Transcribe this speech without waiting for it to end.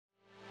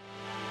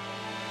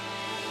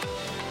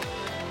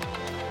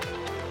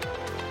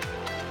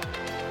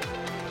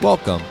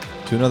Welcome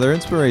to another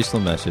inspirational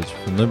message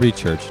from Liberty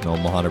Church in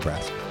Omaha,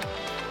 Nebraska.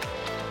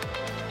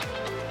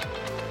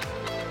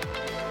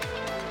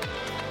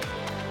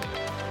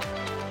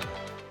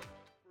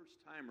 First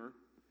timer,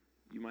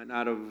 you might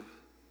not have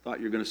thought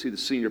you were going to see the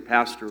senior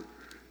pastor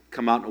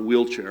come out in a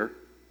wheelchair.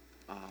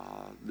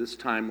 This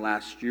time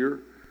last year,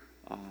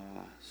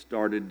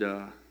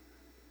 there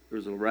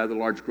was a rather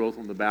large growth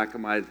on the back of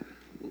my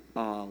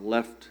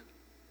left,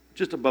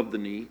 just above the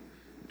knee.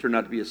 It turned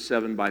out to be a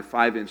 7 by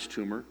 5 inch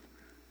tumor.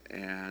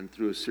 And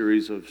through a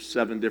series of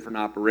 7 different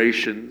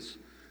operations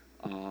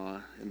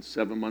and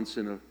 7 months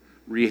in a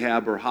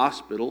rehab or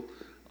hospital,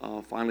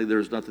 finally there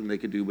was nothing they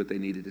could do, but they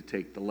needed to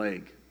take the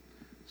leg.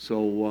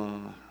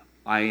 So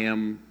I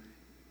am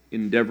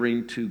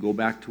endeavoring to go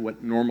back to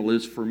what normal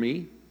is for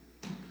me,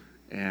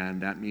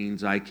 and that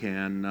means I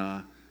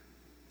can,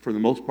 for the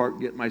most part,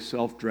 get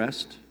myself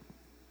dressed.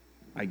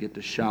 I get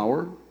to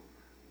shower.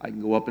 I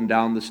can go up and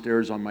down the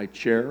stairs on my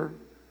chair.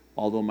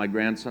 Although my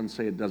grandsons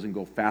say it doesn't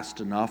go fast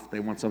enough. They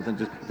want something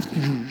just...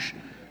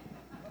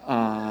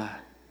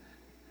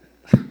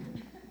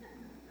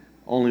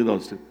 only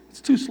those two.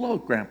 It's too slow,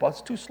 Grandpa.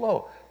 It's too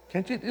slow.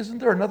 Can't you? Isn't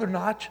there another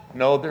notch?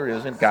 No, there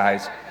isn't,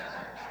 guys.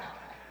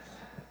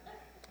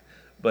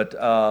 But,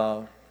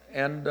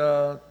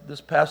 this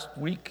past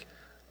week,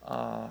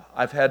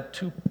 I've had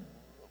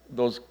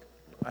those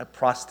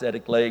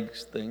prosthetic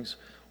legs things.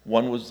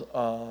 One was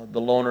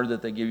the loaner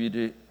that they give you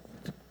to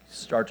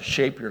start to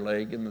shape your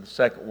leg, and the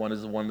second one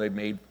is the one they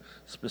made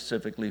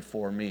specifically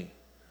for me.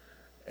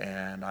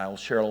 And I'll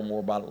share a little more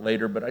about it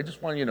later, but I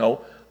just want you to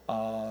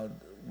know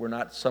we're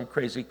not some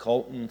crazy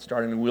cult and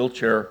starting a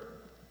wheelchair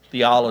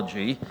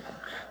theology.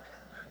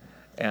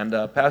 And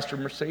Pastor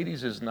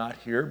Mercedes is not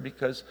here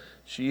because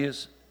she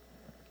is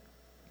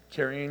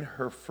carrying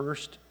her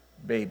first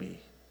baby.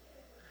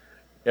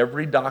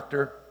 Every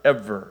doctor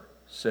ever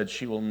said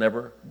she will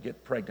never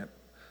get pregnant.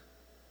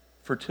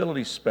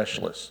 Fertility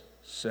specialists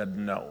said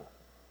no.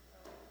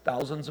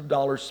 Thousands of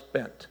dollars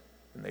spent,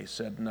 and they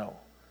said no.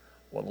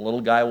 Well, the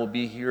little guy will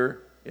be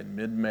here in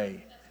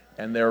mid-May,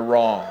 and they're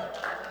wrong.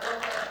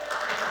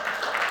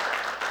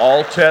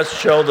 All tests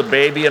show the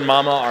baby and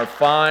mama are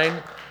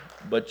fine,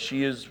 but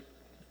she is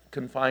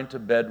confined to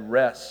bed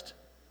rest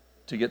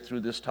to get through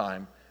this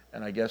time.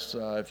 And I guess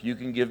if you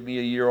can give me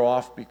a year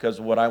off because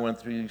of what I went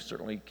through, you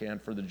certainly can,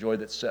 for the joy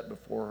that's set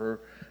before her,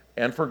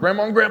 and for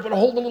Grandma and Grandpa to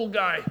hold the little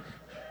guy.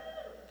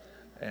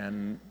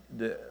 And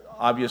the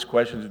obvious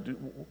question is,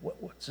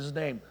 what's his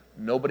name?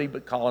 Nobody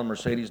but Colin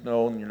Mercedes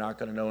know, and you're not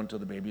going to know until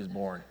the baby is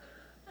born.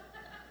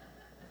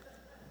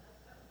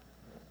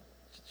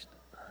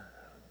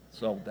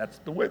 So that's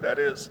the way that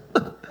is.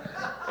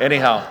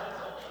 Anyhow,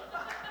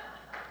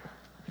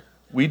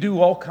 we do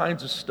all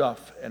kinds of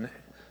stuff, and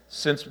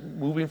since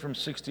moving from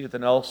 60th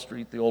and L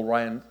Street, the old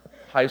Ryan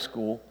High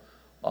School,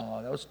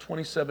 that was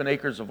 27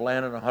 acres of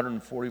land and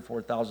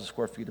 144,000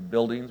 square feet of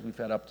buildings. We've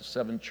had up to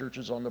 7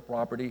 churches on the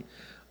property.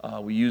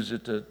 We use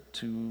it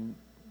to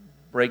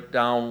break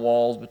down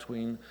walls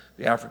between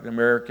the African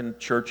American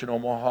church in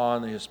Omaha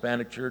and the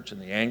Hispanic church and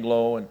the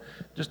Anglo, and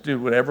just do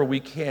whatever we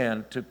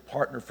can to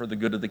partner for the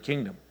good of the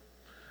kingdom.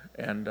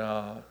 And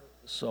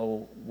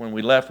so when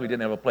we left, we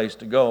didn't have a place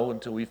to go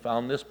until we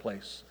found this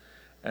place.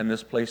 And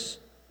this place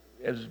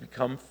has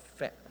become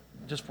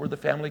just where the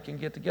family can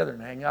get together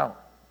and hang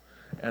out.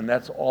 And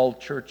that's all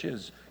church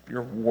is.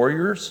 You're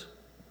warriors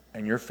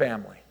and your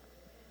family.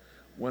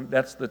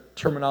 That's the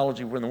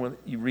terminology when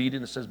you read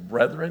and it says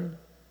brethren,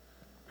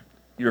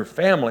 you're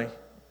family,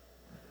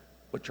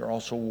 but you're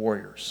also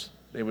warriors.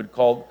 They would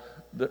call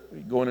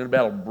going into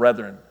battle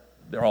brethren.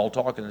 They're all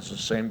talking. It's the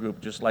same group,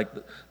 just like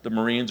the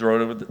Marines or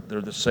whatever.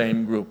 They're the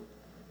same group,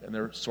 and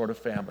they're sort of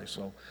family.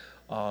 So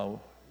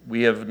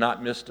we have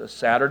not missed a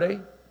Saturday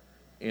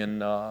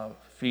in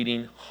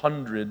feeding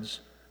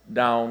hundreds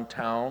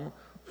downtown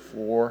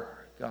for,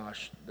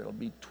 that'll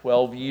be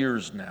 12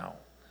 years now,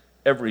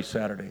 every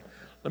Saturday.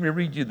 Let me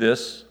read you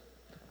this.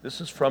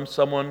 This is from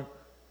someone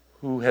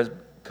who has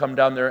come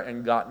down there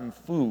and gotten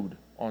food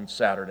on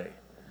Saturday.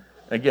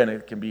 Again,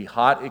 it can be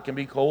hot, it can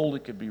be cold,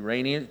 it can be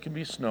rainy, it can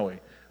be snowy.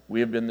 We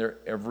have been there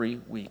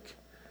every week.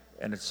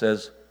 And it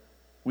says,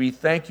 "We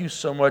thank you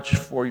so much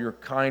for your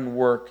kind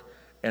work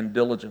and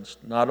diligence.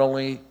 Not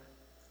only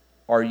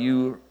are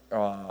your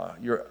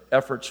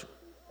efforts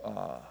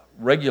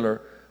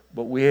regular,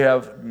 but we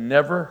have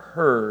never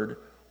heard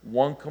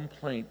one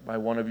complaint by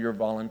one of your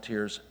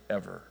volunteers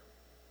ever."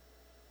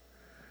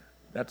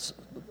 That's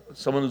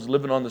someone who's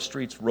living on the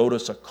streets wrote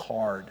us a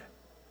card.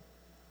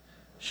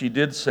 She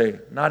did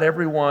say, not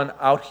everyone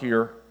out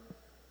here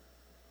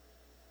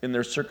in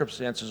their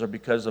circumstances are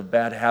because of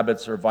bad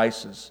habits or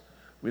vices.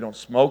 We don't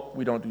smoke,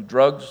 we don't do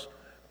drugs,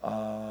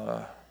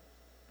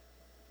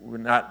 we've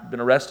not been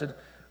arrested.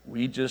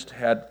 We just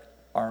had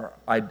I'm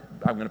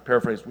going to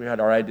paraphrase, we had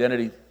our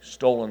identity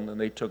stolen,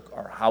 and they took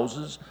our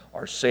houses,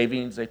 our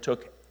savings, they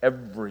took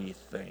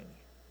everything.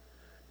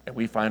 And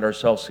we find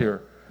ourselves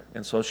here.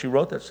 And so she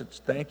wrote that, said,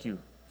 thank you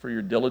for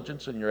your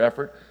diligence and your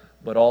effort,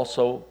 but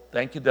also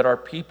thank you that our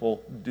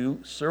people do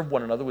serve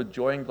one another with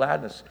joy and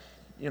gladness.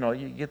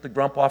 you get the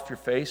grump off your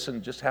face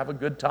and just have a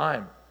good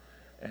time.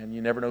 And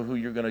you never know who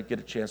you're going to get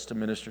a chance to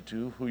minister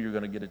to, who you're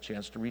going to get a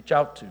chance to reach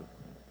out to.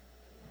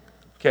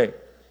 Okay.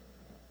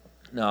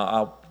 Now,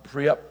 I'll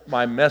pre up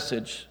my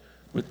message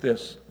with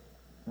this.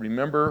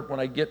 Remember when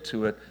I get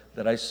to it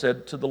that I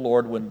said to the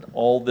Lord when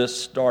all this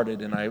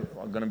started, and I'm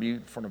going to be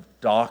in front of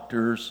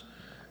doctors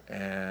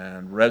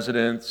and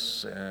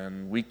residents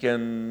and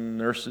weekend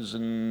nurses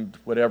and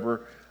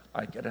whatever.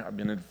 I've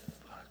been in,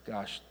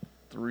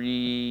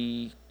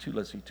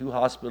 two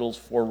hospitals,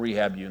 4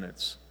 rehab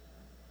units.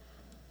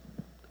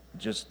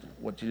 Just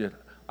what you did.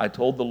 I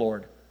told the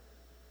Lord,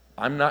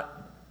 I'm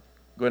not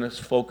going to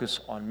focus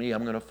on me.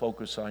 I'm going to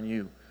focus on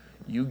you.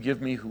 You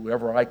give me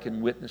whoever I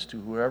can witness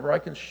to, whoever I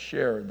can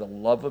share the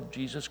love of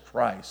Jesus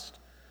Christ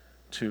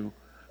to.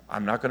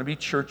 I'm not going to be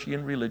churchy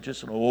and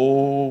religious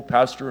and,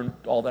 pastor and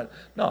all that.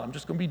 No, I'm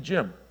just going to be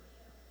Jim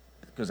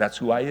because that's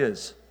who I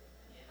is.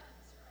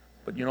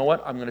 But you know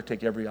what? I'm going to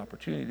take every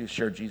opportunity to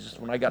share Jesus.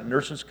 When I got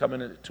nurses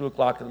coming in at 2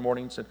 o'clock in the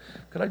morning and said,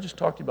 could I just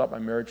talk to you about my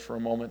marriage for a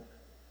moment?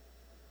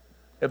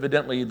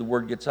 Evidently, the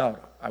word gets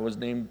out. I was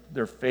named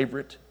their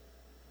favorite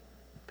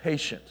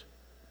patient.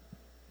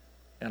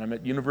 And I'm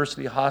at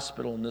University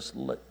Hospital, and this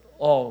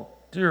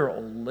dear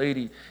old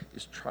lady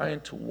is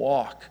trying to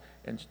walk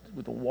and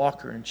with a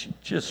walker, and she's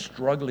just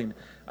struggling.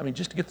 I mean,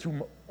 just to get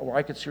through where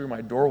I could see her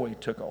my doorway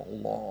took a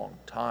long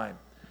time.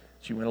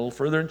 She went a little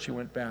further, and she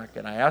went back.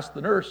 And I asked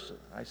the nurse,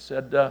 I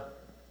said, does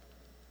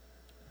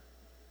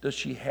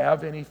she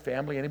have any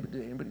family?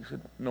 Anybody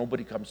said,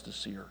 nobody comes to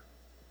see her.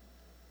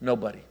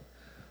 Nobody.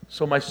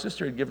 So my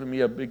sister had given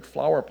me a big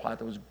flower pot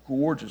that was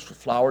gorgeous with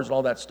flowers and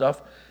all that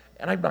stuff,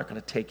 and I'm not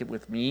going to take it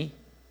with me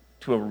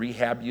to a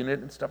rehab unit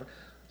and stuff.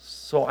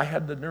 So I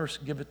had the nurse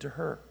give it to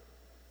her.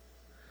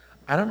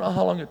 I don't know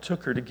how long it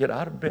took her to get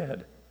out of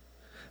bed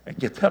and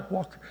get that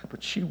walker,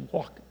 but she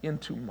walked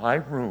into my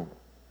room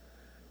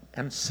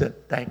and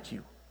said, thank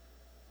you.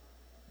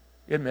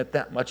 It meant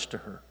that much to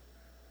her.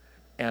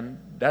 And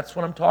that's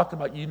what I'm talking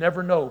about. You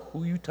never know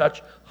who you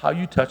touch, how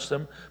you touch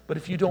them, but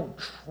if you don't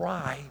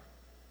try,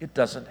 it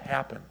doesn't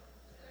happen.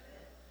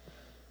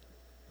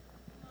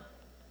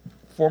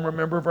 Former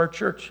member of our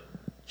church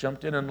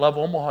jumped in Love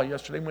Omaha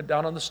yesterday and went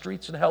down on the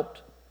streets and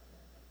helped.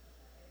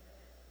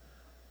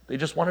 They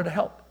just wanted to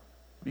help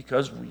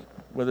because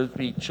whether it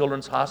be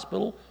Children's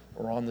Hospital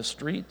or on the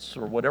streets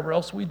or whatever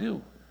else we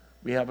do,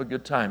 we have a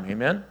good time.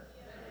 Amen?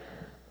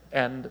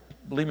 And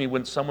believe me,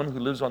 when someone who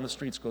lives on the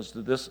streets goes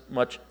to this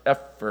much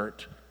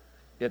effort,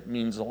 it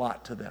means a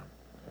lot to them.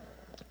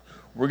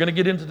 We're going to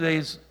get into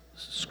today's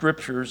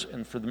scriptures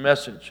and for the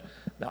message.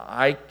 Now,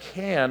 I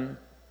can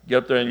get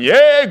up there and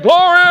yay,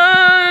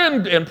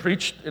 glory, and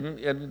preach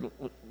and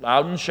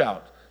loud and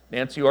shout.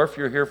 Nancy Orff,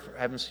 you're here,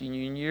 haven't seen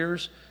you in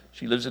years.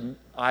 She lives in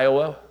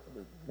Iowa.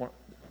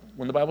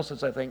 When the Bible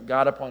says, I thank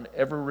God upon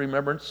every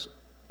remembrance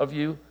of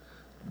you,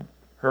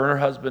 her and her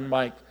husband,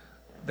 Mike,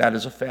 that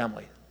is a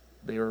family.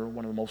 They are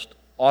one of the most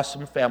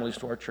awesome families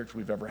to our church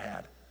we've ever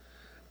had.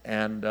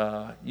 And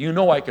you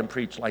know I can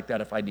preach like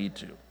that if I need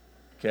to,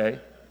 okay?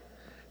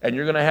 And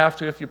you're going to have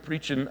to if you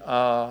preach in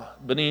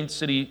Benin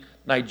City,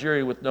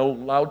 Nigeria with no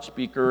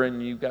loudspeaker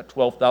and you've got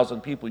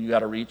 12,000 people you got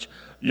to reach.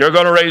 You're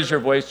going to raise your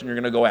voice and you're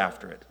going to go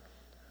after it.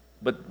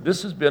 But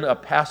this has been a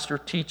pastor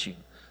teaching.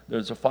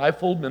 There's a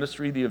fivefold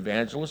ministry, the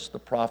evangelist, the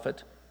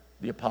prophet,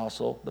 the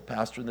apostle, the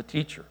pastor, and the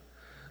teacher.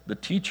 The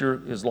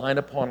teacher is line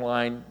upon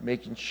line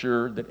making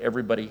sure that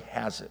everybody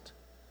has it.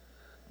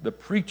 The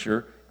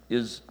preacher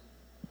is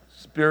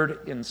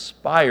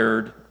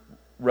Spirit-inspired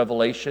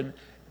revelation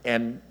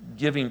and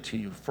giving to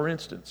you. For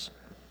instance,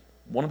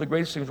 one of the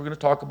greatest things we're going to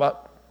talk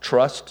about,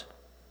 trust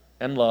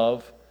and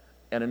love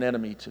and an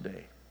enemy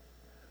today.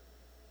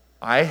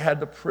 I had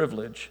the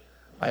privilege,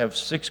 I have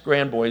 6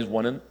 grandboys,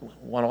 one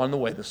on the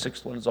way, the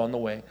 6th one is on the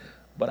way,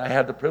 but I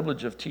had the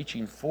privilege of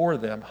teaching 4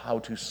 of them how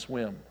to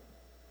swim.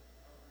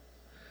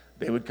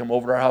 They would come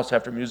over to our house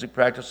after music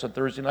practice on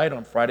Thursday night.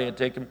 On Friday, I'd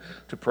take them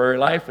to Prairie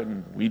Life,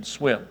 and we'd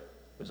swim.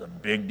 It was a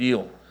big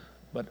deal.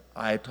 But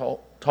I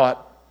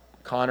taught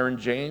Connor and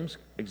James,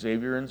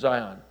 Xavier and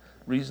Zion.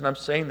 The reason I'm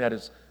saying that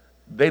is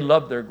they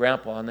love their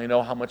grandpa, and they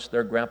know how much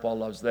their grandpa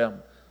loves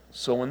them.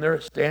 So when they're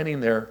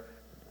standing there,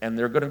 and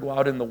they're going to go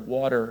out in the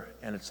water,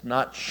 and it's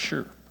not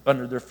sure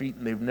under their feet,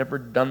 and they've never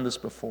done this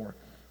before,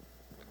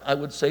 I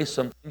would say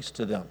some things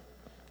to them.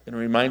 It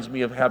reminds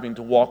me of having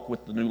to walk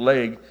with the new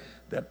leg,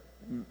 that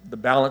the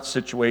balance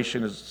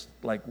situation is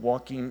like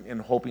walking and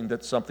hoping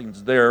that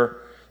something's there.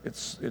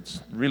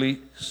 It's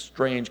really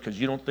strange because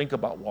you don't think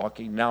about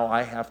walking. Now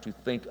I have to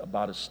think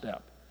about a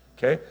step,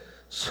 okay?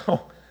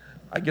 So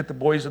I get the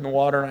boys in the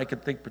water, and I can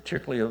think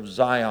particularly of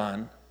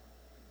Zion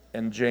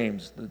and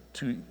James, the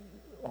two,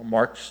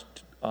 Mark's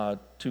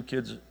 2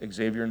 kids,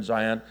 Xavier and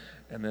Zion,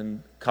 and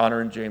then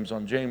Connor and James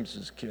on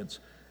James's kids.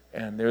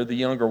 And they're the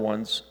younger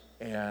ones,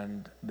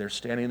 and they're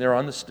standing there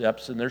on the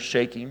steps, and they're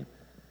shaking.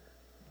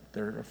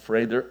 They're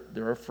afraid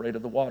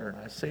of the water. And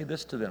I say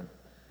this to them,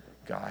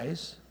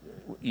 guys,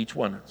 each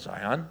one,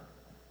 Zion,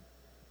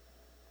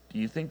 do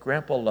you think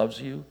Grandpa loves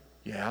you?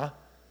 Yeah.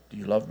 Do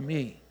you love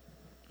me?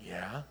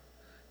 Yeah.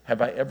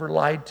 Have I ever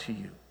lied to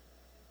you?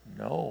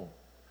 No.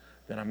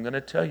 Then I'm going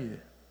to tell you,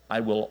 I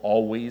will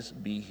always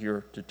be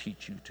here to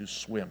teach you to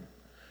swim.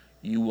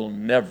 You will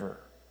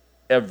never,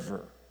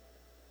 ever,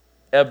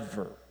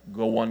 ever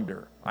go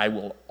under. I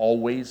will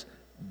always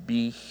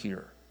be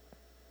here.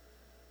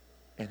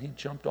 And he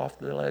jumped off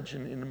the ledge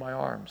and into my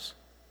arms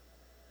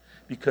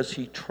because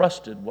he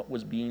trusted what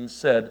was being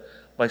said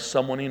by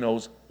someone he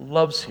knows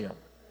loves him.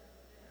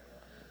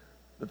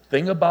 The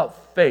thing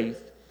about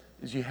faith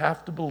is you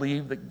have to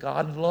believe that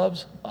God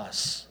loves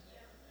us.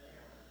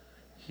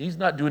 He's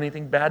not doing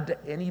anything bad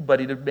to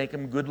anybody to make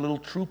them good little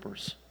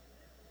troopers.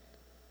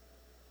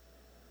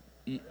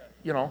 You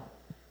know,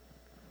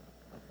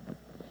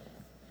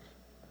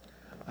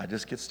 I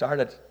just get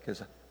started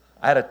because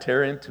I had to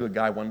tear into a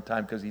guy one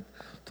time because he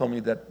told me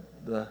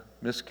that the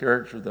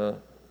miscarriage or the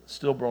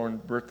stillborn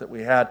birth that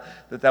we had,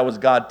 that was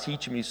God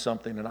teaching me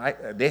something,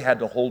 and they had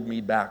to hold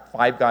me back.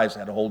 5 guys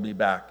had to hold me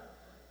back.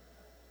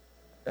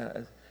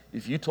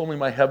 If you told me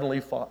my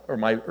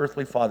my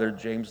earthly father,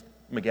 James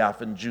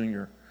McGaffin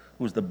Jr.,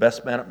 who was the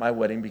best man at my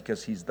wedding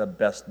because he's the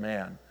best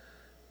man,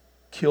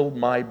 killed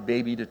my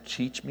baby to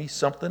teach me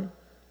something,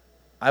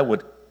 I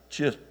would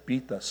just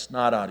beat the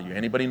snot out of you.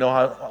 Anybody know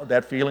how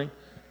that feeling?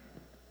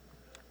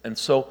 And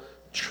so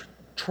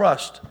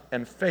trust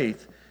and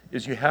faith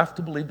is you have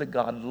to believe that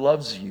God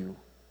loves you.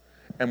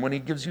 And when he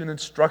gives you an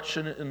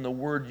instruction in the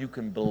word, you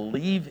can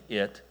believe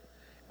it.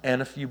 And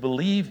if you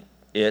believe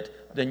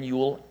it, then you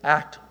will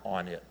act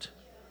on it.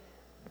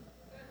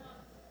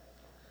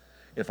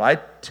 If I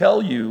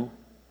tell you,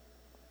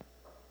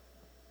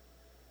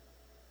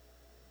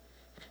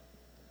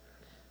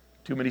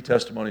 too many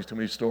testimonies, too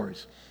many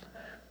stories.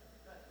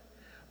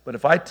 But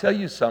if I tell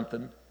you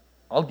something,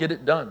 I'll get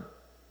it done.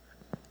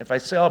 If I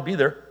say I'll be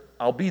there,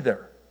 I'll be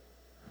there.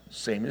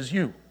 Same as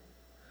you.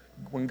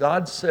 When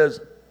God says,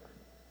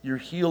 you're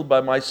healed by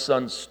my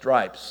son's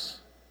stripes,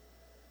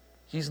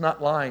 he's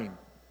not lying.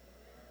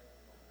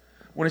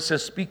 When he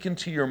says, speak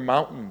into your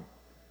mountain,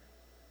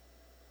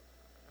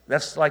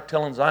 that's like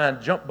telling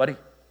Zion, jump, buddy.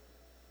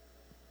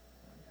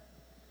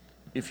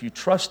 If you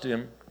trust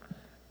him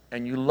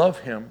and you love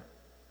him,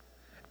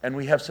 and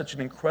we have such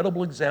an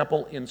incredible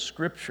example in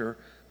Scripture,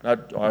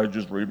 not, I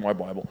just read my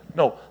Bible.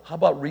 No, how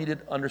about read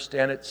it,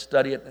 understand it,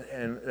 study it,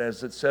 and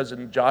as it says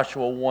in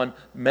Joshua 1,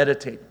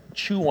 meditate,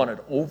 chew on it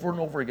over and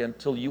over again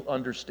until you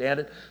understand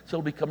it, until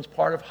it becomes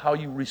part of how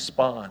you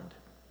respond.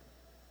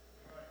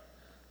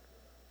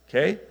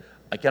 Okay?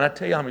 I cannot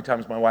tell you how many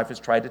times my wife has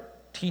tried to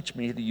teach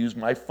me to use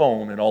my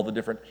phone and all the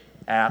different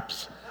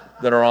apps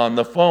that are on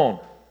the phone.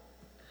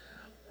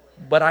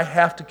 But I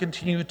have to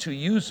continue to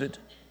use it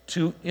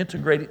to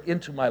integrate it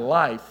into my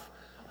life,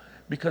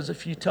 because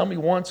if you tell me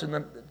once and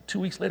then 2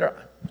 weeks later,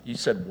 you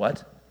said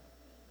what?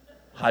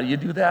 How do you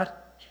do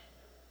that?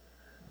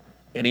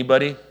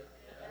 Anybody?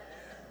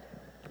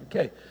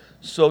 Okay,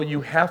 so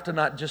you have to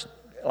not just,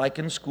 like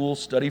in school,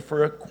 study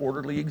for a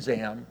quarterly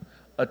exam,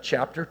 a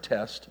chapter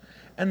test,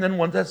 and then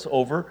once that's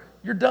over,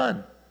 you're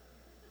done.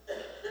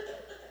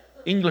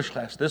 English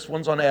class, this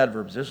one's on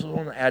adverbs, this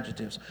one's on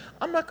adjectives.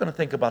 I'm not going to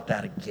think about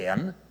that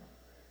again.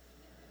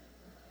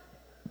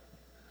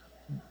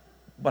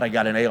 But I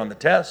got an A on the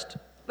test,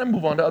 and I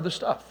move on to other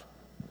stuff.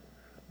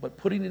 But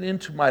putting it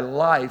into my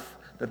life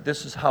that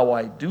this is how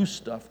I do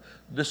stuff,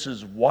 this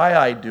is why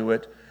I do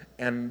it,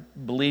 and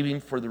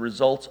believing for the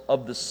results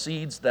of the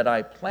seeds that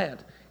I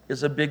plant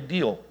is a big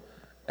deal.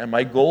 And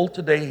my goal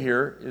today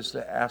here is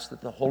to ask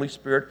that the Holy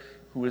Spirit,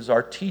 who is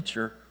our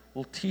teacher,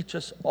 will teach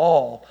us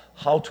all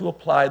how to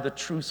apply the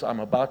truths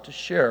I'm about to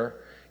share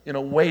in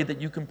a way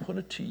that you can put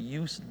it to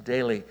use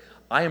daily.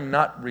 I am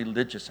not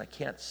religious. I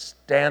can't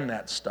stand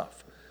that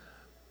stuff.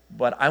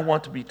 But I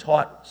want to be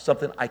taught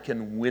something I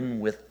can win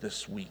with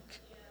this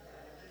week.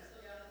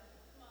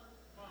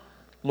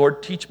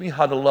 Lord, teach me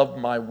how to love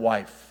my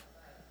wife.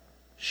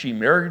 She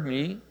married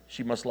me.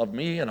 She must love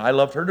me, and I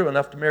loved her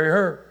enough to marry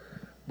her.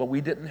 But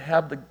we didn't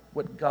have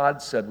what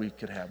God said we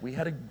could have. We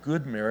had a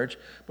good marriage,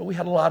 but we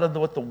had a lot of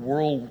what the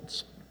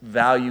world's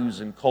values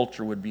and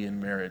culture would be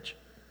in marriage.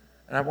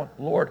 And I want,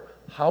 Lord,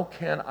 how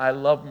can I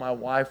love my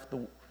wife?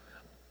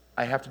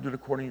 I have to do it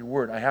according to your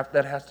word.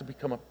 That has to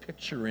become a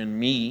picture in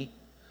me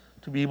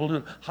to be able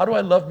to. How do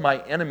I love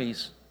my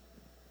enemies?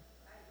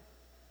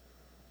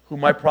 Who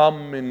my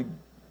problem in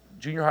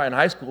junior high and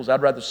high school is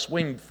I'd rather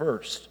swing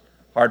first.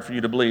 Hard for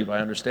you to believe, I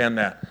understand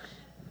that.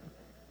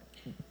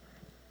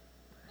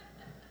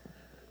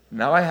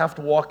 Now I have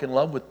to walk in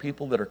love with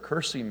people that are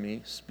cursing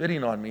me,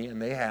 spitting on me,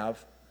 and they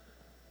have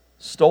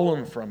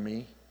stolen from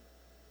me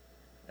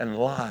and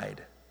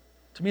lied.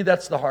 To me,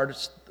 that's the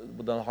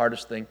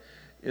hardest thing,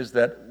 is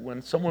that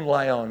when someone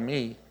lie on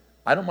me,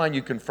 I don't mind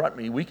you confront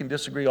me. We can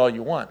disagree all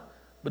you want,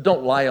 but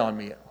don't lie on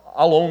me.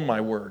 I'll own my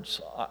words.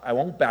 I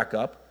won't back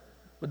up,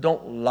 but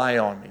don't lie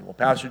on me. Well,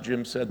 Pastor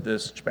Jim said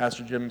this.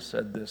 Pastor Jim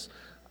said this.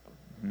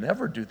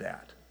 Never do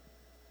that.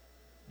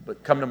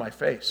 But come to my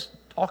face.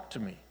 Talk to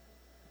me.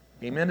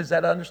 Amen? Does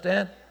that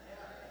understand?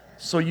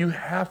 So you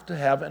have to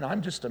have, and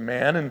I'm just a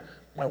man, and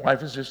my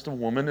wife is just a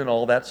woman and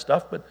all that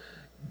stuff, but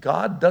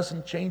God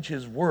doesn't change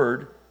his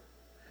word,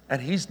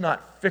 and He's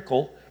not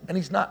fickle, and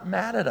He's not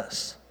mad at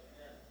us.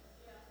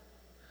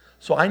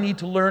 So I need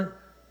to learn,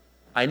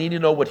 I need to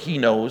know what He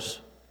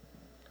knows,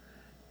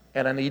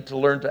 and I need to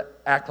learn to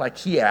act like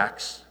He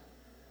acts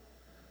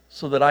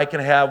so that I can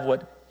have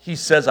what He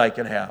says I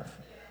can have.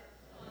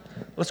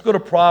 Let's go to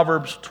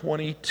Proverbs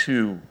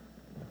 22.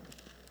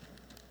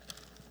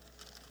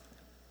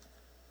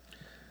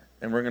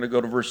 And we're going to go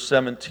to verse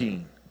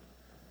 17.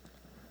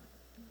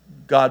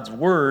 God's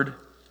word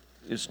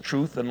is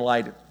truth and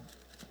light.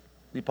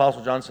 The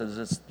Apostle John says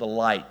it's the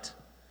light.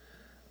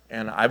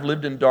 And I've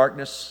lived in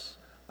darkness.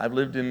 I've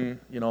lived in,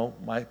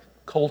 my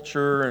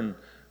culture and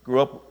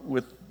grew up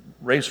with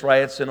race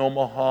riots in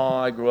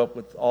Omaha. I grew up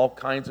with all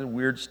kinds of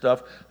weird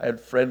stuff. I had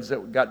friends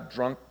that got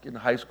drunk in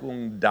high school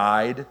and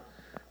died.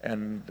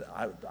 And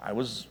I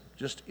was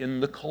just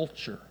in the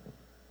culture.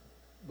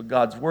 But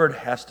God's word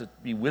has to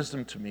be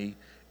wisdom to me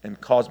and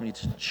cause me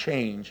to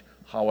change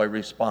how I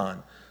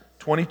respond.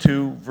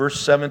 22, verse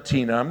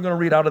 17. And I'm going to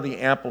read out of the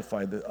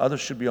Amplified. The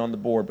others should be on the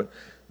board, but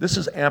this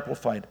is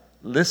Amplified.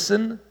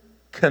 Listen,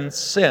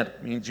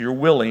 consent, means you're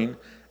willing,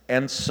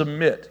 and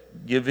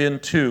submit, give in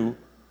to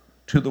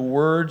the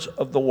words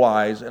of the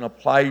wise, and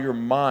apply your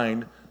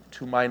mind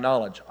to my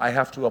knowledge. I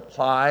have to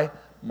apply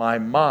my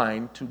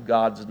mind to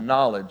God's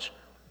knowledge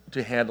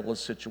to handle a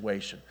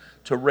situation.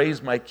 To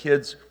raise my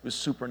kids with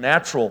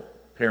supernatural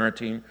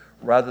parenting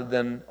rather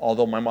than,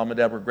 although my mom and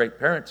dad were great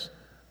parents,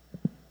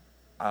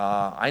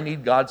 I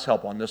need God's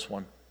help on this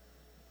one.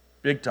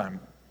 Big time.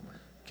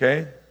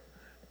 Okay?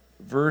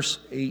 Verse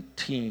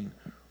 18.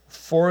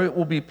 For it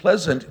will be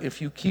pleasant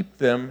if you keep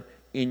them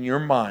in your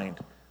mind,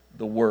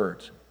 the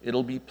words.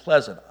 It'll be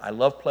pleasant. I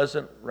love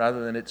pleasant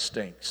rather than it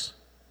stinks.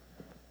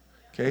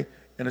 Okay?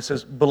 And it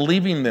says,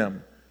 believing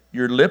them,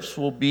 your lips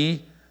will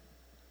be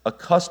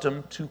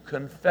accustomed to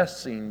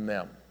confessing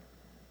them.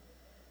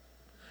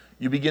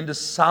 You begin to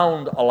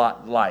sound a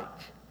lot like.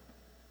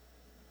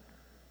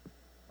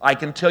 I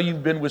can tell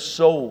you've been with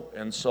so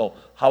and so.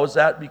 How is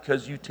that?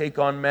 Because you take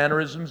on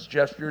mannerisms,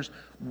 gestures,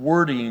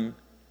 wording.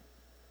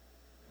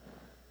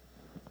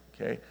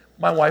 Okay?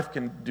 My wife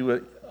can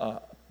do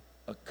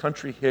a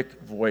country hick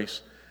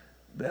voice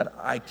that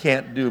I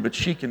can't do, but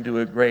she can do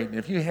it great. And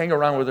if you hang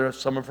around with her,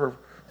 some of her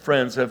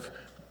friends have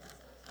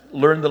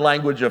learned the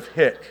language of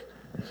hick.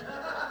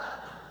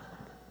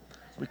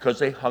 Because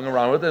they hung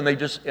around with it and they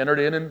just entered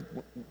in and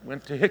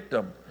went to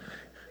hickdom.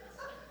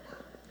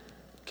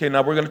 Okay,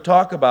 now we're going to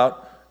talk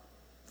about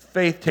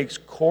faith takes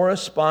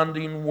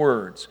corresponding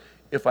words.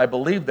 If I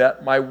believe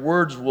that, my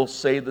words will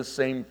say the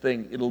same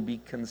thing. It'll be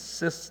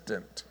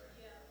consistent.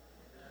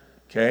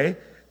 Okay?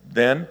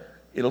 Then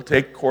it'll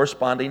take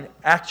corresponding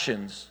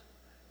actions.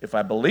 If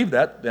I believe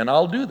that, then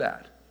I'll do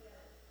that.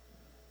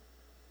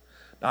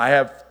 Now, I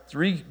have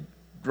 3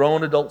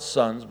 grown adult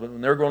sons, but when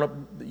they're growing up,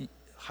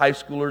 high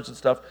schoolers and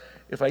stuff,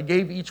 if I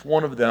gave each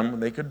one of them, when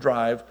they could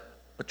drive,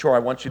 a chore, I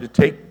want you to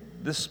take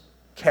this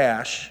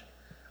cash,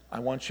 I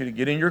want you to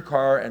get in your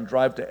car and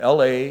drive to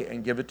L.A.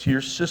 and give it to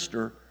your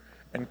sister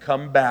and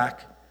come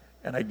back,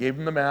 and I gave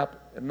them the map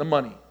and the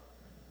money.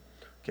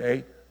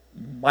 Okay?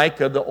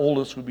 Micah, the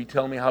oldest, would be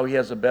telling me how he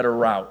has a better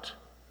route.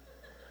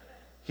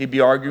 He'd be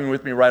arguing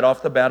with me right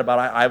off the bat about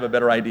I have a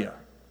better idea.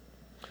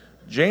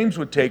 James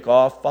would take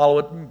off, follow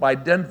it by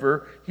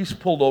Denver. He's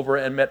pulled over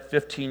and met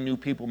 15 new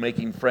people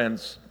making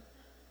friends.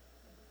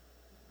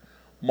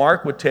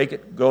 Mark would take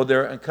it, go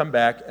there, and come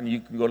back, and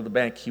you can go to the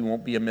bank. He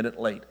won't be a minute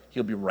late.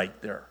 He'll be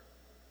right there.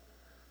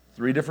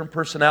 3 different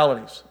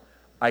personalities.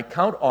 I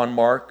count on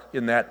Mark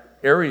in that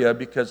area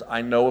because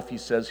I know if he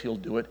says he'll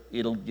do it,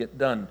 it'll get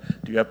done.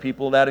 Do you have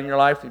people like that in your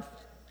life?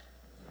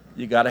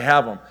 You got to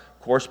have them.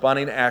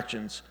 Corresponding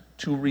actions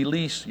to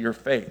release your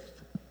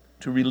faith,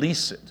 to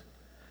release it.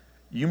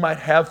 You might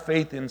have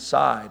faith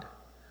inside,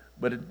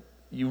 but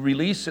you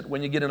release it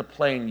when you get in a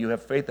plane. You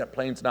have faith that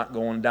plane's not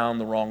going down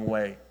the wrong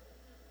way.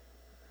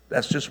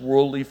 That's just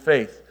worldly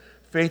faith.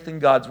 Faith in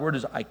God's word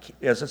is,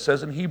 as it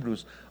says in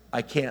Hebrews,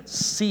 I can't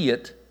see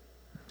it,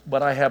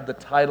 but I have the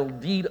title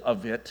deed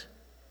of it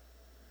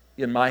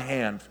in my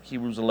hand,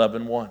 Hebrews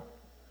 11:1.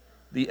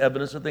 The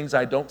evidence of things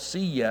I don't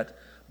see yet,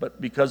 but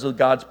because of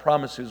God's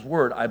promise, His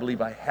word, I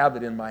believe I have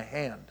it in my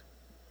hand.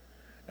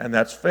 And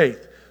that's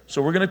faith.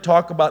 So we're going to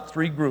talk about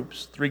 3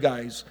 groups, 3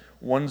 guys.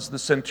 One's the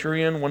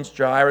centurion, one's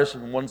Jairus,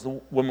 and one's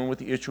the woman with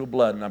the issue of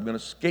blood. And I'm going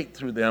to skate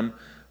through them.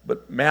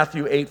 But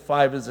Matthew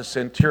 8:5 is a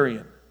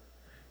centurion,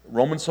 a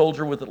Roman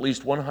soldier with at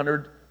least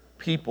 100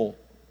 people,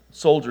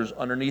 soldiers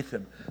underneath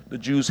him. The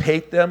Jews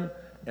hate them,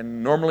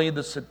 and normally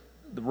the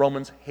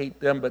Romans hate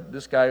them, but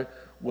this guy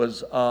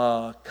was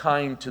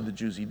kind to the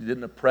Jews. He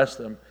didn't oppress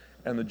them,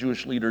 and the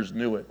Jewish leaders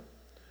knew it.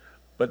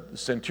 But the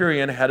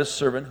centurion had a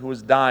servant who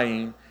was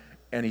dying,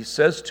 and he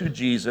says to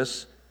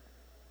Jesus,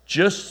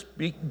 just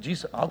speak,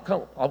 Jesus, I'll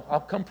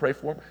come pray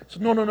for him. He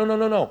said,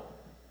 no.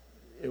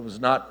 It was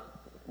not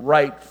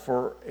right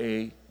for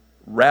a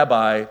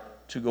rabbi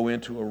to go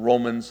into a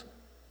Roman's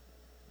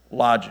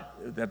lodge.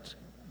 That's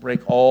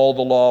break all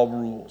the law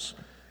rules.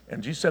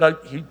 And Jesus said,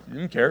 he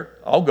didn't care.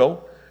 I'll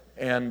go.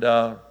 And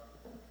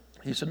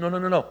he said,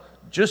 no.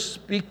 just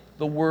speak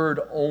the word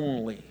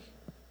only.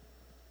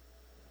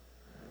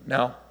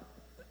 Now,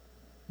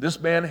 this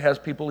man has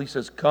people, he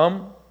says,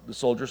 come, the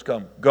soldiers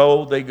come.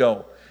 Go, they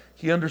go.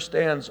 He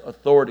understands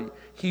authority.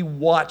 He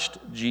watched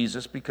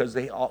Jesus because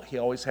he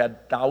always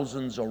had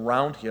thousands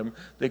around him.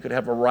 They could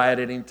have a riot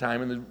at any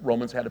time, and the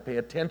Romans had to pay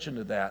attention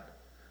to that.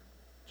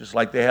 Just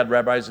like they had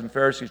rabbis and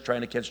Pharisees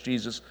trying to catch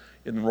Jesus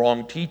in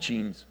wrong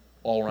teachings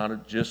all around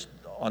it, just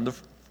on the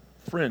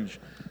fringe.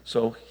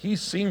 So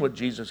he's seen what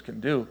Jesus can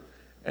do.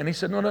 And he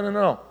said, no.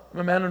 I'm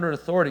a man under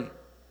authority.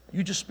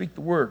 You just speak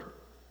the word.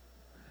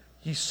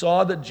 He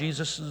saw that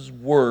Jesus'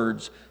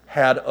 words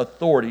had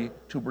authority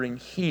to bring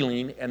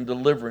healing and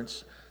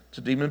deliverance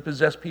to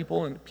demon-possessed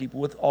people and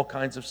people with all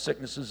kinds of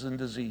sicknesses and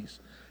disease.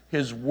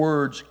 His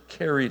words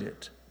carried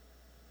it.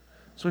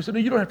 So he said, no,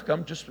 you don't have to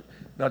come.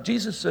 Now,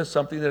 Jesus says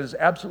something that is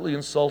absolutely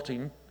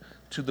insulting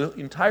to the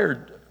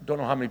entire, don't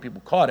know how many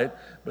people caught it,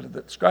 but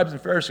the scribes and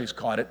Pharisees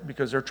caught it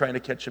because they're trying to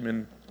catch him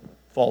in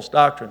false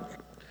doctrine. He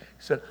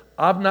said,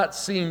 I've not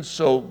seen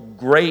so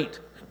great,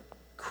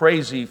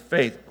 crazy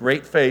faith,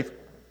 great faith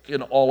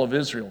in all of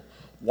Israel.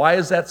 Why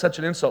is that such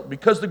an insult?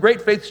 Because the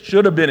great faith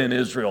should have been in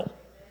Israel.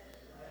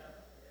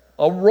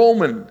 A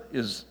Roman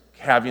is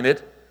having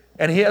it,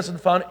 and he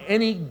hasn't found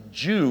any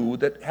Jew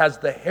that has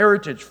the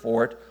heritage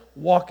for it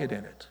walking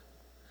in it.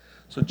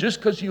 So just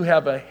because you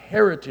have a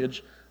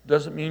heritage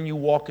doesn't mean you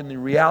walk in the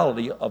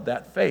reality of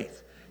that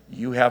faith.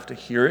 You have to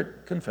hear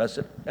it, confess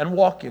it, and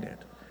walk in it.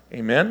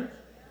 Amen?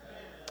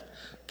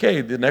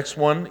 Okay, the next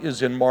one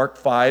is in Mark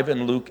 5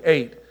 and Luke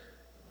 8.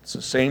 It's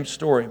the same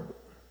story.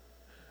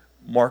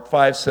 Mark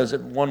 5 says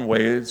it one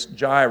way. It's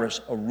Jairus,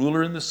 a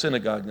ruler in the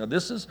synagogue. Now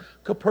this is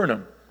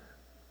Capernaum.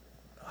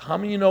 How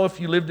many of you know if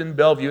you lived in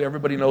Bellevue,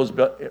 everybody knows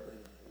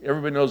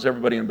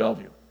everybody in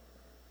Bellevue?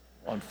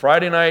 On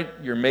Friday night,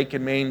 you're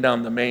making Main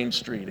down the main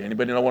street.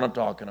 Anybody know what I'm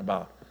talking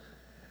about?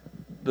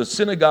 The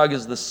synagogue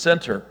is the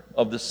center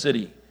of the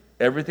city.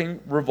 Everything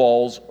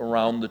revolves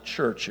around the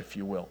church, if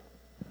you will.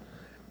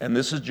 And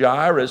this is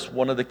Jairus,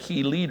 one of the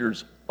key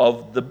leaders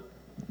of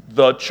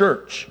the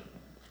church.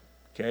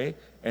 Okay?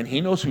 And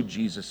he knows who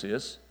Jesus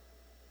is.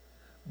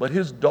 But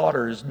his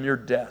daughter is near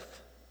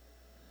death.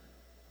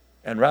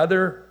 And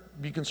rather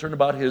be concerned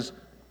about his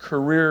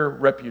career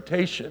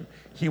reputation,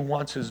 he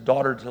wants his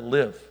daughter to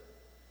live.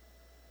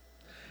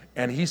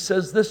 And he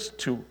says this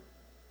to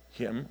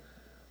him,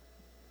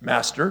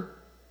 Master,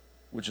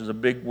 which is a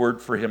big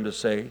word for him to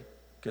say,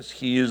 because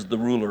he is the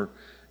ruler,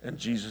 and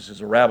Jesus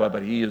is a rabbi,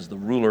 but he is the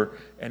ruler,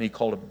 and he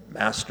called him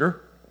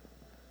Master.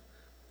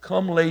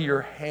 Come lay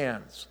your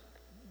hands.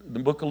 In the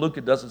book of Luke,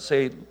 it doesn't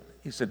say,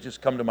 he said,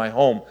 just come to my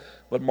home.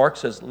 But Mark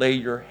says, lay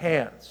your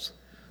hands.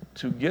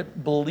 To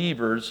get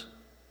believers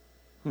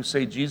who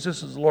say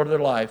Jesus is the Lord of their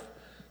life,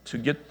 to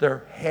get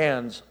their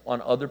hands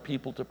on other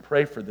people to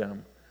pray for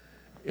them.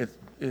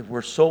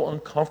 We're so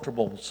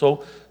uncomfortable,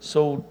 so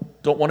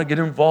don't want to get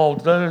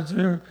involved.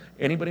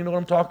 Anybody know what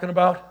I'm talking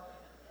about?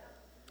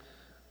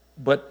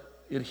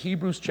 But in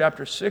Hebrews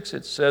chapter 6,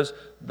 it says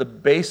the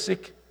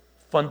basic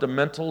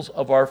fundamentals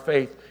of our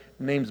faith.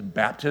 It names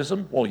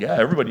baptism. Well, yeah,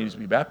 everybody needs to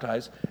be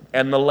baptized.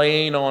 And the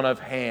laying on of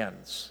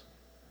hands.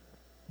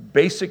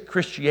 Basic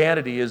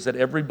Christianity is that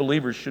every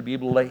believer should be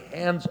able to lay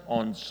hands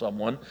on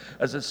someone.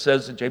 As it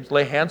says in James,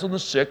 lay hands on the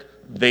sick,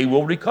 they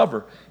will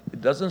recover. It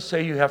doesn't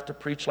say you have to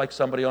preach like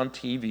somebody on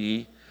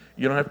TV.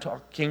 You don't have to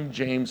talk King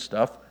James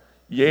stuff.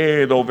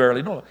 Yea, though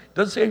verily. No, it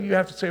doesn't say you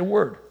have to say a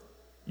word.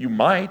 You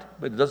might,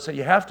 but it doesn't say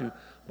you have to.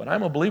 But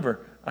I'm a believer.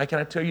 I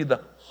cannot tell you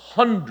the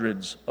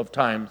hundreds of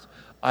times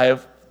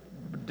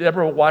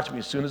Deborah will watch me.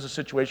 As soon as a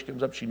situation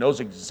comes up, she knows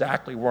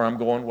exactly where I'm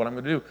going, what I'm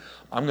going to do.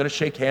 I'm going to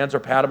shake hands or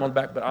pat him on the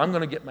back, but I'm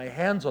going to get my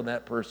hands on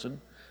that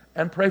person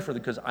and pray for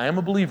them because I am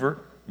a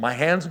believer. My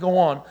hands go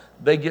on.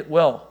 They get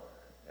well.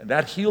 And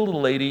that healed a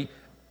lady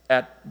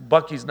at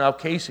Buc-ee's, now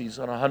Casey's,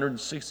 on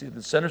 160th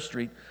and Center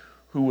Street,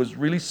 who was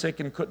really sick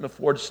and couldn't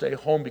afford to stay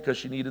home because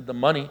she needed the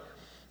money.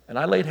 And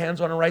I laid hands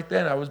on her right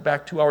then. I was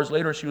back 2 hours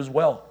later, and she was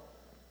well.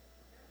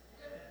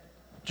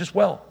 Just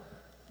well.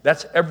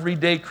 That's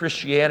everyday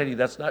Christianity.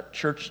 That's not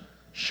church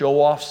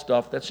show-off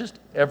stuff. That's just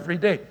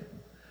everyday.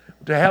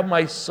 To have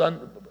my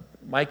son,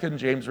 Micah and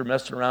James were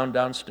messing around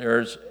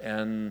downstairs,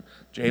 and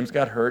James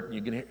got hurt.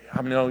 And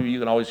how many of you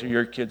can always hear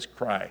your kids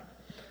cry?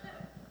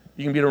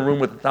 You can be in a room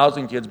with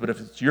 1,000 kids, but if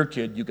it's your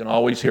kid, you can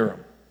always hear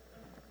them.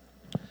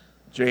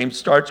 James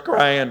starts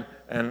crying,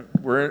 and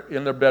we're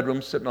in their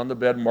bedroom, sitting on the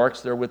bed.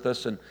 Mark's there with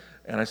us, and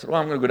I said,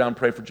 well, I'm going to go down and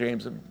pray for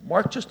James. And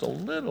Mark, just a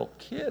little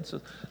kid,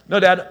 says, no,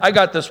 Dad, I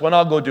got this one.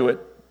 I'll go do it.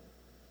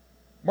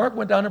 Mark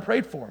went down and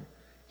prayed for him.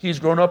 He's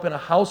grown up in a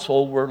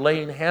household where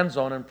laying hands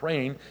on and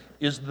praying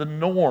is the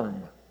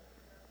norm.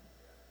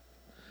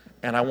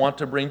 And I want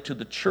to bring to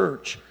the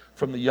church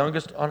from the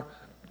youngest on.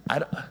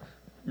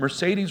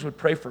 Mercedes would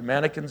pray for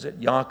mannequins at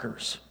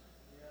Yonkers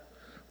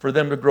for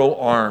them to grow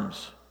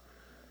arms.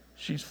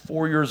 She's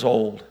 4 years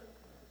old.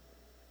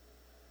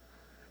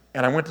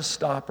 And I went to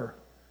stop her.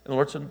 And the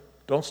Lord said,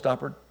 don't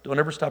stop her. Don't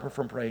ever stop her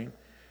from praying.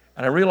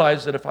 And I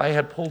realized that if I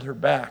had pulled her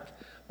back,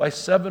 By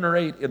 7 or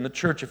 8 in the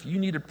church, if you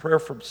needed prayer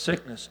for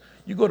sickness,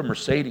 you go to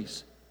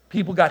Mercedes.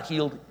 People got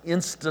healed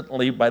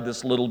instantly by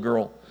this little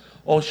girl.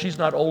 Oh, she's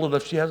not old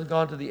enough. She hasn't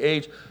gone to the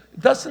age. It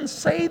doesn't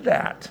say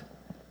that.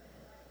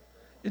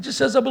 It just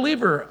says a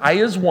believer. I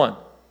is one.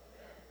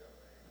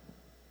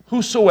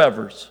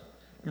 Whosoever's.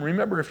 And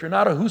remember, if you're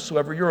not a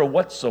whosoever, you're a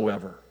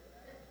whatsoever.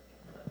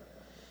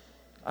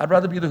 I'd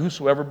rather be the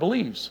whosoever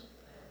believes.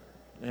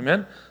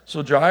 Amen?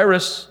 So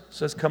Jairus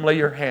says, come lay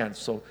your hands.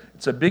 So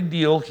it's a big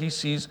deal. He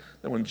sees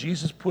that when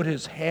Jesus put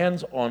his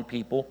hands on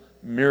people,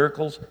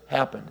 miracles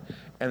happened.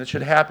 And it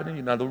should happen in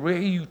you. Now, the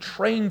way you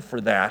train for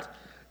that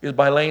is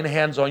by laying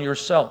hands on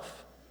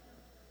yourself.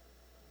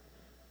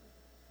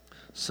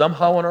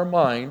 Somehow in our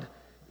mind,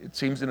 it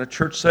seems in a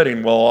church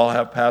setting, well, I'll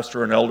have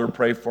pastor and elder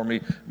pray for me,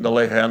 and they'll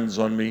lay hands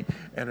on me,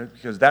 and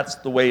because that's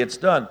the way it's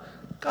done.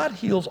 God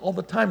heals all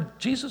the time.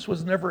 Jesus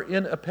was never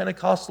in a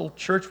Pentecostal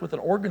church with an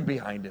organ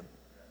behind him.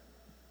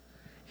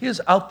 He is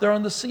out there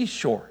on the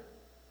seashore.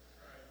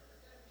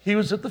 He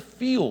was at the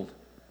field.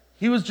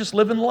 He was just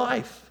living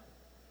life.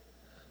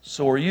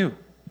 So are you.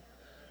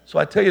 So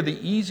I tell you, the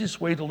easiest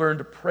way to learn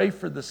to pray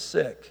for the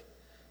sick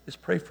is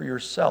pray for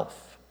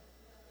yourself.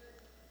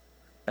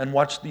 And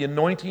watch the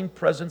anointing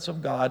presence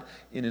of God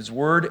in His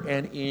Word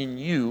and in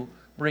you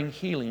bring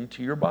healing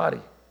to your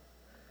body.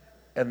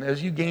 And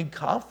as you gain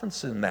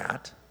confidence in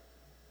that,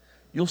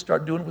 you'll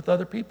start doing it with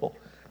other people.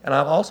 And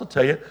I'll also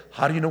tell you,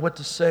 how do you know what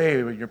to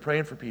say when you're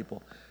praying for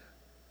people?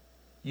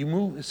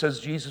 It says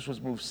Jesus was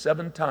moved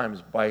 7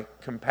 times by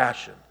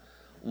compassion.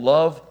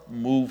 Love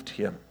moved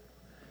Him.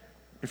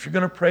 If you're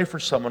going to pray for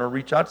someone or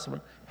reach out to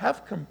someone,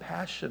 have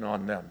compassion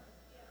on them.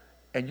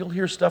 And you'll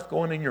hear stuff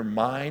going in your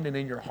mind and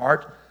in your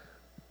heart,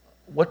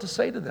 what to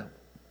say to them.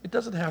 It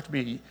doesn't have to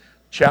be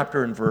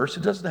chapter and verse.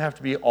 It doesn't have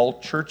to be all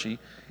churchy.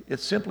 It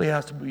simply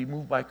has to be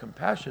moved by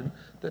compassion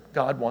that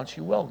God wants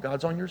you well.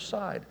 God's on your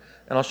side.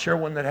 And I'll share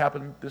one that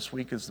happened this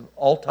week. Is the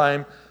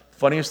all-time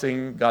funniest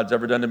thing God's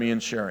ever done to me in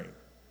sharing.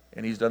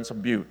 And He's done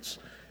some buttes.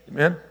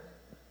 Amen?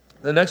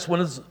 The next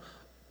one is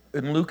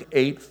in Luke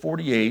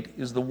 8:48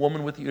 is the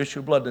woman with the issue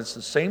of blood. And it's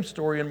the same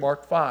story in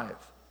Mark 5.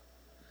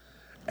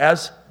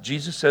 As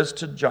Jesus says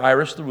to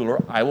Jairus the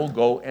ruler, I will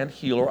go and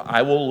heal her.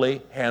 I will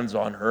lay hands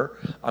on her.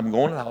 I'm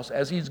going to the house.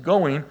 As he's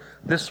going,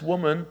 this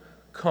woman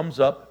comes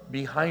up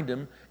behind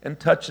him and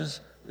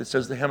touches, it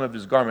says, the hem of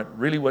his garment.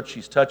 Really what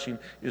she's touching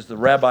is the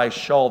rabbi's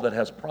shawl that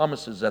has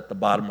promises at the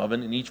bottom of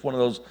it, and each one of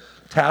those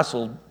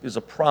tassels is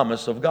a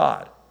promise of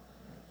God.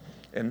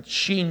 And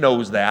she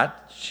knows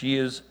that. She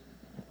is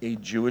a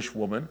Jewish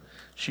woman.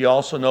 She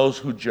also knows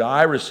who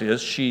Jairus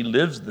is. She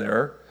lives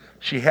there.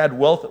 She had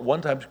wealth at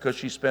one time because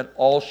she spent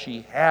all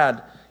she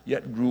had,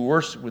 yet grew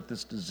worse with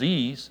this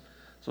disease.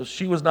 So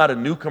she was not a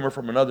newcomer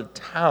from another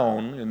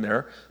town in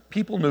there.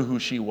 People knew who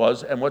she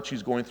was and what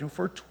she's going through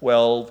for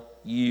 12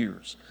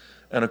 years.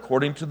 And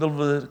according to the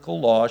Levitical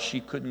law,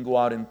 she couldn't go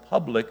out in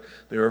public.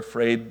 They were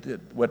afraid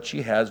that what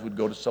she has would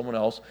go to someone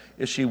else.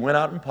 If she went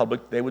out in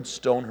public, they would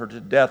stone her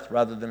to death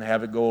rather than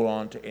have it go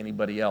on to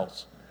anybody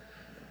else.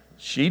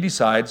 She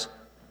decides,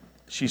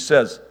 she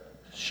says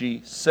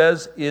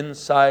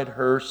inside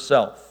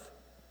herself,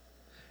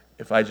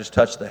 if I just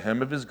touch the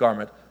hem of his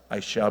garment, I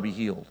shall be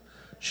healed.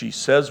 She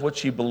says what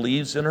she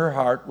believes in her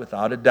heart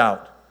without a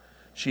doubt.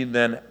 She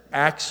then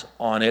acts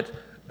on it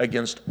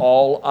against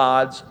all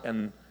odds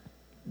and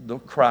the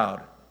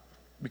crowd.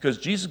 Because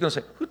Jesus is going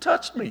to say, who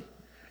touched me?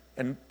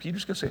 And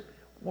Peter's going to say,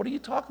 what are you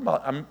talking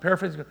about? I'm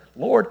paraphrasing.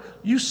 Lord,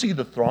 you see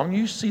the throng,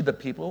 you see the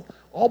people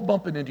all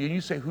bumping into you, and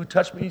you say, who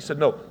touched me? He said,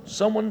 no,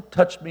 someone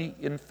touched me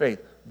in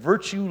faith.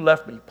 Virtue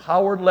left me,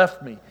 power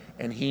left me,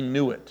 and he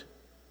knew it.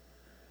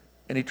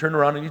 And he turned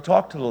around and he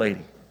talked to the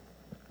lady.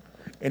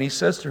 And he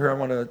says to her, I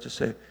want to just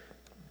say,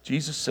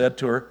 Jesus said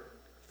to her,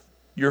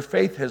 your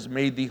faith has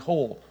made thee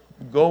whole.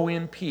 Go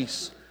in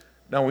peace.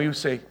 Now we would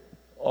say,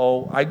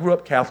 oh, I grew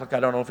up Catholic. I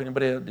don't know if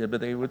anybody did,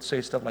 but they would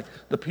say stuff like,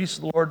 the peace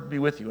of the Lord be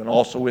with you, and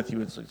also with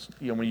you. It's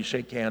when you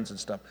shake hands and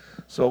stuff.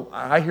 So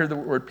I hear the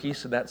word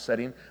peace in that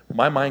setting.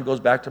 My mind goes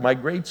back to my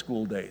grade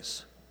school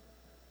days.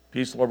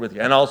 Peace of the Lord with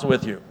you, and also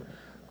with you.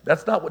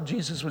 That's not what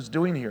Jesus was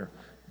doing here.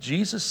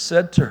 Jesus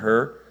said to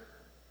her,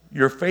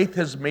 your faith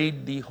has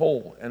made thee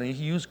whole. And he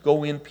used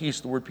go in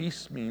peace. The word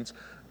peace means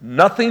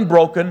nothing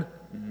broken,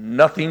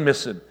 nothing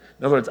missing.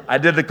 In other words, I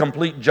did the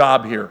complete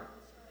job here.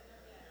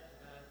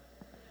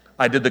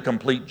 I did the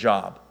complete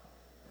job.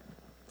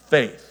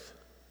 Faith.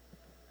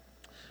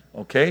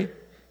 Okay?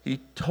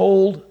 He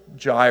told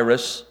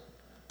Jairus,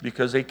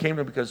 because they came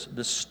to him, because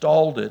this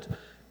stalled it,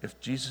 if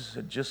Jesus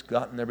had just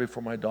gotten there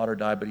before my daughter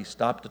died, but he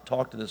stopped to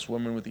talk to this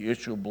woman with the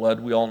issue of blood.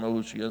 We all know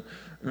who she is.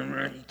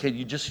 Can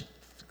you just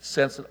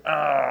sense it?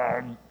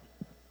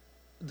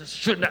 This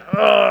shouldn't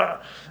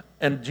have.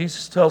 And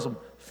Jesus tells him,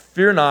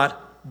 fear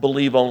not,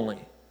 believe only.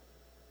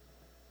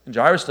 And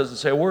Jairus doesn't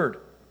say a word.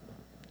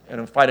 And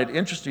I find it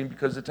interesting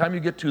because the time you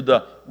get to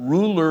the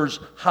ruler's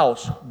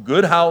house,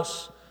 good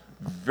house,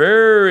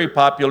 very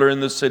popular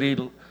in the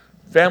city,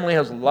 family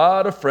has a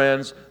lot of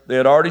friends. They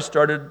had already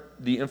started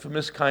the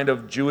infamous kind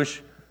of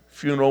Jewish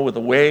funeral with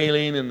the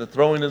wailing and the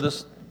throwing of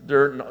this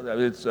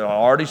It's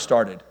already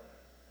started.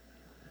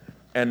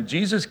 And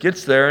Jesus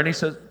gets there and he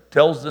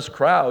tells this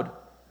crowd,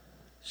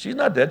 she's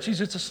not dead, she's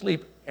just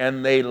asleep.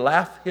 And they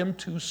laugh him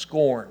to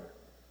scorn.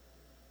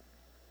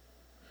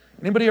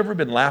 Anybody ever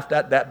been laughed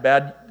at that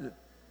bad?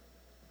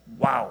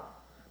 Wow.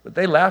 But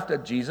they laughed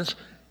at Jesus.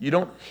 You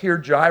don't hear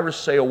Jairus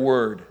say a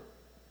word.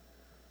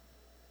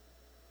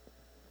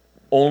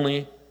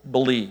 Only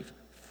believe.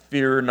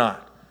 Fear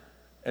not.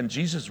 And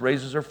Jesus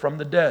raises her from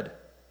the dead.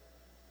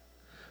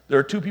 There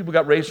are 2 people who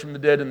got raised from the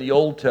dead in the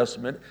Old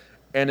Testament,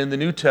 and in the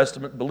New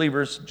Testament,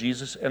 believers,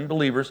 Jesus and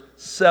believers,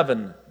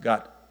 7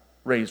 got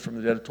raised from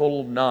the dead, a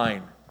total of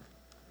 9.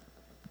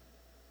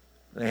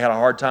 They had a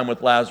hard time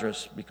with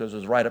Lazarus because it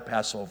was right at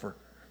Passover.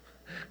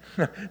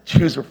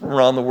 Jews are from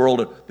around the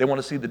world. They want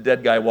to see the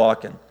dead guy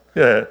walking.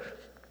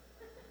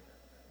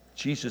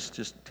 Jesus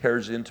just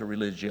tears into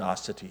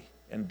religiosity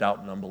and doubt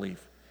and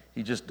unbelief.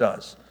 He just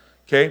does.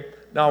 Okay?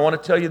 Now I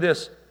want to tell you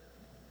this.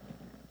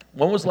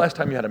 When was the last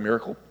time you had a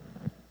miracle?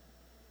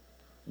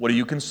 What do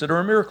you consider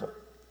a miracle?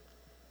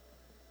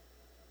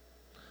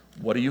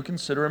 What do you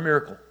consider a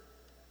miracle?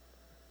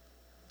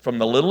 From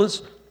the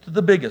littlest to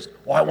the biggest.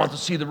 Oh, I want to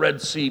see the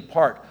Red Sea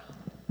part.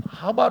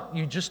 How about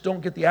you just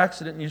don't get the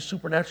accident and you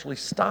supernaturally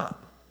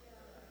stop?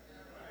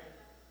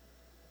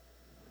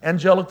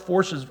 Angelic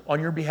forces on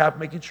your behalf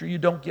making sure you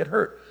don't get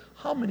hurt.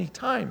 How many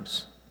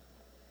times?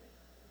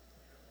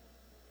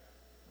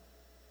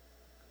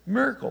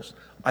 Miracles.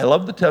 I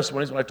love the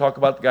testimonies when I talk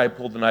about the guy who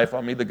pulled the knife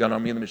on me, the gun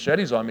on me, and the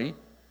machetes on me.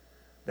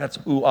 That's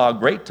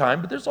great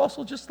time, but there's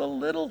also just the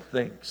little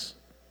things.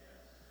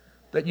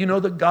 That you know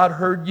that God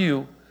heard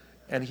you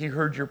and he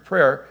heard your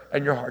prayer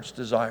and your heart's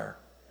desire.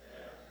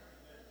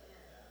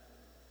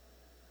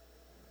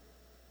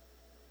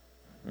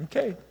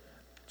 Okay,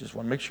 just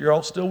want to make sure you're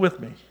all still with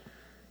me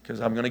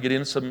because I'm going to get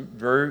in some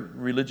very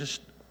religious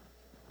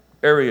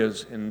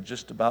areas in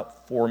just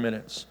about 4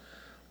 minutes.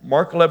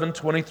 Mark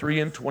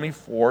 11:23 and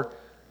 24,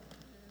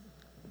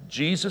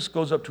 Jesus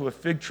goes up to a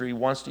fig tree,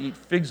 wants to eat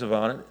figs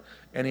on it,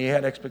 and he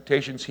had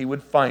expectations he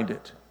would find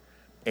it.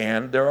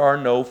 And there are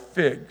no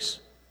figs.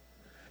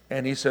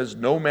 And he says,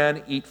 no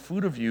man eat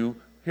food of you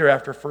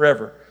hereafter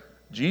forever.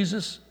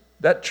 Jesus,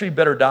 that tree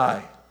better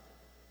die.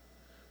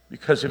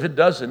 Because if it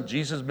doesn't,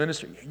 Jesus'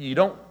 ministry, you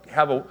don't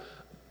have a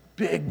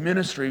big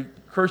ministry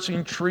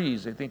cursing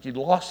trees. They think you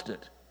lost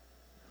it.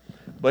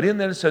 But in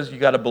that it says you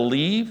got to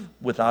believe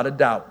without a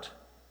doubt.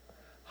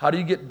 How do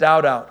you get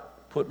doubt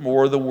out? Put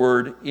more of the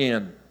word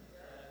in.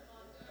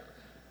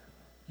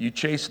 You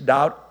chase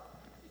doubt.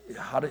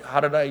 How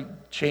did I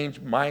change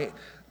my...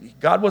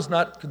 God was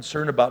not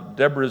concerned about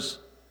Deborah's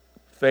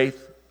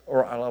faith,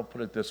 or I'll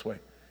put it this way.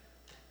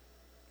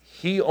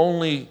 He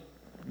only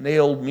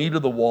nailed me to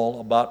the wall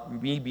about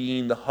me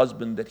being the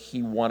husband that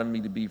he wanted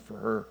me to be for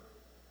her.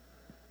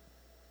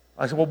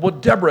 I said, well,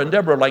 Deborah, and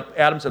Deborah, like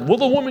Adam said, well,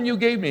 the woman you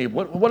gave me,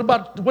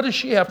 what does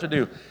she have to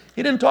do?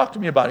 He didn't talk to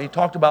me about it. He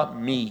talked about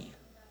me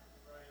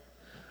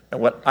and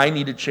what I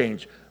needed to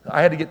change.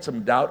 I had to get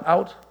some doubt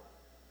out.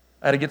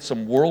 I had to get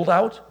some world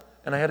out,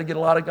 and I had to get a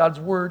lot of God's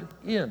word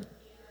in.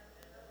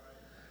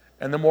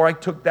 And the more I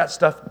took that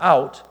stuff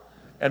out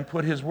and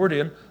put his word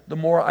in, the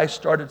more I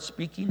started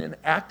speaking and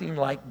acting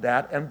like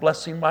that and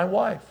blessing my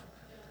wife.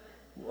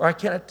 I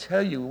cannot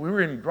tell you, we were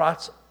in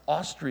Graz,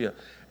 Austria,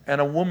 and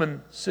a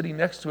woman sitting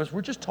next to us,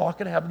 we're just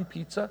talking, having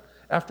pizza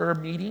after a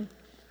meeting,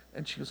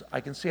 and she goes,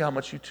 I can see how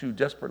much you two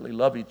desperately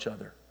love each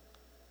other.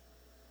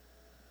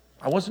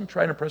 I wasn't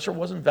trying to impress her. It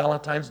wasn't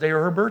Valentine's Day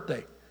or her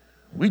birthday.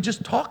 We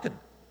just talking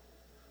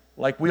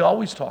like we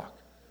always talk.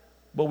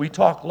 But we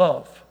talk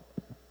love.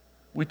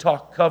 We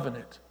talk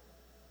covenant.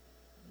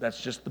 That's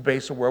just the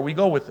base of where we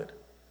go with it.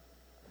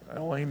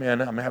 Oh,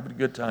 amen. I'm having a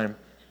good time.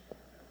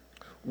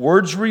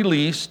 Words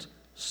released.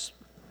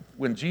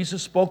 When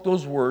Jesus spoke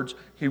those words,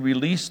 he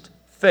released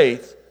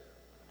faith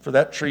for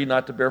that tree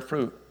not to bear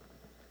fruit.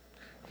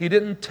 He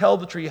didn't tell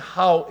the tree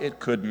how it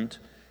couldn't.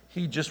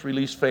 He just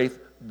released faith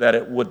that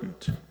it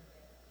wouldn't.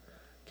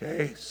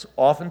 Okay? So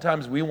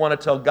oftentimes we want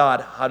to tell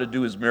God how to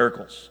do his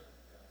miracles.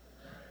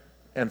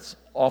 And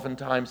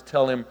oftentimes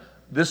tell him,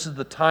 this is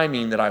the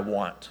timing that I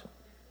want.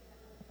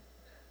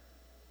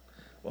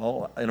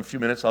 Well, in a few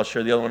minutes I'll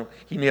share the other one.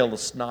 He nailed the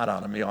snot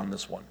out of me on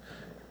this one.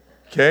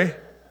 Okay?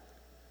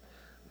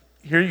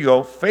 Here you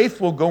go. Faith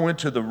will go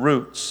into the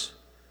roots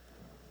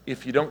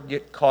if you don't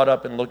get caught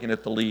up in looking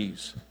at the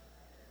leaves.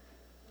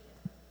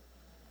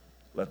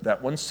 Let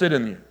that one sit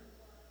in you.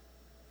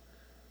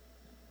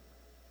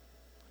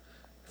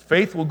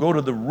 Faith will go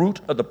to the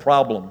root of the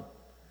problem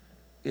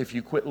if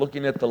you quit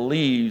looking at the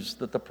leaves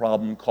that the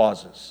problem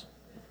causes.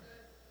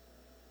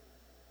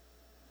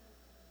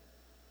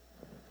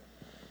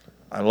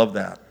 I love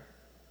that.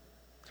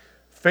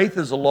 Faith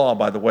is a law,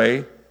 by the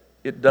way.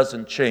 It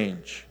doesn't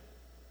change.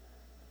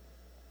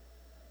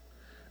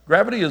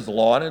 Gravity is the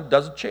law, and it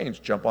doesn't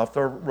change. Jump off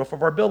the roof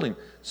of our building.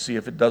 See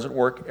if it doesn't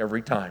work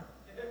every time.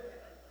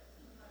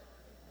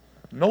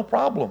 No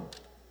problem.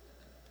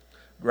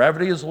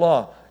 Gravity is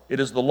law. It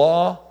is the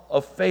law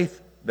of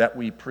faith that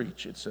we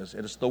preach, it says.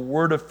 It is the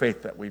word of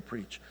faith that we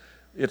preach.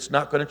 It's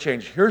not going to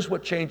change. Here's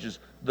what changes.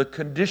 The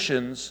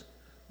conditions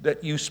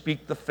that you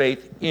speak the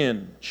faith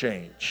in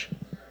change.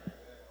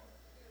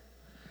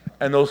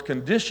 And those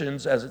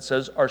conditions, as it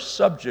says, are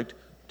subject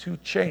to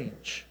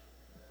change.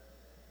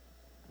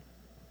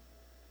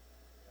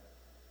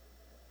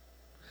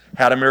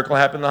 Had a miracle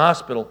happen in the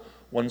hospital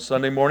one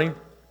Sunday morning.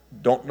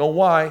 Don't know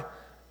why.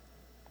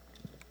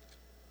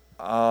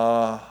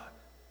 I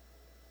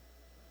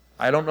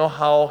don't know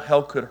how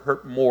hell could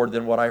hurt more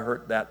than what I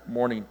hurt that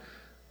morning.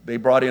 They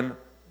brought in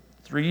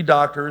 3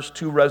 doctors,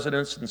 2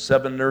 residents, and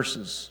 7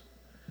 nurses.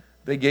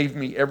 They gave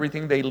me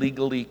everything they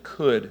legally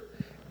could,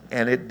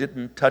 and it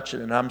didn't touch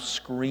it, and I'm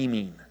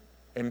screaming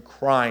and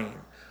crying.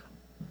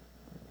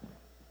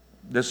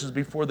 This is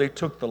before they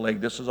took the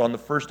leg. This is on the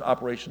first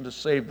operation to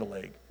save the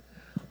leg.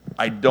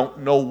 I don't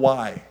know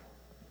why.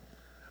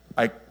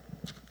 I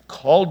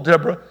called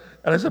Deborah,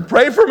 and I said,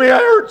 pray for me, I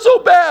hurt so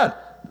bad.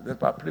 That's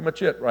about pretty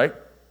much it, right?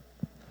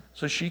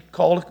 So she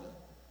called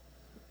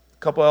a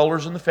couple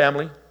elders in the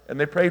family, and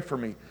they prayed for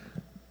me.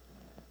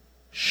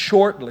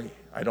 Shortly,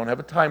 I don't have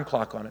a time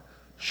clock on it,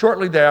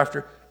 shortly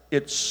thereafter,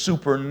 it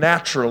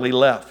supernaturally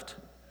left.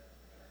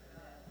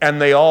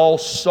 And they all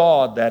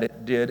saw that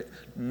it did.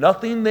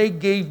 Nothing they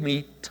gave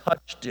me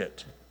touched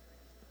it.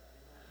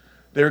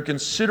 They're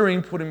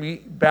considering putting me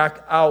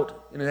back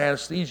out in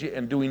anesthesia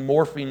and doing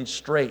morphine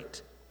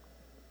straight.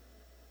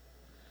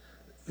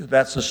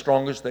 That's the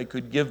strongest they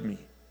could give me.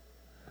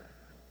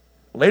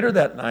 Later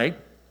that night,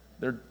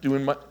 they're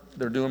doing my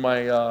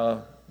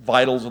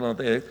vitals and all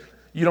that.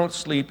 You don't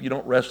sleep, you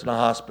don't rest in a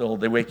hospital.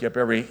 They wake you up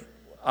every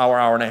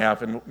hour and a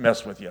half and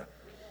mess with you.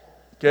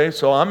 Okay,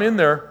 so I'm in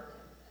there,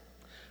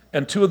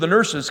 and 2 of the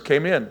nurses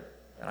came in,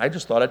 and I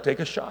just thought I'd take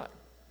a shot.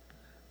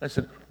 I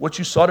said, what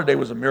you saw today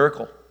was a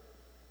miracle.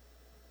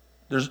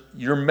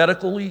 You're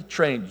medically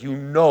trained. You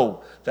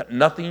know that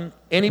nothing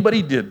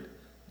anybody did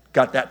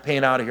got that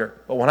pain out of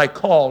here. But when I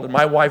called and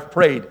my wife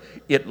prayed,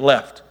 it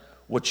left.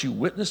 What you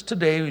witnessed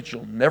today, which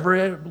you'll never be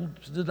able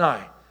to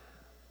deny,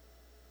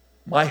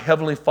 my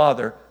Heavenly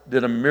Father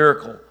did a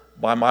miracle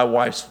by my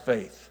wife's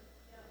faith.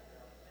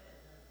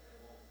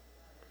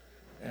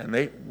 And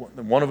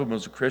one of them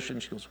was a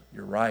Christian. She goes,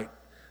 you're right.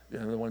 The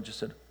other one just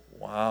said,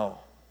 wow.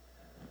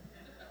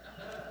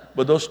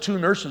 But those 2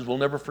 nurses will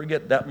never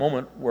forget that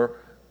moment where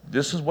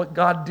this is what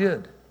God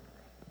did.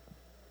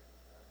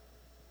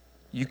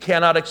 You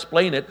cannot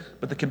explain it,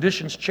 but the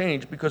conditions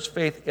changed because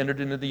faith entered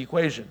into the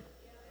equation.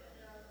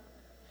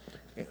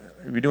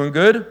 Are we doing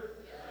good?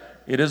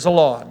 It is a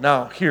law.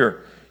 Now,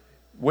 here,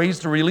 ways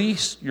to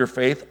release your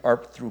faith are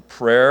through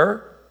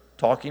prayer,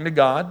 talking to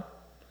God,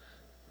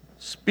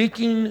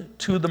 speaking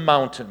to the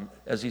mountain,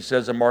 as he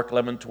says in Mark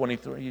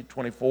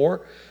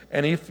 11:23-24.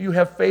 And if you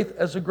have faith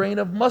as a grain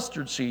of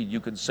mustard seed,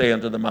 you can say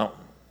unto the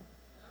mountain.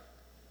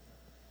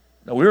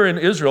 Now, we were in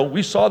Israel.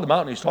 We saw the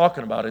mountain he's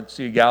talking about in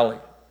Sea of Galilee.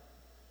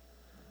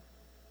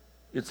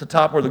 It's the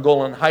top where the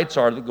Golan Heights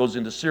are that goes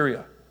into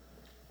Syria.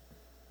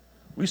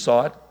 We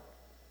saw it.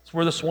 It's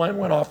where the swine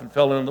went off and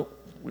fell in.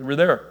 We were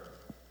there.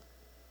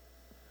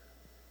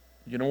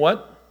 You know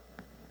what?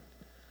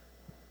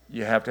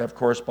 You have to have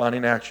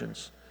corresponding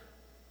actions.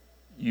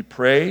 You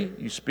pray,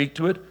 you speak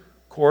to it,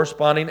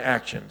 corresponding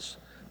actions.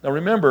 Now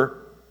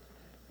remember,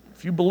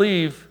 if you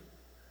believe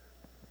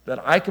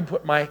that I can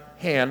put my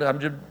hand, I'm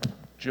Jim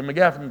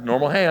McGaffin,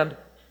 normal hand,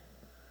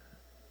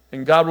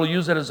 and God will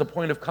use that as a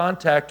point of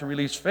contact to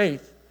release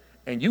faith,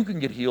 and you can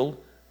get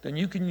healed, then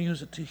you can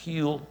use it to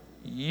heal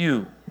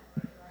you.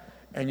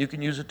 And you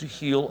can use it to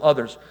heal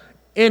others.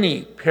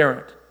 Any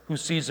parent who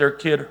sees their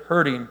kid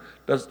hurting,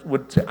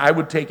 I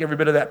would take every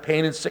bit of that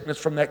pain and sickness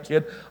from that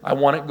kid. I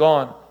want it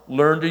gone.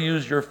 Learn to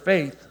use your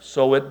faith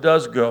so it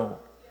does go.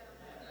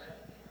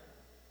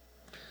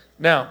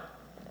 Now,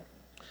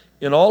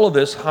 in all of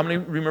this, how many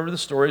remember the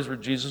stories where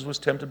Jesus was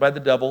tempted by the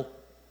devil?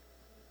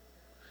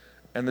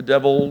 And the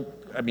devil,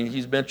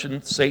 he's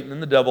mentioned Satan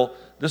and the devil.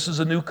 This is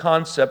a new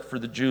concept for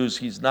the Jews.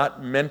 He's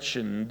not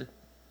mentioned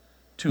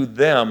to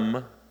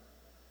them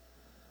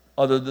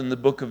other than the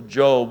book of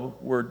Job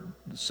where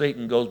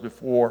Satan goes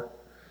before.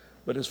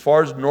 But as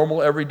far as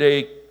normal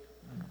everyday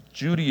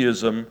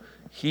Judaism,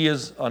 he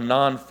is a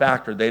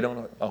non-factor. They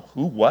don't know.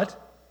 Who, what?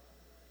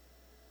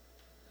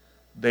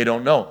 They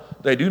don't know.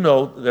 They do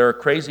know there are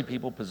crazy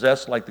people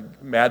possessed like the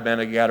madman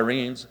of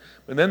Gadarenes.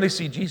 But then they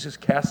see Jesus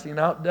casting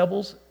out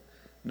devils.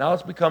 Now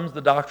it becomes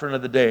the doctrine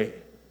of the day.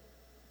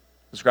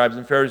 The scribes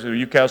and Pharisees,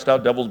 you cast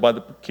out devils by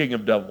the king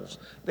of devils.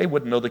 They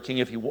wouldn't know the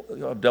king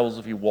of devils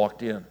if he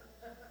walked in.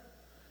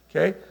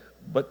 Okay?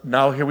 But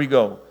now here we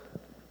go.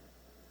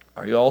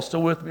 Are you all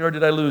still with me or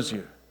did I lose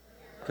you?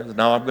 Because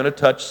now I'm going to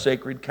touch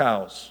sacred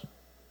cows.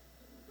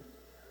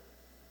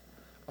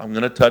 I'm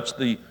going to touch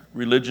the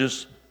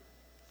religious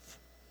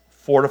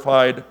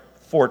fortified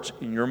forts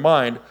in your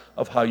mind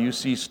of how you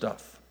see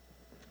stuff.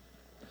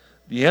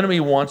 The enemy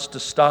wants to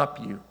stop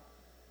you.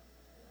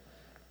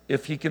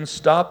 If he can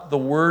stop the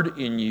word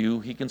in you,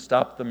 he can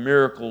stop the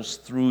miracles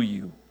through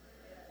you.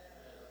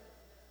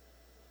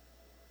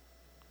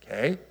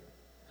 Okay?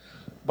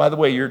 By the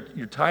way, your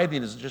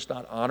tithing is just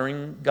not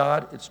honoring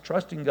God. It's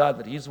trusting God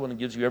that He's the one that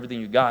gives you everything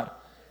you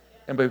got.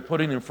 And by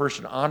putting Him first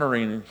and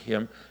honoring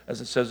Him,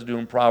 as it says to do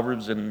in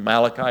Proverbs and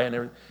Malachi and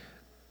everything,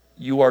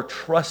 you are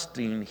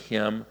trusting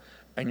Him,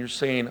 and you're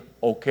saying,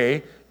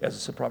 okay, as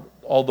it's a proverb,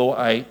 although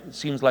it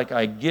seems like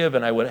I give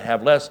and I would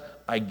have less,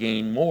 I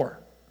gain more.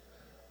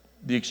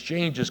 The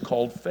exchange is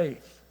called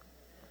faith.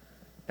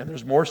 And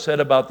there's more said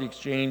about the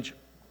exchange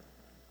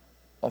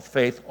of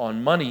faith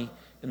on money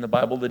in the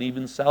Bible than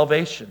even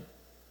salvation.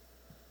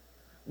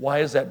 Why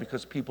is that?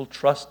 Because people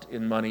trust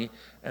in money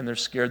and they're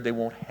scared they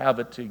won't have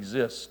it to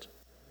exist.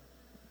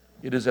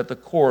 It is at the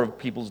core of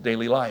people's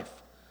daily life.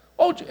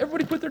 Oh,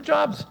 everybody quit their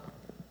jobs.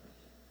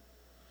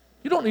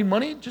 You don't need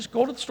money. Just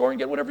go to the store and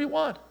get whatever you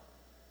want.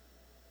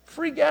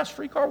 Free gas,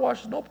 free car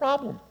washes, no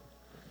problem.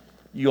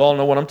 You all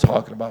know what I'm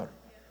talking about.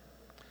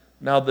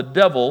 Now the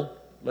devil,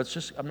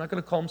 I'm not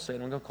going to call him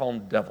Satan, I'm going to call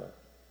him devil.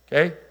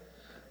 Okay?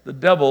 The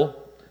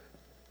devil,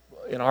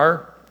 in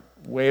our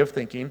way of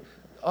thinking,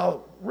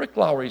 oh, Rick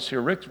Lowry's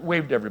here. Rick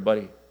waved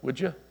everybody, would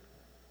you?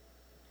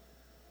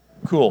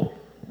 Cool.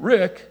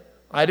 Rick,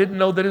 I didn't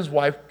know that his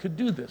wife could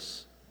do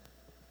this.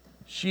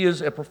 She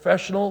is a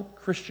professional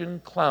Christian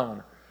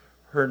clown.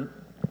 Her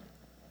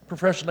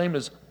professional name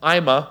is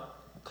Ima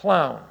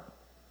Clown.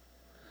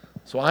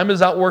 So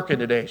Ima's out working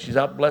today. She's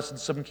out blessing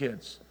some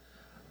kids.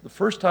 The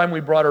first time we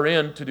brought her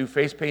in to do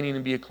face painting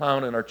and be a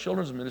clown in our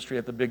children's ministry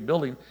at the big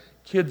building,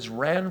 kids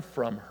ran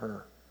from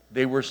her.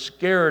 They were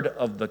scared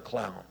of the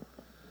clown.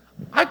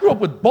 I grew up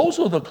with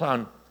Bozo the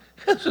clown.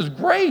 This is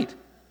great.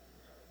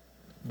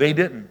 They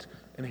didn't.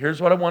 And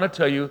here's what I want to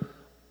tell you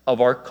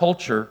of our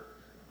culture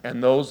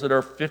and those that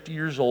are 50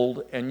 years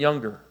old and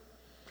younger.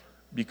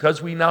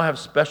 Because we now have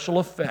special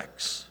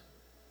effects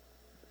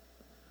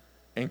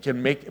and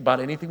can make about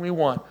anything we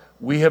want,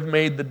 we have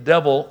made the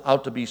devil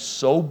out to be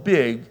so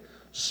big,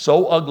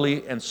 so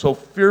ugly, and so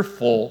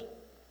fearful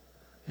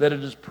that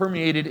it is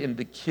permeated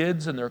into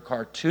kids and their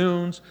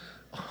cartoons.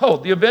 Oh,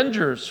 the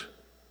Avengers,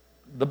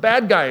 the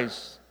bad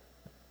guys.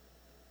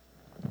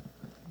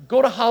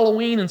 Go to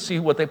Halloween and see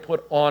what they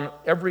put on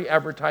every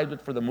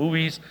advertisement for the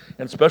movies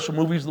and special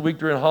movies of the week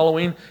during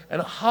Halloween,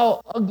 and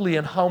how ugly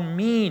and how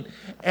mean.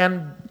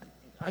 And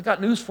I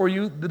got news for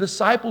you, the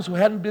disciples who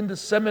hadn't been to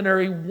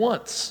seminary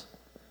once,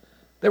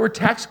 they were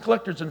tax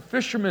collectors and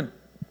fishermen.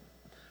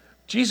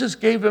 Jesus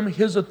gave them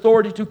His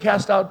authority to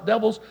cast out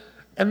devils,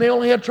 and they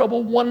only had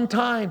trouble one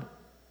time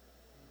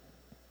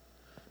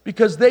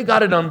because they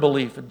got in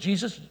unbelief, and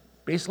Jesus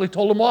basically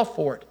told them off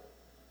for it.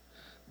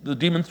 The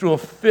demon threw a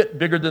fit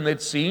bigger than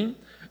they'd seen,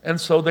 and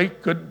so they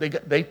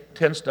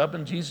tensed up,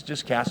 and Jesus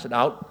just cast it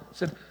out.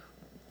 Said,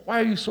 "Why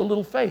are you so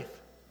little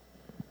faith?"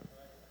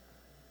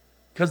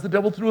 Because the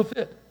devil threw a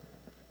fit.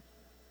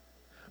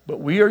 But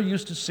we are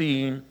used to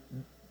seeing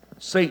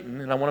Satan,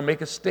 and I want to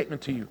make a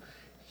statement to you.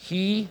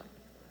 He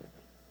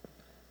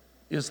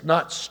is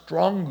not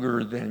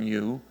stronger than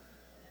you.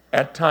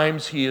 At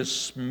times, he is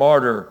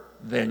smarter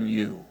than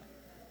you.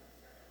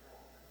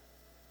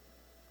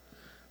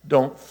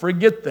 Don't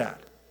forget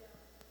that.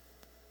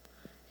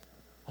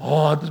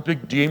 Oh, this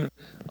big demon.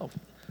 Oh,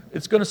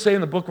 it's going to say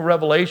in the book of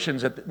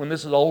Revelations that when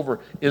this is over,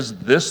 is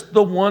this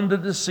the one to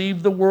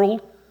deceive the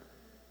world?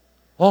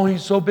 Oh,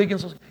 he's so big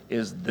and so...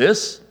 Is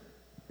this?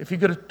 If he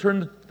could have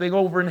turned the thing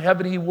over in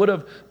heaven, he would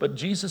have. But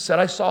Jesus said,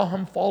 I saw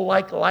him fall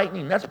like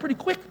lightning. That's pretty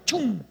quick.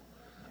 Choom.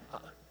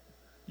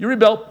 You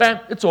rebel, bam,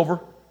 it's over.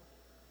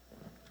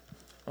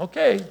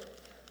 Okay.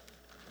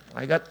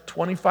 I got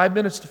 25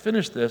 minutes to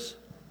finish this.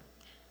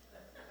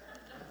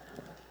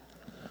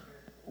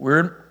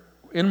 We're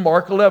in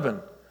Mark 11.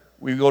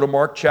 We go to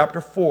Mark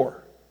chapter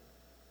 4.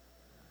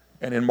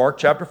 And in Mark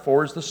chapter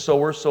 4 is the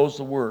sower sows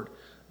the word.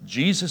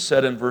 Jesus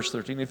said in verse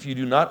 13, if you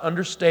do not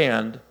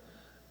understand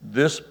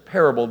this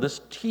parable,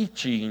 this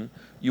teaching,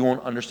 you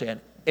won't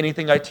understand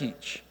anything I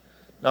teach.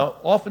 Now,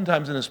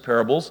 oftentimes in his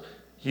parables,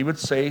 he would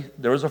say,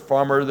 there was a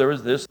farmer, there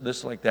was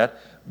this like that,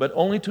 but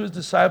only to his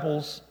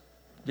disciples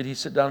did he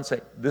sit down and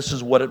say, this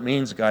is what it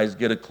means, guys,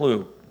 get a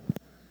clue.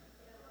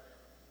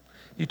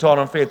 He taught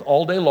on faith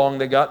all day long.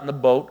 They got in the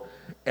boat,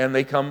 and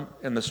they come,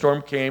 and the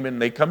storm came,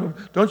 and they come,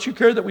 don't you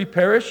care that we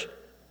perish?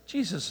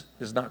 Jesus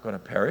is not going to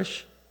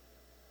perish.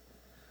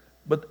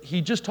 But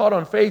he just taught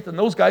on faith, and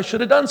those guys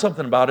should have done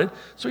something about it.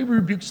 So he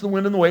rebukes the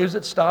wind and the waves,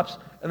 it stops,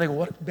 and they go,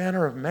 what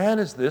manner of man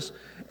is this?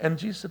 And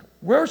Jesus said,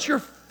 where's your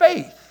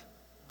faith?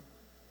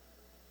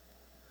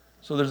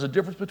 So there's a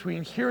difference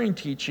between hearing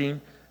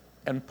teaching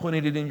and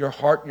putting it in your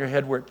heart and your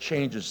head where it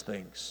changes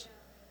things.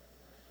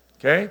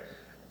 Okay?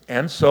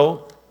 And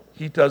so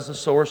he does the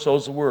sower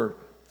sows the word.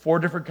 4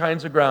 different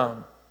kinds of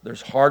ground.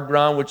 There's hard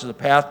ground, which is a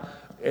path.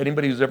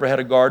 Anybody who's ever had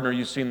a garden or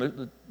you've seen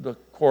the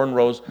corn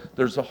rows,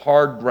 there's a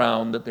hard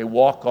ground that they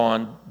walk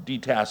on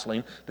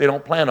detasseling. They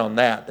don't plant on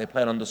that. They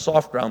plant on the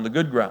soft ground, the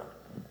good ground.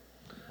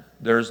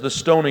 There's the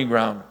stony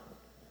ground,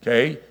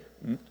 okay?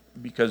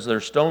 Because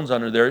there's stones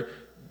under there,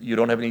 you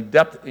don't have any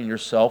depth in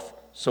yourself,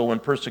 so when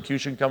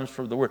persecution comes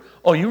from the word,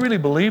 oh, you really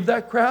believe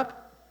that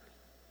crap?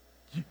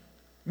 You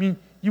mean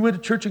you went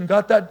to church and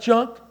got that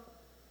junk?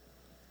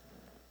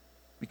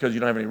 Because you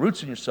don't have any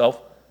roots in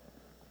yourself,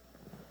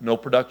 no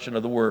production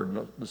of the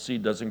word. The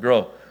seed doesn't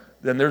grow.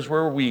 Then there's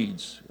where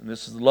weeds. And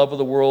this is the love of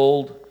the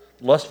world,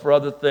 lust for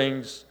other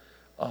things.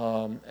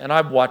 And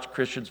I've watched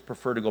Christians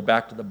prefer to go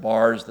back to the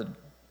bars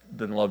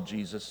than love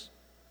Jesus.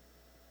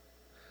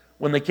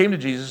 When they came to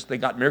Jesus, they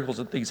got miracles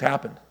and things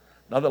happened.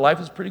 Now that life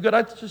is pretty good,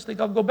 I just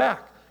think I'll go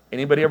back.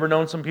 Anybody ever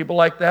known some people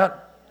like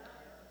that?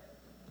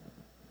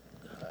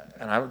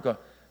 And I would go,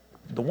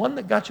 the one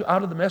that got you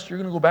out of the mess, you're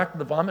going to go back to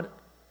the vomit?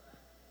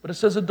 But it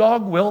says a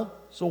dog will,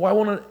 so why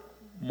won't a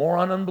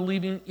moron,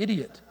 unbelieving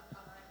idiot?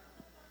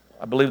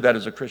 I believe that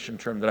is a Christian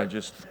term that I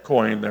just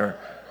coined there.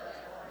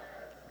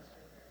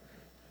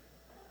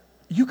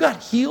 You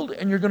got healed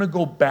and you're going to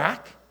go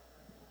back?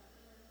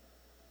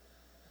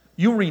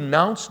 You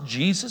renounce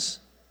Jesus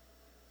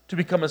to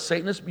become a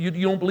Satanist? You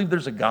don't believe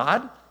there's a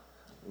God?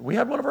 We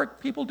had one of our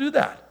people do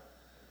that.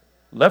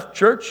 Left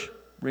church,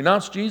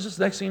 renounced Jesus,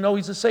 next thing you know,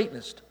 he's a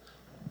Satanist.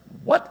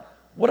 What?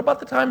 What about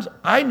the times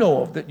I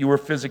know of that you were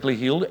physically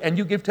healed and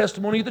you gave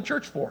testimony at the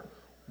church for?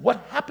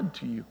 What happened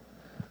to you?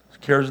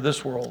 Cares of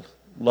this world,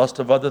 lust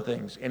of other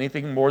things,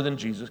 anything more than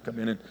Jesus, come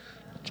in and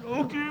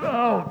choke you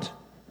out.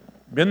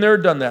 Been there,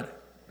 done that.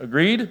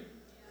 Agreed?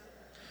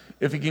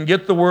 If you can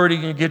get the word, you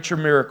can get your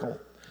miracle.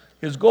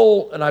 His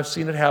goal, and I've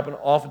seen it happen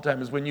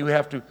oftentimes, is when you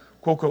have to,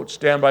 quote, quote,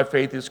 stand by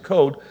faith, his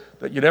code,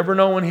 that you never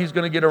know when he's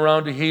going to get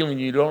around to healing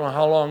you. You don't know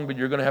how long, but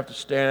you're going to have to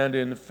stand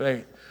in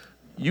faith.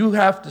 You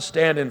have to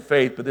stand in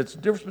faith, but it's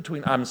the difference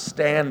between I'm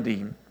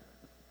standing,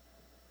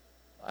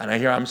 and I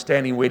hear I'm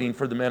standing waiting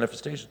for the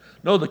manifestation.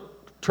 No, the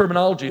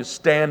terminology is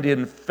stand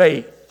in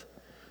faith.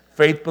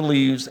 Faith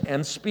believes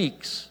and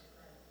speaks.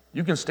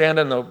 You can stand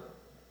in the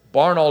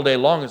barn all day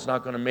long, it's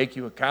not going to make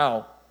you a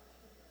cow.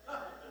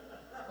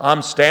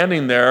 I'm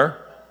standing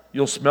there,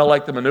 you'll smell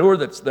like the manure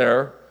that's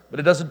there, but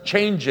it doesn't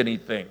change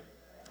anything.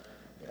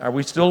 Are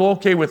we still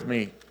okay with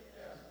me?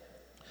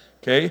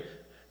 Okay?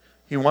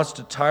 He wants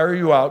to tire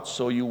you out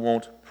so you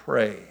won't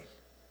pray.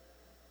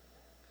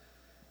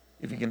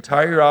 If you can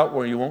tire you out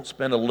where you won't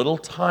spend a little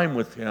time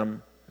with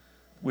him,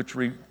 which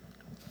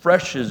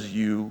refreshes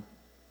you,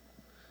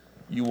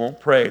 you won't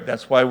pray.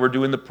 That's why we're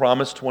doing the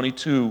Promise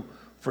 22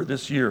 for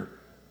this year.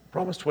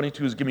 Promise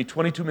 22 is give me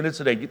 22 minutes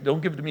a day.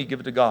 Don't give it to me, give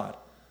it to God.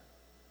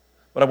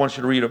 But I want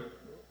you to read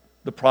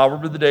the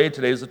proverb of the day.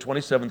 Today is the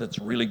 27th. It's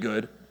really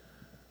good.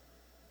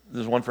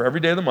 There's one for every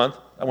day of the month.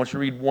 I want you to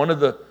read one of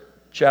the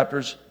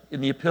chapters in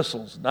the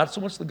epistles. Not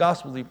so much the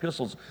gospel, the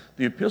epistles.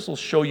 The epistles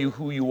show you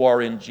who you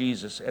are in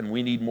Jesus, and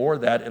we need more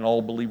of that in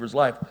all believers'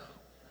 life.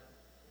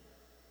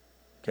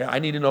 Okay, I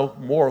need to know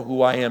more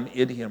who I am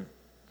in him.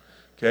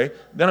 Okay,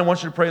 then I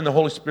want you to pray in the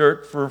Holy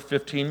Spirit for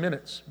 15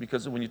 minutes,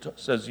 because when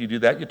says you do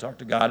that, you talk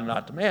to God and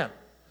not to man.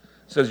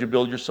 It says you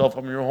build yourself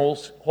up in your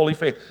holy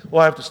faith.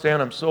 Well, I have to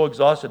stand. I'm so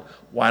exhausted.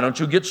 Why don't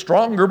you get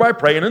stronger by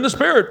praying in the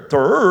Spirit?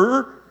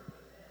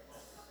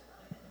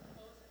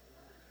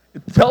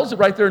 It tells it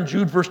right there in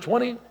Jude verse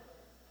 20.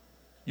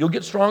 You'll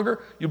get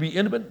stronger. You'll be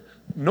intimate.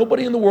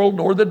 Nobody in the world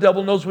nor the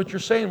devil knows what you're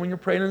saying when you're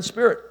praying in the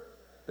Spirit.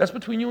 That's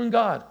between you and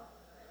God.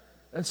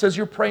 And it says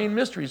you're praying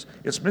mysteries.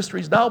 It's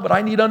mysteries now, but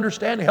I need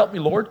understanding. Help me,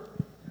 Lord.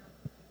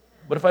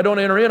 But if I don't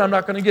enter in, I'm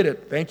not going to get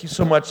it. Thank you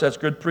so much. That's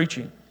good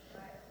preaching.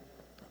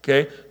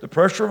 Okay? The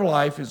pressure of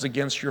life is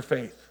against your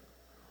faith.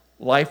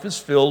 Life is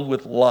filled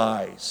with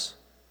lies.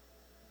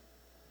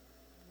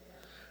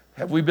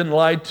 Have we been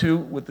lied to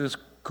with this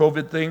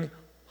COVID thing?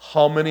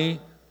 How many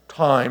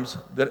times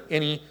that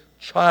any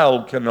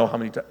child can know how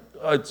many times?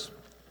 It's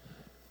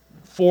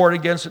for it,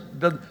 against it.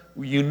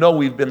 You know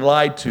we've been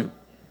lied to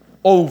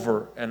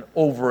over and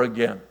over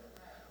again.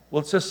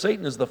 Well, it says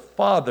Satan is the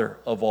father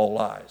of all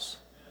lies.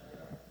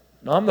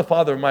 Now, I'm the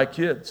father of my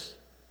kids.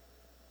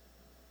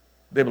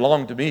 They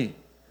belong to me.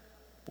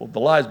 Well, the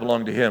lies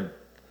belong to him.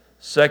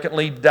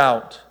 Secondly,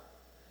 doubt.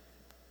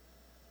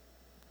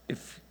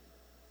 If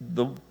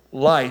the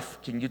life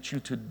can get you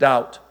to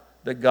doubt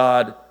that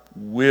God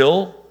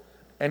will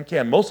and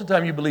can. Most of the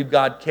time you believe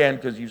God can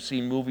because you've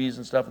seen movies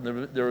and stuff,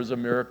 and there was a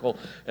miracle.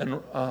 And,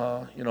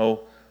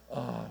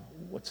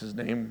 what's his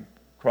name?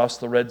 Crossed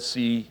the Red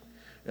Sea.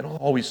 And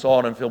all we saw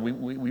it on film,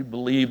 we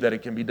believe that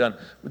it can be done.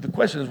 But the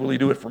question is, will he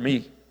do it for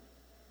me?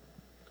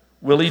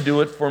 Will he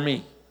do it for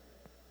me?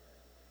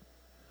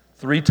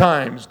 3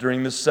 times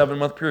during this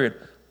 7-month period,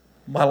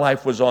 my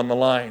life was on the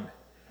line,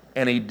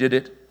 and he did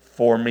it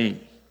for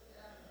me.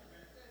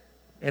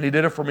 And he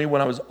did it for me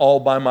when I was all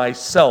by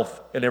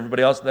myself and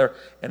everybody else there,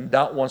 and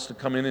doubt wants to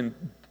come in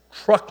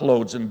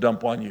truckloads and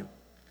dump on you.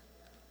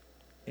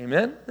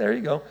 Amen? There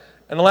you go.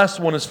 And the last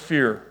one is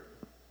fear.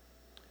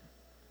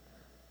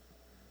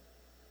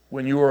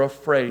 When you are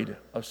afraid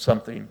of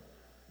something,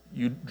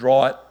 you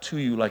draw it to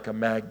you like a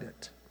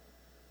magnet.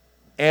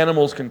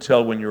 Animals can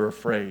tell when you're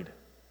afraid.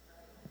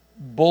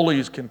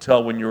 Bullies can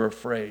tell when you're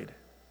afraid.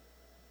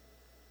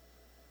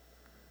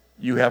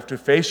 You have to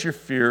face your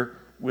fear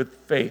with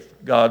faith,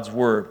 God's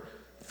word.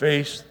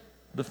 Face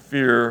the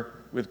fear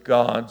with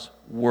God's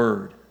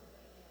word.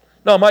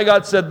 No, my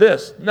God said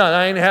this. No,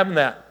 I ain't having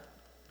that.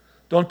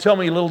 Don't tell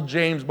me little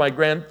James, my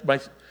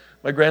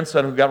My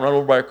grandson who got run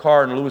over by a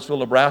car in Louisville,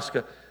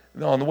 Nebraska,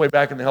 on the way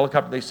back in the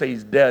helicopter, they say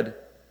he's dead.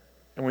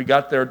 And we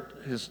got there,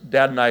 his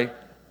dad and I,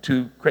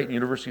 to Creighton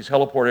University's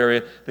heliport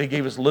area. They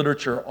gave us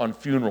literature on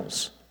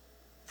funerals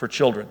for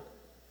children.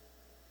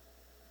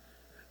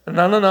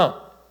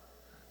 No.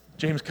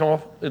 James come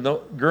off in the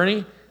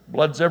gurney,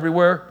 blood's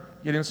everywhere,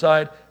 get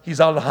inside.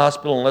 He's out of the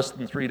hospital in less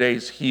than 3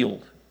 days,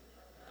 healed.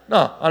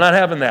 No, I'm not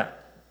having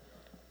that.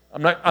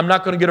 I'm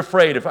not going to get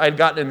afraid. If I had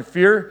gotten in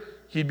fear,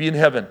 he'd be in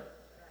heaven.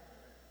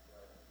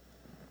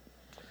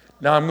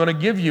 Now I'm going to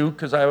give you,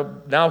 because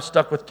I'm now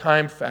stuck with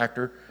time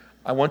factor,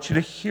 I want you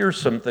to hear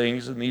some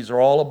things, and these are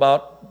all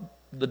about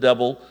the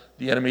devil,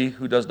 the enemy,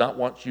 who does not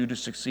want you to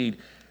succeed.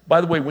 By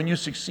the way, when you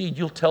succeed,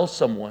 you'll tell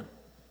someone.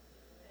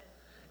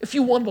 If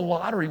you won the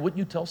lottery, wouldn't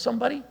you tell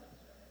somebody?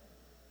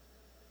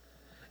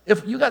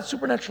 If you got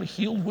supernaturally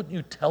healed, wouldn't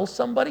you tell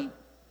somebody?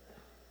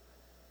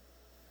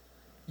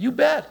 You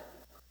bet.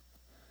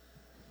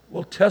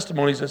 Well,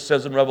 testimonies, it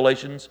says in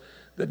Revelations,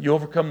 that you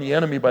overcome the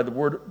enemy by the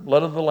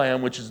blood of the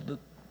Lamb, which is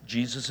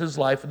Jesus'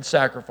 life and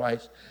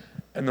sacrifice,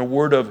 and the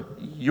word of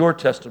your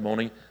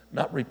testimony,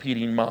 not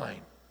repeating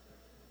mine.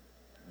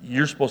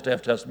 You're supposed to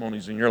have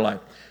testimonies in your life.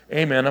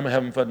 Amen. I'm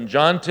having fun.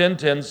 John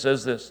 10:10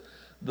 says this,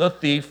 the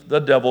thief, the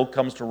devil,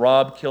 comes to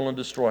rob, kill, and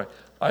destroy.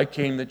 I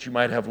came that you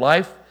might have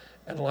life,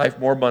 and life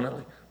more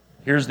abundantly.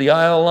 Here's the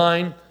aisle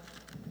line.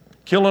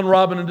 Killing,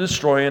 robbing, and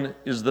destroying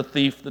is the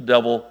thief, the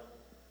devil,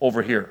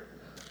 over here.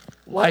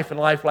 Life and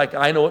life like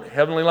I know it,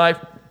 heavenly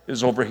life,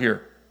 is over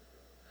here.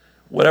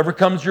 Whatever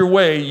comes your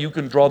way, you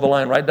can draw the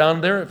line right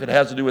down there. If it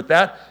has to do with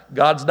that,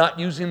 God's not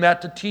using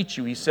that to teach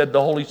you. He said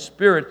the Holy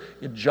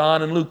Spirit,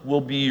 John and Luke,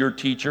 will be your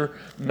teacher,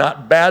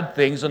 not bad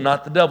things and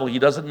not the devil. He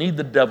doesn't need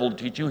the devil to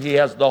teach you. He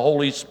has the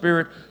Holy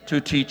Spirit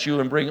to teach you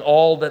and bring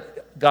all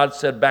that God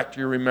said back to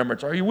your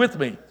remembrance. Are you with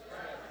me?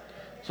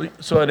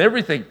 So in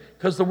everything,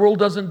 because the world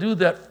doesn't do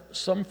that.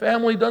 Some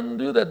family doesn't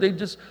do that. They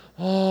just,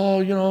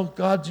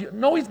 God's...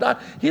 No, He's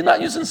not. He's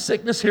not using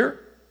sickness here.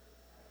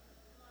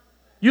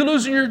 You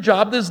losing your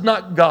job, this is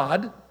not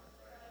God.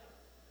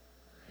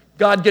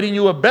 God getting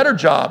you a better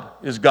job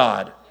is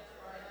God.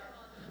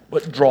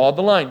 But draw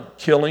the line.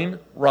 Killing,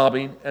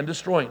 robbing, and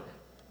destroying.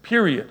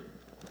 Period.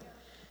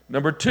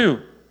 Number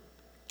 2.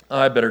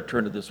 I better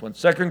turn to this one.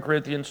 2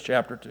 Corinthians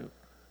chapter 2.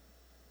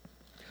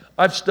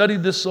 I've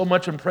studied this so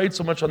much and prayed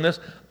so much on this,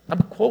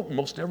 I'm quoting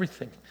most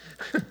everything.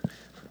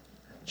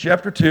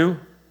 Chapter 2,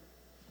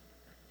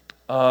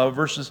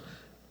 verses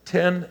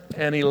 10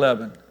 and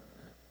 11.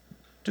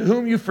 To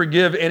whom you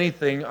forgive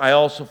anything, I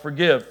also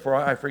forgive. For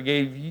I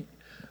forgave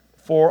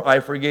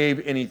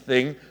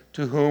anything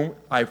to whom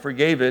I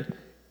forgave it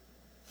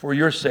for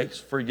your sakes.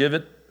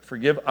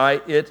 Forgive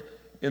I it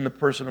in the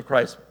person of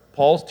Christ.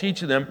 Paul's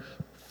teaching them,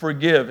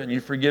 forgive, and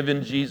you forgive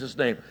in Jesus'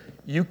 name.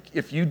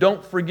 If you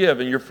don't forgive,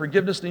 and your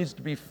forgiveness needs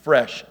to be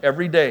fresh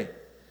every day,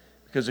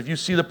 because if you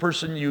see the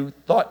person you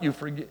thought you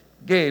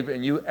forgave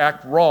and you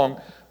act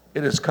wrong,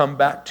 it has come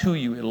back to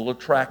you. It'll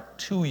attract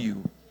to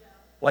you.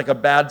 Like a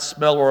bad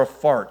smell or a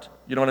fart.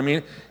 You know what I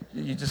mean?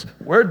 You just,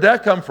 where'd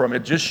that come from?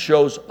 It just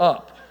shows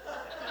up.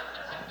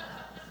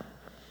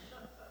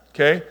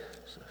 Okay?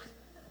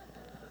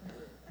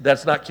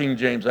 That's not King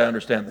James, I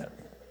understand that.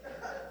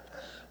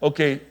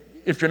 Okay,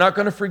 if you're not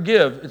going to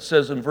forgive, it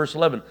says in verse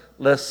 11,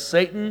 lest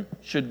Satan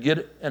should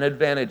get an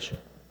advantage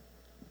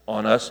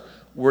on us,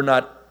 we're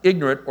not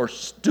ignorant or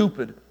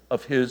stupid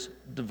of his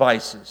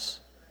devices.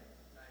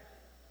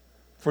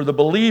 For the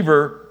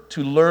believer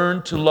to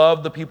learn to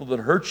love the people that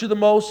hurt you the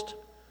most,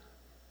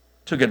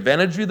 took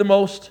advantage of you the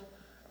most,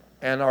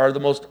 and are the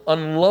most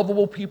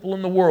unlovable people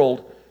in the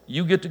world,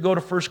 you get to go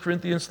to 1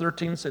 Corinthians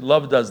 13 and say,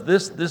 love does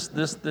this, this,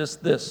 this, this,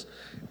 this.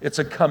 It's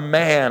a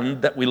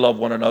command that we love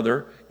one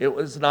another. It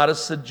was not a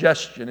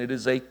suggestion. It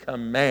is a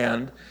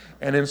command.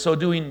 And in so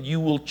doing, you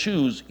will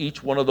choose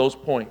each one of those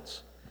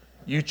points.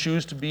 You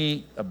choose to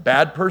be a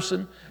bad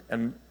person,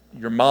 and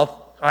your mouth,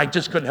 I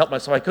just couldn't help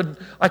myself.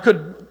 I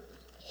couldn't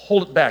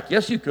hold it back.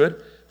 Yes, you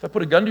could. If I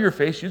put a gun to your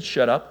face, you'd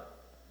shut up.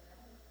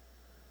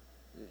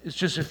 It's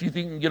just if you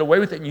think you can get away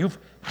with it and you've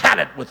had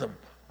it with them.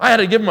 I had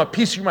to give them a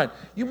piece of your mind.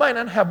 You might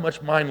not have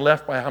much mind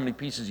left by how many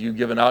pieces you've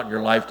given out in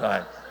your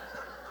lifetime.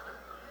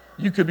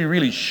 You could be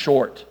really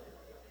short.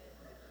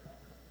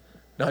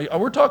 Now,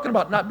 we're talking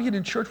about not being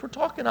in church. We're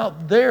talking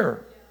out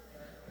there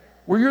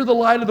where you're the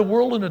light of the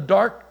world in a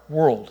dark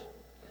world.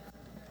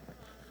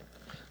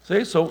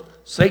 See, so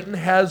Satan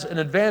has an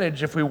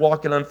advantage if we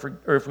walk in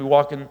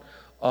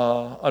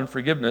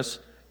unforgiveness.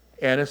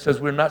 And it says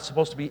we're not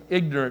supposed to be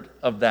ignorant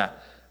of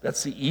that.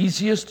 That's the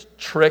easiest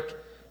trick.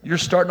 You're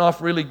starting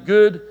off really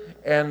good,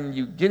 and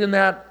you get in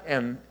that,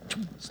 and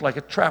it's like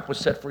a trap was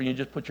set for you. You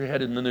just put your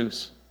head in the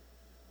noose.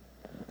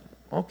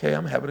 Okay,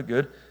 I'm having it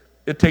good.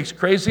 It takes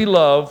crazy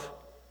love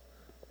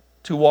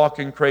to walk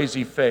in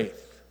crazy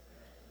faith.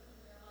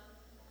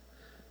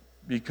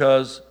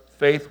 Because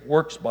faith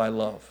works by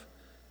love.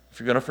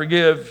 If you're going to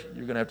forgive,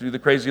 you're going to have to do the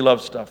crazy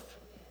love stuff.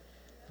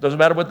 It doesn't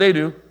matter what they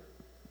do.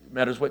 It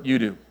matters what you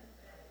do.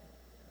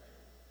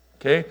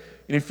 Okay?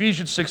 In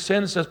Ephesians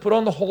 6:10 it says, put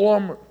on the whole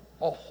armor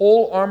a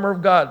whole armor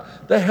of God,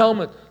 the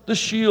helmet, the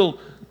shield,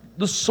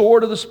 the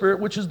sword of the Spirit,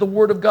 which is the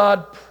Word of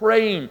God,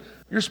 praying.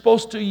 You're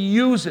supposed to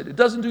use it. It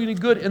doesn't do any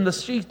good in the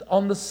sheath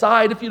on the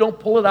side if you don't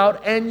pull it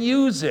out and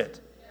use it.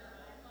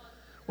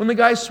 When the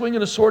guy's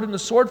swinging a sword in the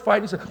sword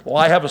fight, he said, well,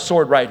 I have a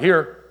sword right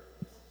here.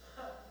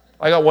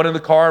 I got one in the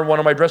car and one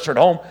on my dresser at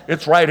home.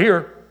 It's right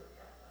here.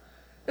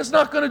 It's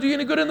not going to do you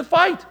any good in the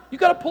fight. You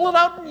got to pull it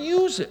out and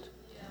use it.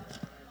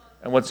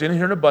 And what's in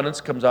here in abundance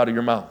comes out of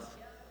your mouth.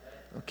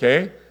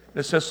 Okay?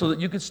 It says so that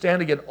you can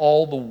stand against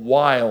all the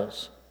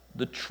wiles,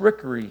 the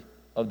trickery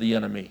of the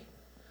enemy.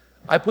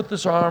 I put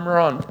this armor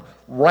on,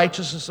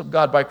 righteousness of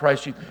God by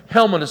Christ Jesus,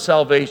 helmet of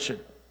salvation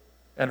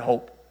and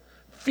hope,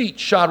 feet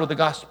shod with the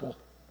gospel,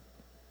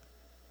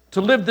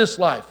 to live this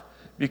life,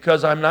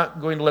 because I'm not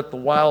going to let the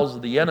wiles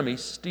of the enemy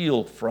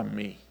steal from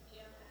me.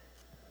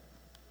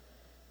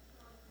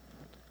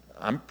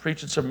 I'm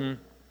preaching some,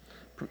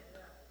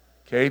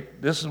 okay,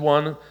 this is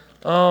one,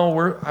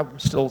 I'm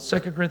still 2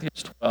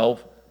 Corinthians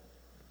 12.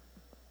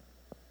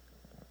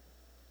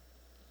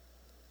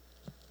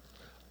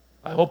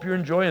 I hope you're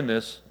enjoying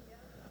this.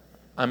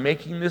 I'm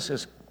making this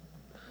as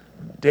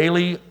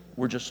daily,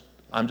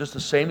 I'm just the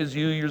same as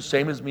you, you're the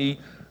same as me.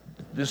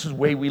 This is the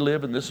way we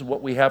live, and this is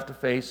what we have to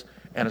face.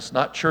 And it's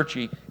not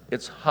churchy,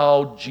 it's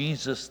how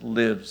Jesus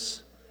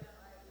lives.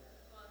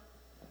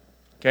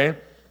 Okay?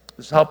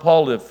 This is how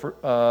Paul lived.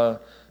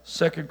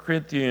 2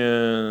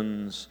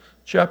 Corinthians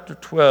chapter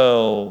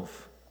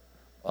 12,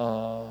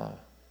 or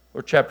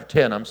chapter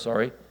 10, I'm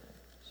sorry.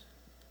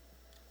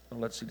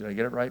 Let's see, did I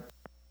get it right?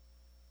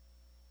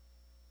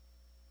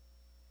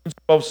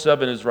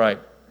 12:7 is right.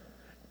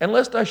 And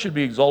lest I should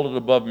be exalted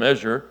above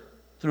measure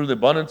through the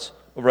abundance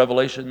of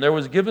revelation, there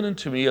was given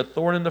unto me a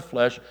thorn in the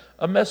flesh,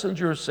 a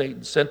messenger of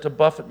Satan sent to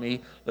buffet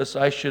me, lest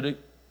I should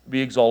be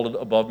exalted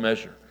above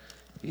measure.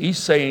 He's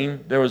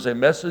saying there was a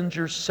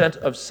messenger sent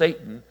of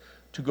Satan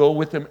to go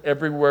with him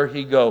everywhere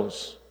he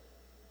goes.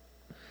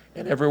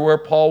 And everywhere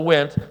Paul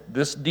went,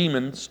 this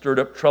demon stirred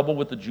up trouble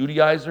with the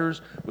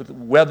Judaizers, with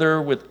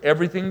weather, with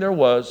everything there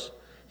was.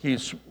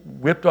 He's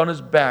whipped on his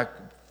back,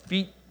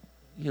 feet,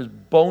 his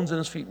bones in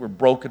his feet were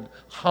broken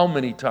how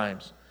many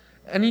times?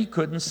 And he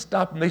couldn't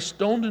stop him. They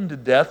stoned him to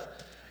death,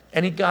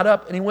 and he got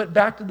up and he went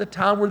back to the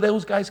town where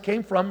those guys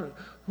came from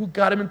who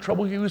got him in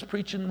trouble. He was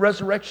preaching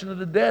resurrection of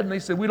the dead, and they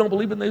said, we don't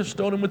believe it, and they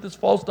stoned him with this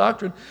false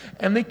doctrine,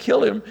 and they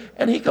kill him,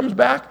 and he comes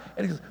back,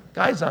 and he goes,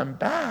 guys, I'm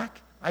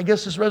back. I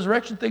guess this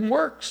resurrection thing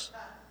works.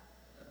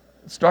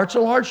 It starts a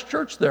large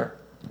church there.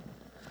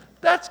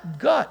 That's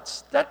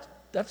guts.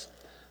 That's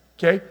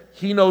okay.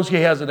 He knows he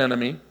has an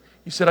enemy.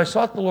 He said, I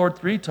sought the Lord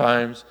 3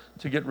 times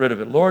to get rid of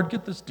it. Lord,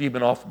 get this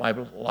demon off my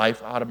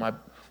life, out of my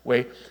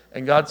way.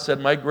 And God said,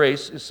 my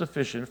grace is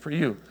sufficient for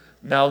you.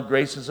 Now,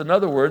 grace is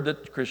another word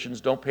that Christians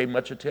don't pay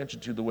much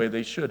attention to the way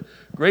they should.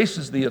 Grace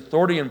is the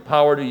authority and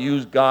power to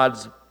use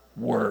God's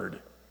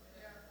word.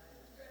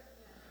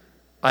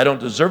 I don't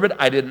deserve it.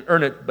 I didn't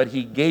earn it, but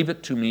he gave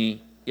it to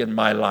me in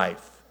my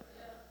life.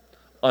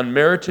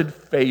 Unmerited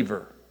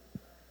favor.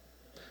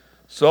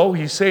 So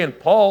he's saying,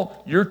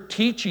 Paul, you're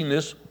teaching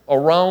this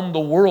around the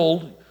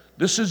world.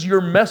 This is your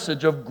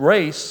message of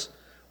grace.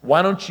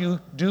 Why don't you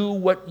do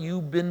what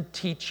you've been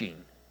teaching?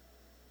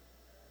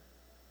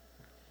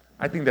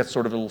 I think that's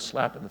sort of a little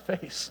slap in the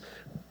face.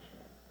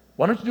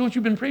 Why don't you do what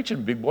you've been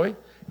preaching, big boy?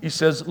 He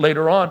says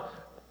later on,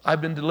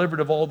 I've been delivered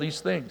of all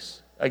these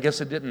things. I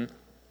guess it didn't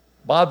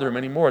bother him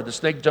anymore. The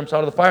snake jumps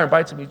out of the fire and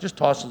bites him. He just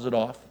tosses it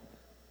off.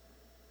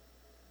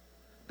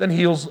 Then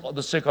heals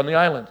the sick on the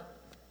island.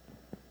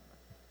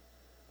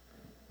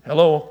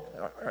 Hello?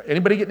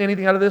 Anybody getting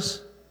anything out of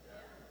this?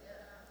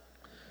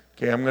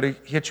 Okay, I'm going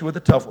to hit you with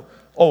a tough one.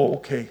 Oh,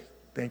 okay.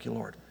 Thank you,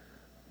 Lord.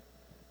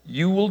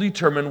 You will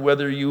determine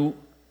whether you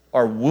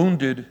are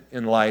wounded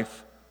in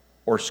life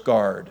or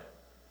scarred.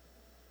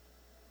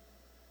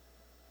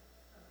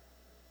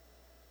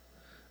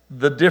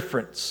 The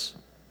difference.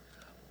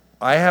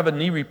 I have a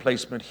knee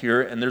replacement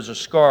here, and there's a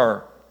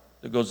scar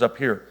that goes up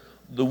here.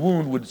 The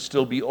wound would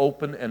still be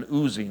open and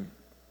oozing.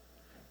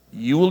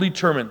 You will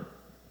determine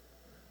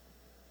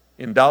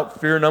in doubt,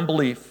 fear, and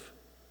unbelief,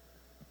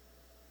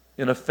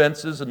 in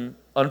offenses and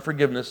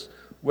unforgiveness,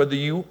 whether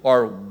you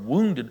are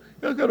wounded.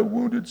 I've got a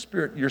wounded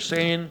spirit. You're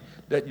saying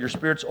that your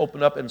spirit's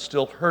open up and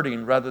still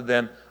hurting rather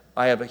than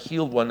I have a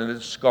healed one and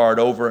it's scarred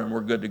over and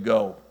we're good to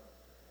go.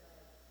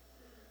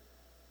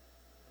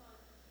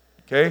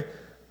 Okay?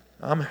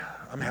 I'm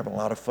having a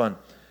lot of fun.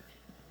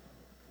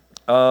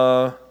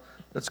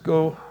 Let's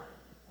go.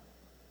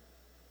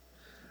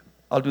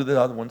 I'll do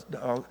the other ones.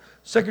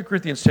 2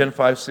 Corinthians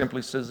 10:5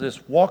 simply says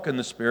this, walk in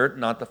the Spirit,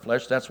 not the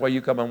flesh. That's why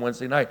you come on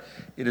Wednesday night.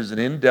 It is an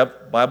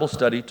in-depth Bible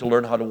study to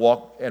learn how to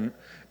walk and,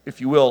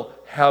 if you will,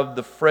 have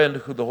the friend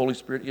who the Holy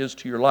Spirit is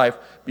to your life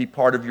be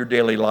part of your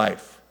daily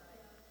life.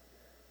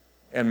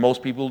 And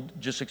most people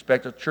just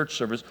expect a church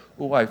service.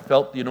 Oh, I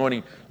felt the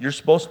anointing. You're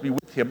supposed to be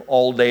with him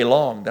all day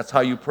long. That's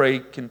how you pray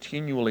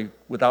continually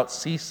without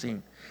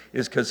ceasing,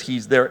 is because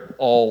he's there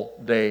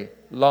all day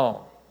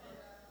long.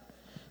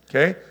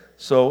 Okay?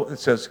 So it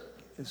says,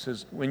 It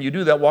says, when you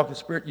do that, walk in the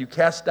Spirit, you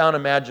cast down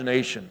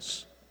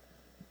imaginations.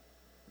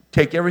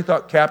 Take every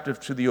thought captive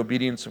to the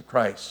obedience of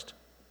Christ.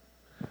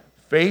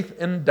 Faith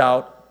and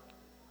doubt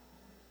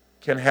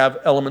can have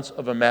elements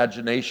of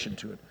imagination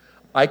to it.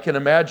 I can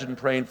imagine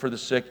praying for the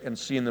sick and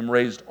seeing them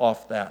raised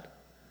off that.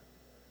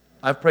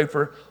 I've prayed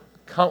for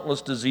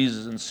countless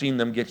diseases and seen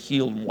them get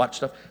healed and watched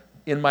stuff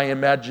in my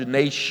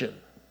imagination.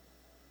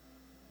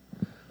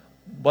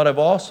 But I've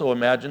also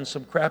imagined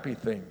some crappy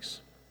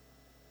things.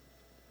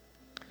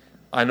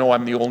 I know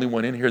I'm the only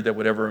one in here that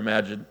would ever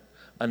imagine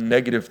a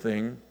negative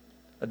thing,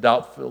 a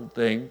doubtful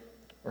thing,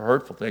 or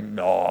hurtful thing.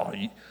 No,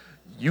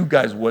 you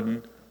guys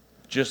wouldn't,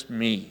 just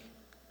me.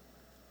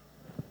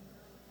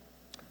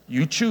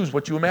 You choose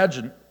what you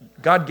imagine.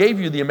 God gave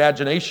you the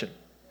imagination.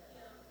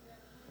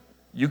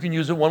 You can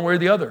use it one way or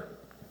the other.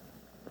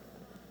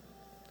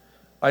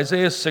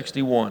 Isaiah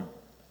 61.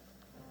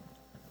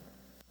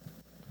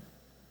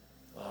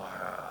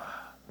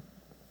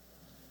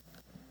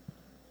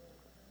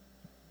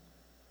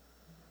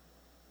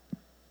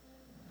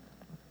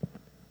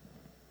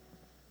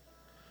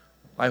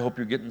 I hope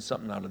you're getting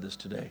something out of this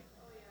today.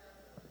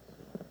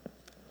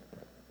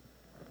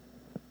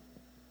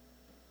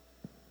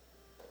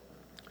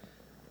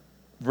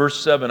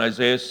 Verse 7,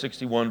 Isaiah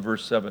 61,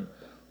 verse 7.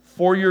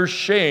 For your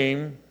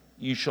shame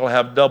you shall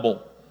have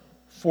double.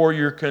 For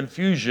your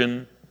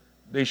confusion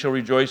they shall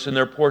rejoice in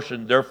their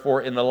portion.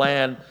 Therefore in the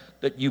land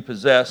that you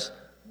possess,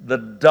 the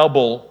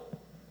double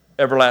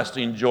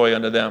everlasting joy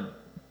unto them.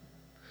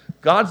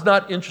 God's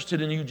not interested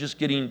in you just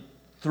getting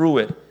through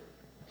it.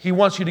 He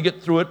wants you to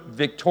get through it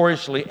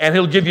victoriously, and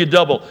He'll give you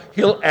double.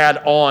 He'll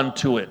add on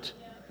to it.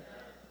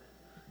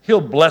 He'll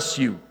bless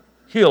you.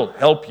 He'll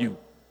help you.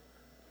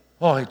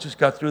 Oh, I just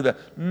got through that.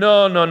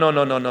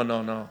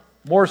 No.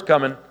 More's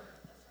coming.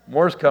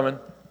 More's coming.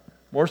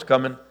 More's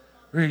coming.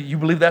 You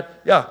believe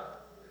that? Yeah.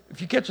 If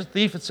you catch a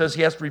thief, it says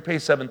he has to repay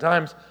 7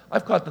 times.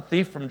 I've caught the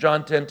thief from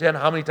John 10:10.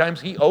 How many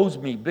times? He owes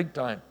me big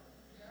time.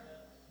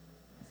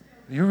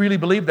 You really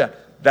believe that?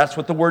 That's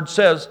what the Word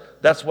says.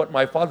 That's what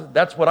my father,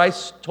 that's what I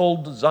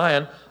told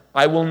Zion.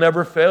 I will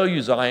never fail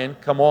you, Zion.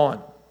 Come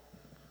on.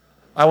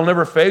 I will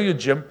never fail you,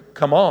 Jim.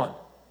 Come on.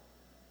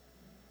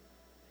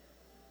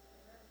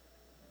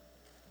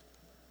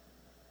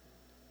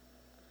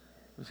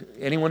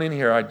 Anyone in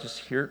here, I just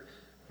hear,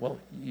 well,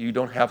 you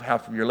don't have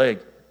half of your leg.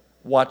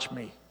 Watch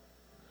me.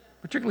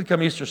 Particularly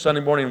come Easter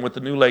Sunday morning with the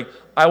new leg,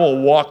 I will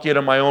walk in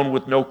on my own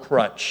with no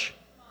crutch.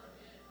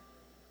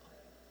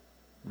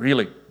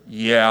 Really?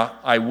 Yeah,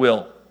 I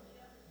will.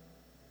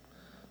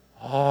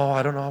 Oh,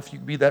 I don't know if you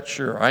can be that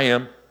sure. I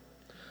am.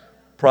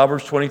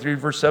 Proverbs 23,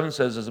 verse 7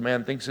 says, as a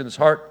man thinks in his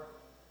heart,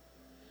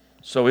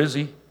 so is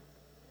he.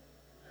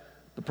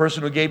 The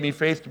person who gave me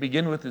faith to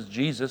begin with is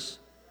Jesus.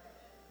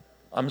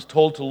 I'm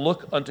told to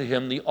look unto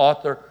Him, the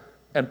author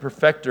and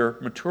perfecter,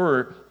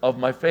 maturer of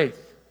my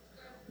faith.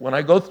 When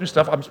I go through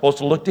stuff, I'm supposed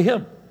to look to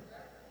Him.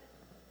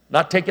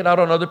 Not take it out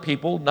on other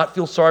people, not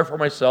feel sorry for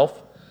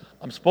myself.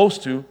 I'm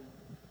supposed to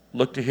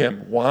look to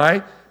Him.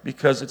 Why?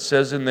 Because it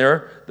says in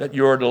there that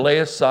you are to lay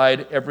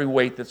aside every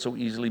weight that so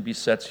easily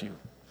besets you.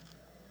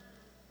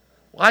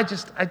 Well, I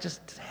just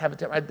have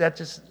it.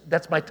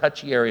 That's my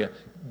touchy area.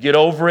 Get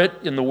over it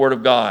in the Word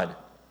of God.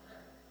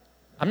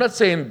 I'm not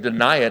saying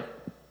deny it.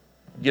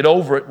 Get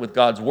over it with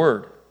God's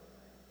Word.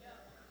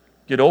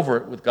 Get over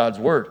it with God's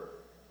Word.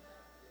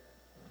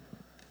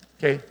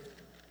 Okay.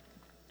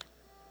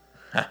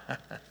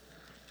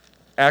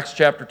 Acts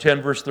chapter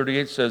 10, verse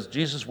 38 says,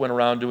 Jesus went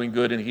around doing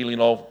good and healing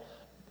all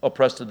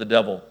oppressed of the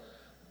devil.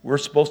 We're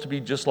supposed to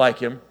be just like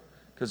Him,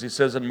 because He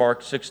says in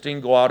Mark 16,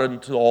 go out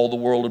into all the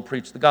world and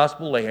preach the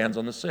gospel, lay hands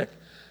on the sick.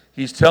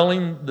 He's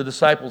telling the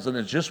disciples, and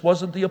it just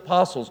wasn't the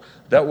apostles,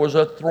 that was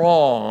a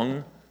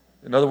throng.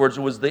 In other words,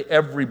 it was the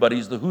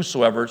everybody's, the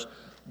whosoever's.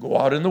 Go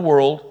out in the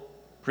world,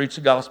 preach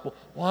the gospel.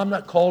 Well, I'm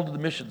not called to the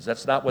missions.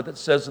 That's not what it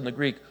says in the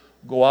Greek.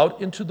 Go out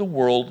into the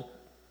world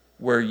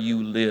where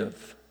you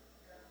live.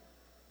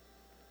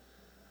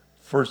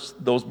 For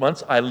those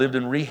months, I lived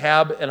in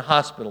rehab and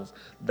hospitals.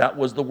 That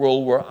was the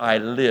world where I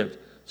lived.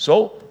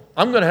 So,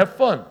 I'm going to have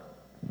fun.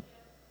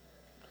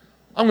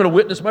 I'm going to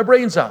witness my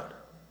brains out.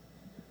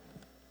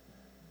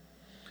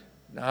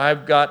 Now,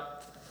 I've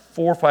got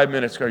 4 or 5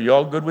 minutes. Are you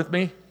all good with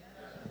me?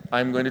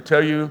 I'm going to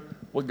tell you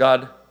what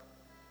God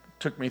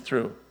took me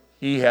through.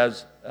 He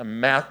has a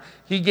math.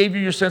 He gave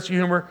you your sense of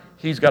humor.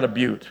 He's got a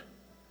beaut.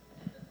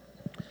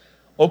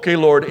 Okay,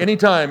 Lord,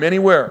 anytime,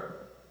 anywhere,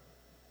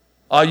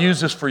 I'll use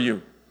this for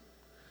you.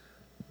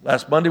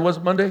 Last Monday, was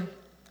it Monday?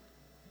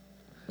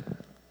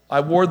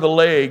 I wore the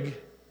leg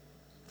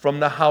from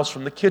the house,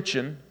 from the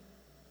kitchen,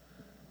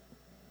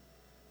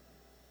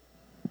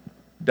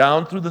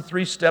 down through the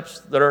 3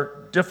 steps that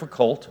are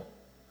difficult,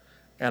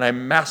 and I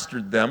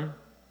mastered them.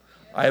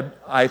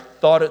 I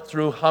thought it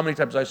through how many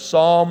times. I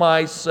saw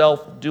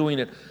myself doing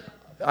it.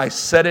 I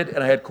said it,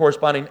 and I had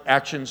corresponding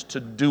actions to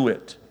do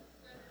it.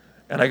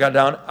 And I got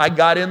down. I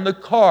got in the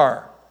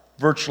car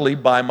virtually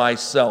by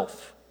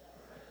myself.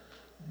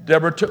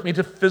 Deborah took me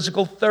to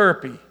physical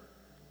therapy.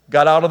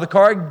 Got out of the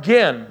car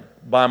again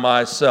by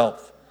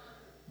myself.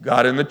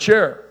 Got in the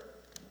chair.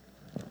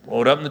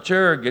 Load up in the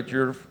chair, get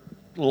your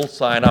little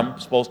sign, I'm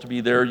supposed to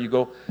be there, you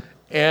go.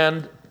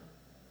 And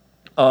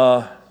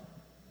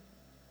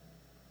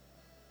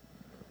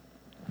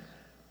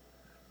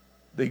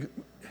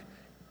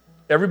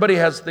everybody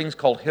has things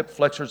called hip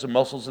flexors and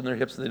muscles in their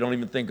hips that they don't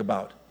even think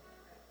about.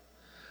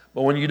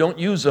 But when you don't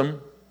use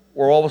them,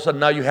 or all of a sudden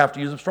now you have to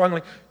use them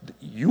strongly,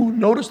 you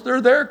notice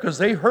they're there because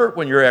they hurt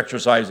when you're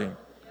exercising.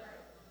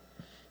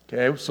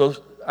 Okay, so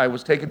I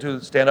was taken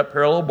to stand-up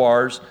parallel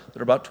bars that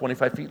are about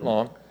 25 feet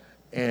long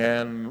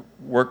and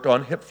worked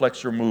on hip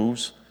flexor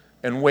moves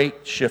and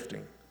weight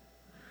shifting.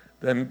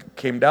 Then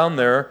came down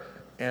there,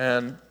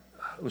 and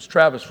it was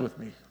Travis with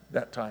me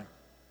that time.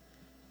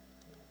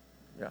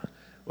 Yeah.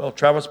 Well,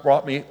 Travis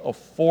brought me a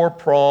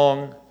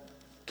 4-prong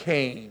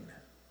cane.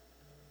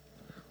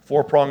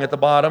 4-prong at the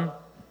bottom,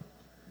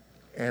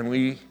 and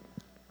we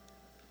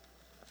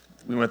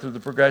went through the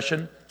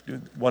progression,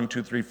 do 1,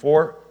 2, 3,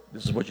 4.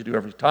 This is what you do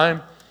every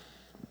time.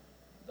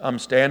 I'm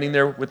standing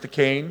there with the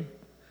cane,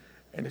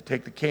 and they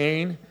take the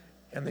cane,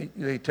 and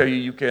they tell you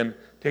you can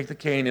take the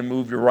cane and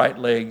move your right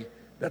leg.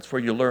 That's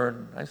where you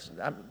learn.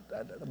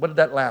 What did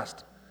that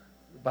last?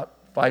 About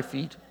 5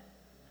 feet?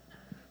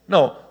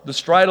 No, the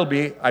stride will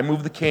be I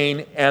move the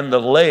cane and the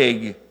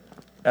leg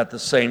at the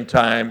same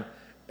time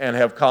and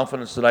have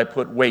confidence that I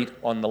put weight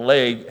on the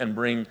leg and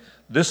bring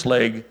this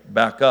leg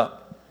back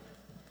up.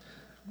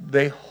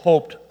 They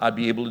hoped I'd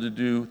be able to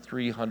do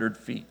 300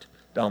 feet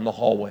down the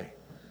hallway.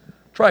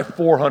 Try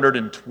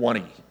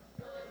 420.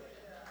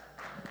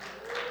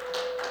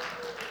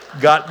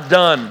 Got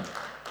done.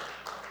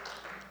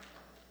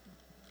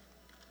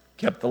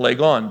 Kept the leg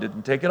on,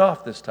 didn't take it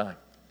off this time.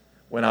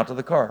 Went out to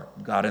the car,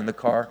 got in the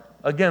car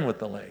again with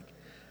the leg.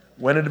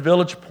 Went into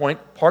Village Point,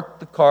 parked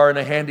the car in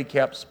a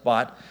handicapped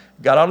spot,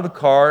 got out of the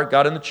car,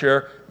 got in the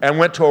chair, and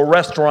went to a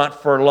restaurant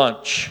for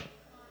lunch.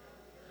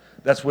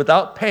 That's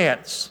without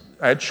pants.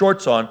 I had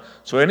shorts on,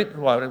 so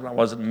I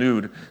wasn't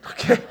nude,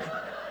 okay?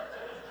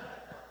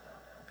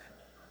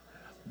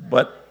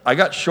 But I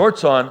got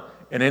shorts on,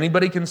 and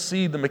anybody can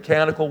see the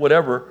mechanical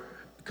whatever,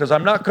 because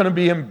I'm not going to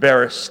be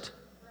embarrassed.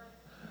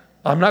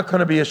 I'm not going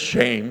to be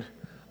ashamed.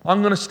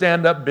 I'm going to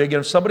stand up big, and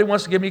if somebody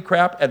wants to give me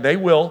crap, and they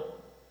will,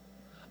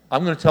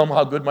 I'm going to tell them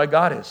how good my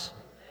God is.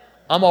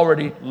 I'm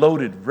already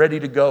loaded, ready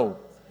to go.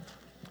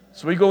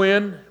 So we go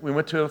in. We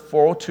went to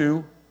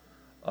 402.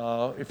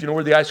 If you know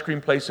where the ice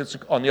cream place is,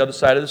 on the other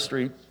side of the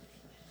street.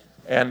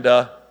 And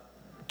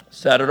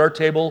sat at our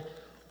table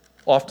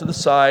off to the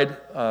side.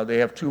 They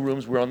have 2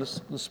 rooms. We're on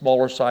the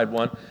smaller side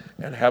one.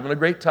 And having a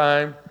great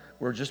time.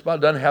 We're just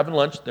about done having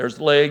lunch. There's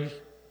the leg.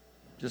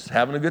 Just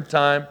having a good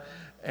time.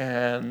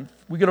 And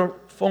we get a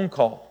phone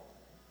call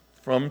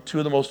from 2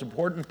 of the most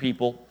important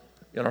people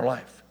in our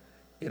life.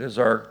 It is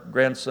our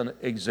grandson,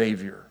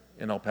 Xavier,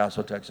 in El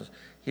Paso, Texas.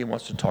 He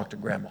wants to talk to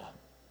Grandma.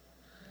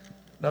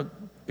 Now,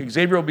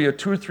 Xavier will be a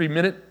 2 or 3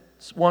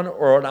 minutes one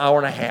or an hour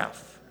and a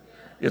half.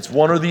 It's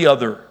one or the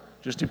other.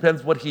 Just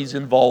depends what he's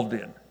involved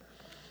in.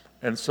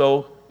 And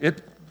so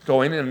it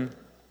going, and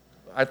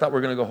I thought we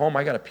were going to go home.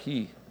 I got to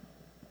pee.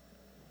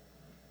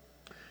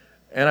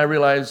 And I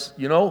realized,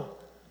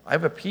 I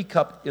have a pee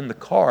cup in the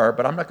car,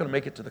 but I'm not going to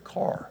make it to the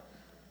car.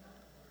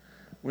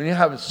 When you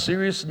have a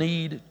serious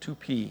need to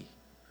pee,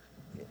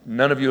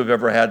 none of you have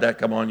ever had that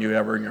come on you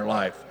ever in your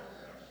life.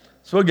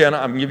 So again,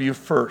 I'm going to give you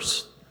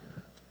first.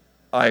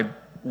 I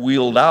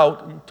wheeled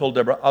out and told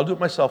Deborah, I'll do it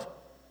myself.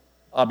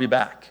 I'll be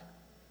back.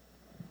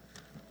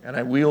 And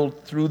I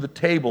wheeled through the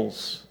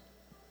tables.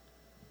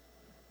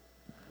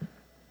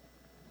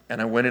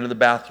 And I went into the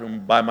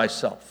bathroom by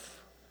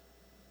myself.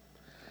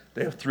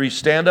 They have 3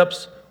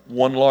 stand-ups,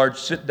 1 large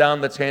sit-down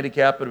that's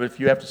handicapped, but if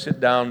you have to sit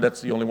down,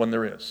 that's the only one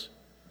there is.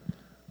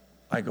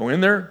 I go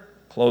in there,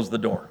 close the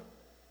door.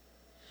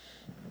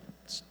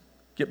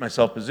 Get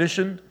myself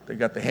positioned. They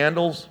got the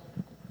handles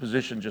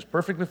positioned just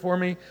perfectly for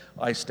me.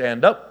 I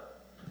stand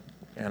up,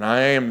 and I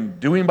am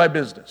doing my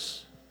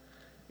business.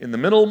 In the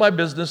middle of my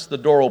business, the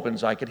door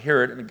opens. I could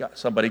hear it, and got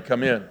somebody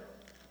come in.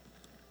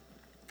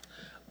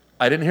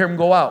 I didn't hear him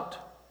go out.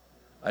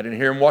 I didn't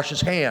hear him wash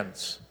his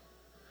hands.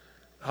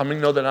 How many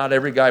know that not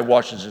every guy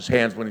washes his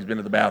hands when he's been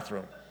to the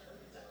bathroom?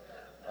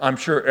 I'm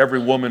sure every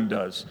woman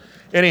does.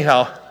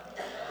 Anyhow,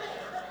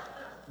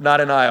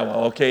 not in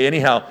Iowa, okay?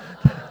 Anyhow,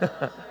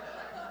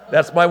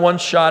 that's my one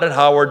shot at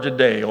Howard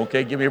today,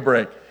 okay? Give me a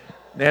break.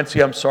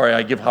 Nancy, I'm sorry,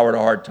 I give Howard a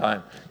hard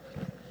time.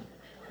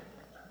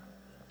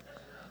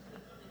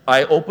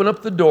 I open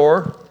up the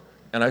door,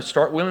 and I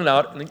start wheeling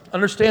out, and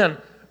understand,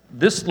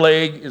 this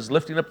leg is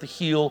lifting up the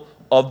heel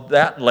of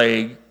that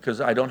leg, because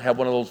I don't have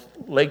one of those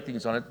leg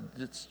things on it.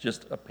 It's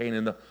just a pain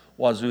in the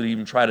wazoo to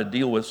even try to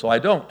deal with, so I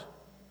don't.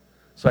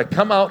 So I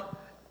come out,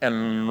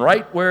 and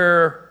right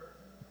where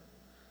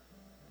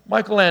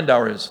Michael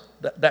Landauer is,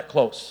 that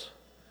close,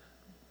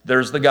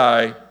 there's the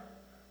guy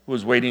who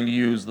was waiting to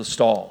use the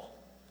stall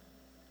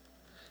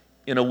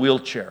in a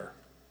wheelchair.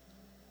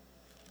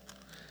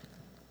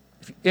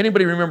 If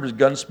anybody remembers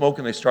Gunsmoke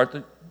and they start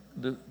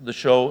the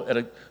show at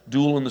a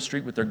duel in the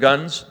street with their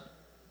guns,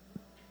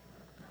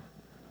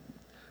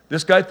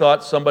 This guy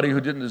thought somebody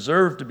who didn't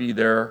deserve to be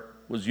there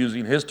was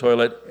using his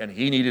toilet, and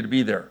he needed to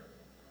be there.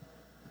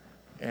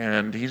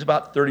 And he's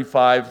about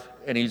 35,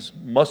 and he's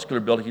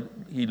muscular built.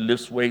 He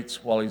lifts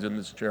weights while he's in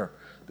this chair.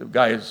 The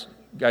guy's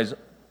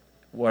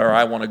where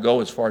I want to go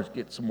as far as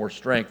get some more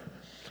strength.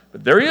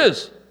 But there he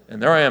is,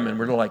 and there I am, and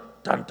we're like,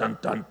 dun, dun,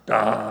 dun,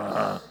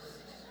 dun.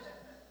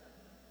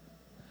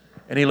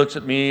 And he looks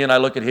at me, and I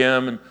look at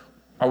him, and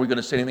are we going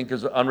to say anything?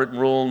 Because the unwritten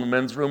rule in the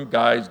men's room,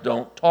 guys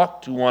don't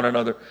talk to one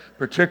another,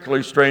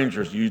 particularly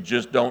strangers. You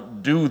just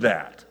don't do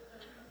that.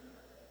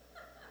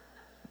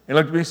 He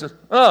looked at me and says,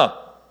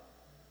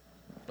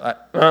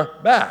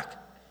 back.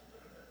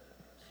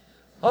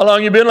 How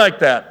long you been like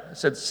that? I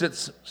said,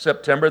 since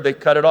September. They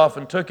cut it off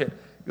and took it.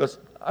 He goes,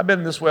 I've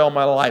been this way all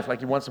my life, like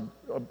he wants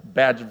a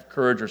badge of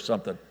courage or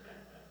something. He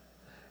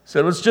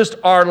said, it's just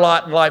our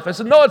lot in life. I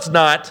said, no, it's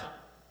not.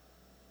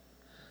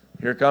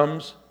 Here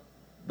comes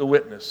the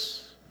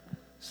witness.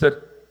 He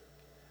said,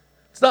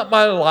 it's not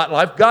my lot in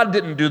life. God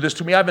didn't do this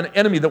to me. I have an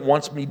enemy that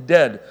wants me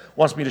dead,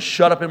 wants me to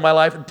shut up in my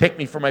life and take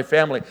me from my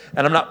family,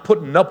 and I'm not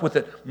putting up with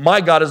it. My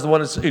God is the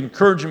one that's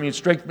encouraging me and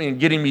strengthening me and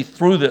getting me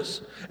through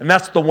this, and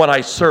that's the one I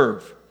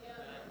serve.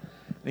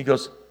 And he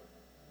goes,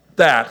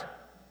 that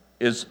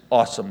is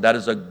awesome. That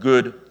is a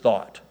good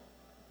thought.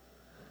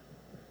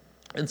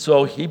 And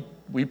so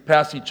we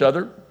pass each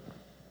other,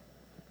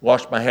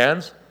 wash my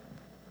hands,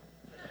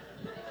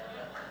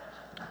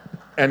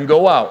 and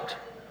go out.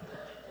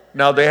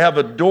 Now they have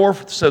a door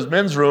that says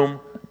men's room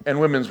and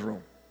women's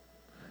room.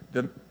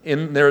 Then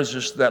in there is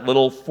just that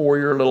little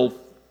foyer, little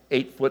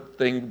 8-foot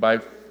thing by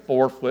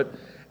 4 foot.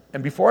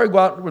 And before I go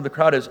out where the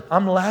crowd is,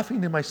 I'm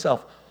laughing to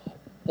myself.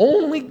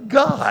 Only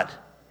God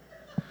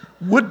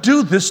would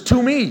do this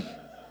to me.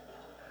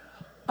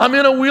 I'm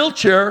in a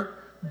wheelchair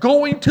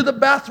going to the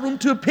bathroom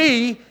to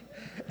pee,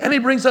 and he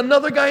brings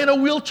another guy in a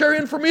wheelchair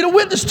in for me to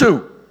witness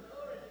to.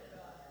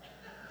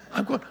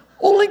 I'm going,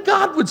 only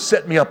God would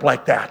set me up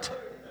like that.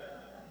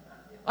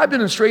 I've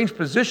been in strange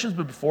positions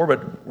before,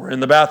 but we're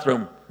in the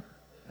bathroom.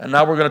 And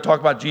now we're going to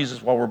talk about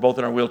Jesus while we're both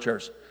in our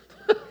wheelchairs.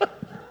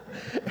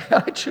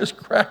 And I just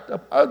cracked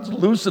up. I was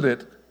losing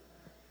it.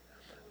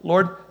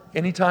 Lord,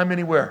 anytime,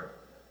 anywhere,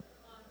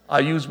 I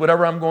use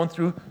whatever I'm going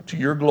through to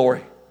your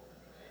glory.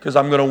 Because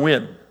I'm going to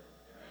win.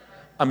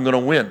 I'm going to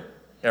win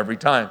every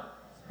time.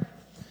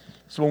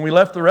 So when we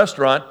left the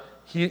restaurant,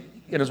 he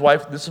and his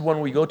wife, this is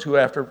one we go to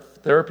after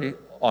therapy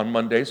on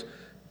Mondays,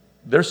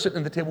 they're sitting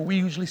at the table we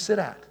usually sit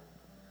at.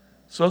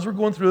 So as we're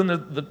going through and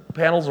the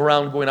panels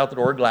around going out the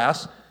door,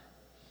 glass,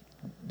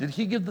 did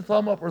he give the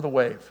thumb up or the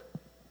wave?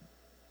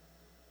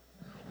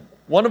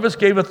 One of us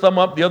gave a thumb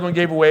up, the other one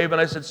gave a wave,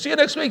 and I said, see you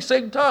next week,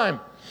 same time.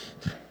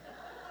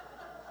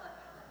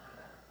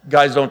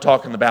 Guys don't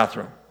talk in the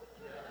bathroom.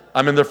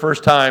 I'm in there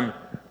first time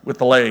with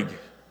the leg.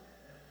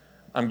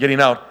 I'm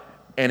getting out,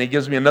 and he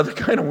gives me another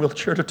kind of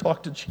wheelchair to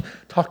talk to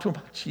him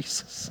about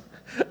Jesus.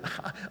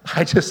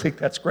 I just think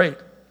that's great.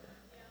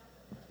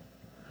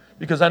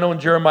 Because I know in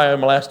Jeremiah, in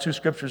my last 2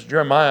 scriptures,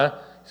 Jeremiah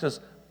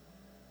says,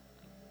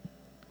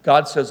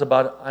 God says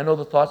about it, I know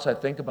the thoughts I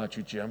think about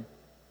you, Jim,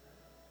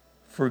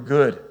 for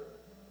good.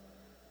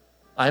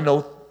 I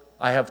know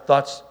I have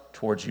thoughts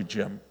towards you,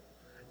 Jim,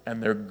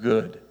 and they're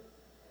good.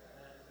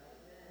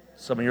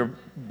 Some of you are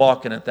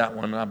balking at that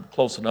one. I'm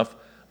close enough.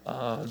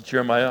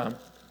 Jeremiah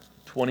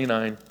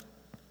 29.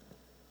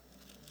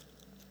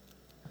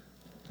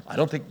 I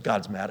don't think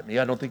God's mad at me.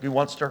 I don't think he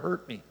wants to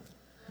hurt me.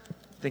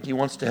 I think he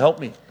wants to help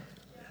me.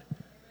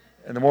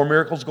 And the more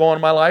miracles go on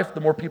in my life,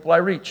 the more people I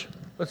reach.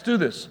 Let's do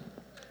this.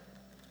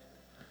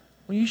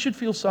 Well, you should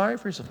feel sorry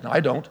for yourself. No, I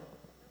don't.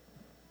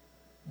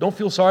 Don't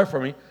feel sorry for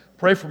me.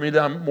 Pray for me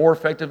that I'm more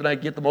effective and I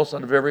get the most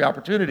out of every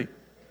opportunity.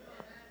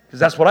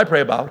 Because that's what I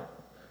pray about.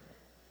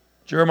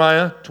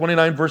 Jeremiah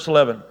 29, verse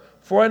 11.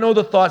 For I know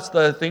the thoughts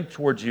that I think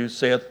towards you,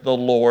 saith the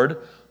Lord,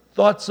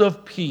 thoughts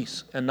of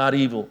peace and not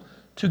evil,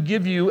 to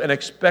give you an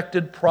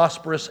expected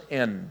prosperous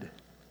end.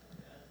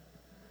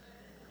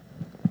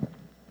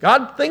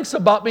 God thinks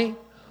about me.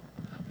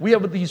 We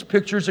have these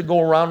pictures that go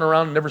around and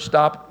around and never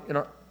stop.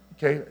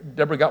 Okay,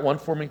 Deborah got one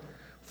for me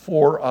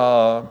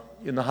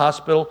in the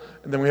hospital,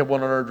 and then we have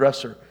one on our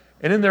dresser.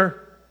 And in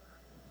there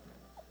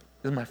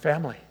is my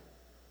family.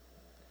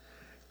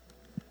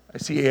 I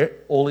see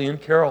Oli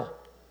and Carol.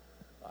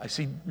 I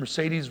see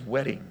Mercedes'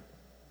 wedding.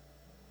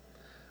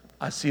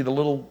 I see the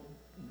little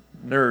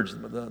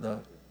nerds,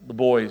 the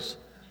boys,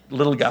 the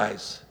little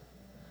guys.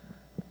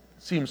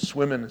 See them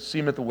swimming, see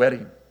them at the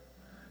wedding.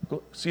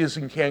 See us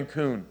in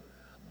Cancun.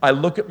 I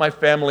look at my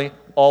family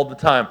all the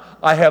time.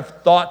 I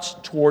have thoughts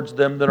towards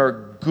them that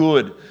are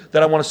good,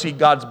 that I want to see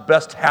God's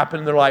best happen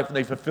in their life and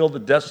they fulfill the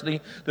destiny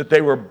that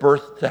they were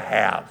birthed to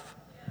have.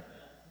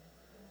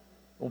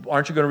 Well,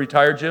 aren't you going to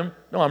retire, Jim?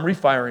 No, I'm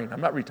refiring. I'm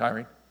not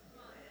retiring.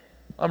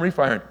 I'm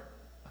refiring.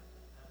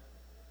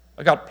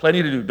 I got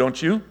plenty to do,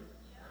 don't you?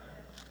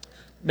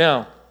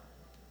 Now,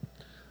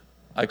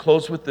 I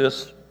close with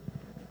this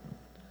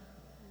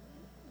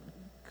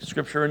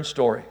scripture and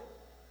story.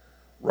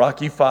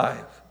 Rocky V.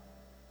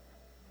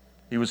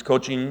 He was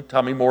coaching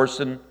Tommy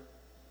Morrison,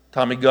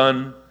 Tommy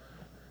Gunn,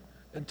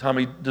 And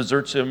Tommy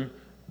deserts him,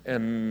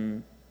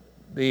 and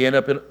they end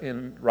up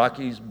in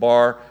Rocky's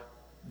bar,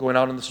 going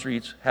out in the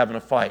streets, having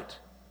a fight.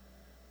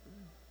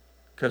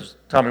 Because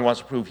Tommy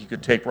wants to prove he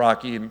could take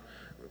Rocky and,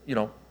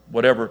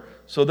 whatever.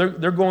 So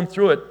they're going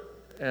through it,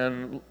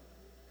 and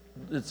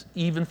it's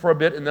even for a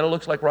bit, and then it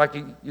looks like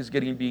Rocky is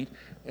getting beat,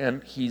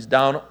 and he's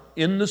down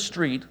in the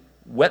street,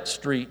 wet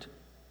street,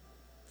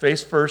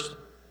 face first,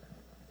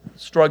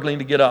 struggling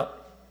to get up.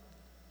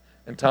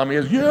 And Tommy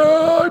is,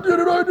 I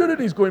did it.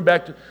 He's going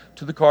back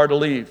to the car to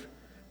leave.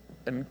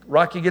 And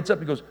Rocky gets up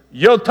and goes,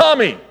 yo,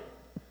 Tommy,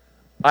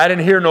 I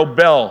didn't hear no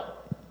bell.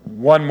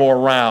 One more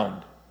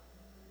round.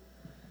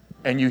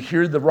 And you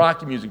hear the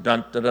Rocky music,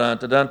 dun, dun, dun,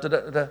 dun, dun, dun,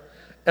 dun, dun,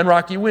 and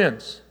Rocky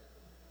wins.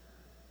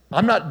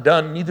 I'm not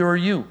done, neither are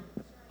you.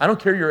 I don't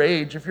care your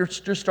age. If you're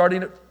just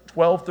starting at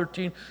 12,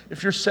 13,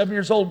 if you're 7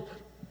 years old,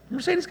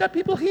 Mercedes got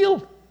people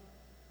healed.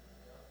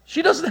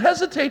 She doesn't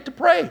hesitate to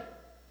pray.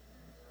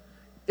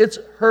 It's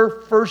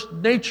her first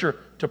nature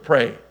to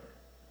pray.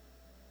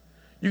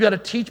 You got to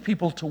teach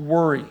people to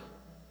worry,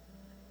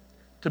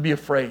 to be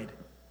afraid.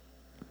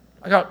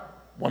 I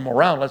got one more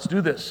round. Let's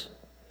do this.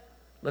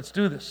 Let's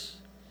do this.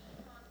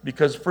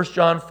 Because 1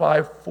 John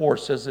 5:4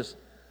 says this.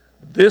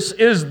 This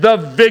is the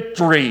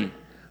victory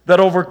that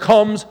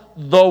overcomes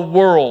the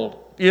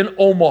world in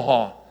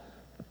Omaha.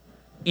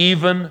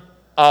 Even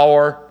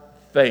our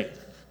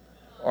faith.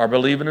 Our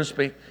believing is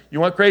faith. You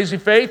want crazy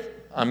faith?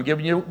 I'm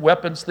giving you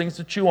weapons, things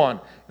to chew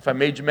on. If I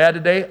made you mad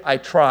today, I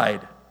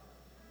tried.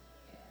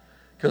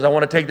 Because I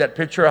want to take that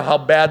picture of how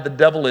bad the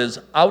devil is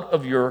out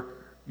of your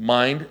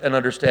mind and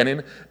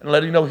understanding and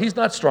let you know he's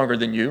not stronger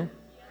than you.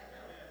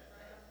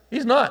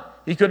 He's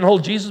not. He couldn't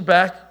hold Jesus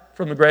back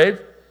from the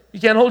grave. He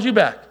can't hold you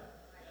back.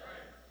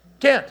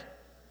 Can't.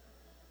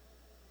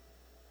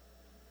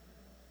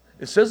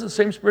 It says the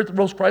same Spirit that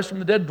rose Christ from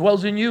the dead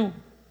dwells in you.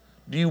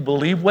 Do you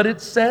believe what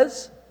it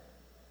says?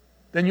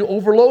 Then you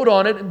overload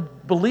on it and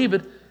believe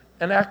it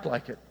and act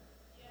like it.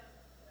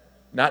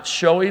 Not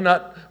showy,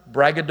 not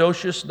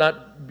braggadocious,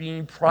 not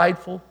being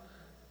prideful.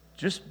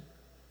 Just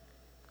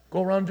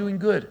go around doing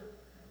good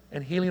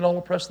and healing all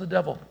oppressed of the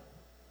devil.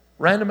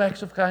 Random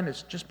acts of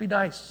kindness. Just be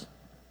nice.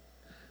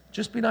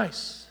 Just be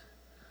nice.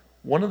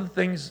 One of the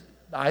things,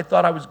 I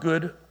thought I was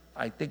good.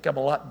 I think I'm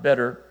a lot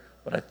better,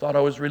 but I thought I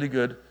was really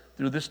good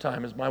through this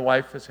time is my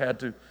wife has had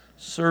to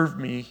serve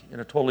me in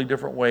a totally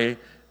different way.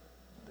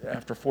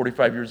 After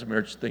 45 years of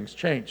marriage, things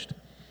changed.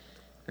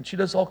 And she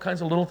does all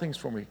kinds of little things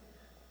for me.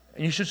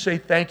 And you should say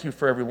thank you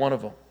for every one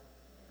of them.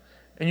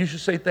 And you should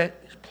say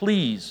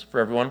please for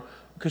everyone,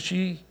 because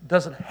she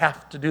doesn't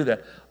have to do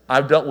that.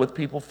 I've dealt with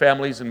people,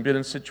 families, and been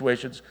in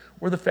situations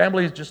where the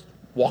family has just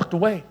walked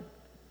away.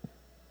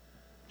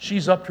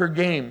 She's upped her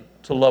game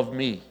to love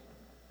me.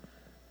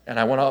 And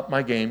I want to up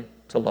my game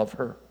to love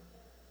her.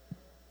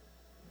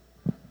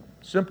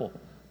 Simple.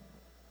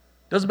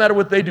 Doesn't matter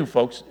what they do,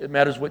 folks. It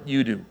matters what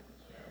you do.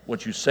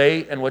 What you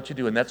say and what you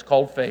do, and that's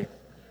called faith.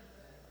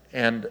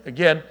 And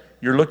again,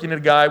 you're looking at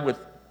a guy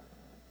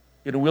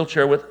in a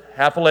wheelchair with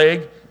half a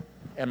leg,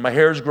 and my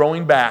hair is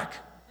growing back.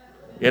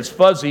 It's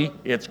fuzzy,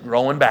 it's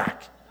growing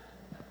back.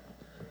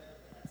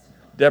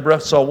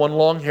 Deborah saw one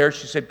long hair.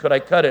 She said, could I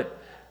cut it?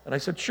 And I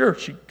said, sure,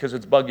 because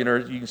it's bugging her.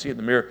 You can see it in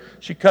the mirror.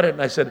 She cut it,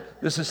 and I said,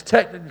 this is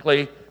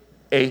technically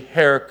a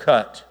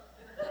haircut,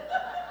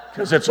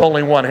 because it's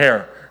only one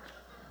hair.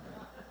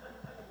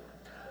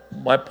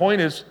 My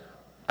point is,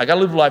 I got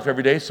to live life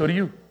every day, so do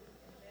you.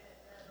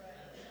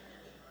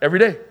 Every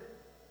day.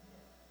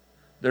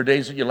 There are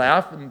days that you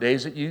laugh and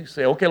days that you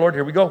say, okay, Lord,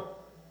 here we go.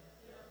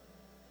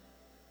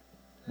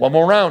 One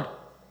more round.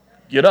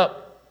 Get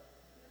up.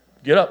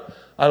 Get up.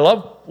 I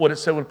love what it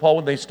said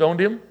when they stoned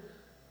him.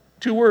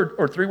 2 words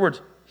or 3 words.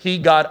 He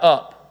got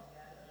up.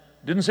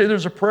 Didn't say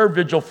there's a prayer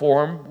vigil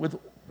for him with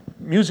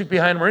music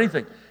behind him or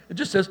anything. It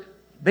just says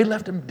they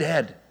left him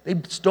dead. They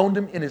stoned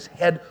him in his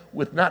head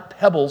with not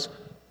pebbles,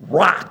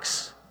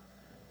 rocks.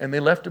 And they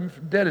left him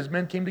dead. His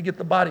men came to get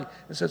the body.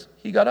 It says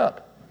he got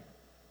up.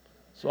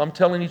 So I'm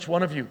telling each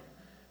one of you,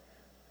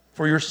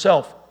 for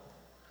yourself,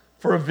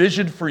 for a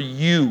vision for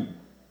you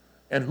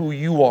and who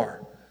you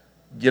are,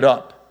 get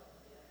up.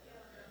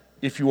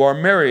 If you are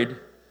married,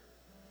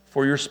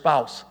 for your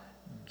spouse,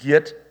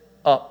 get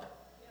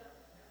up.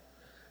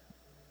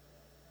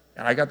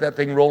 And I got that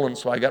thing rolling,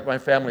 so I got my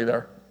family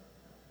there.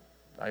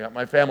 I got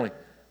my family.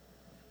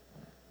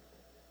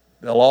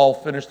 They'll all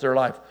finish their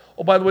life.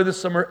 Oh, by the way,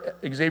 this summer,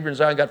 Xavier and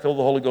Zion got filled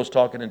with the Holy Ghost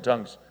talking in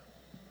tongues.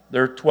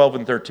 They're 12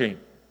 and 13.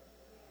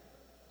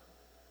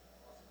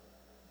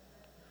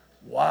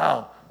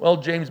 Wow. Well,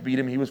 James beat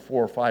him. He was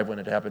 4 or 5 when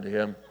it happened to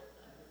him.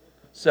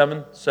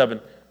 7.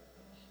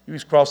 He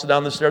was crossing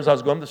down the stairs. I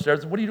was going up the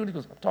stairs. What are you doing? He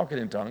goes, I'm talking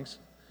in tongues.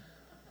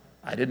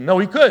 I didn't know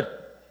he could.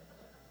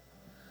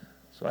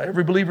 So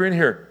every believer in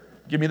here,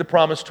 give me the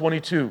promise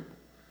 22.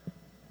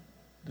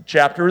 The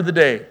chapter of the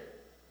day.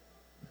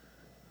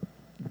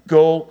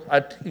 Go,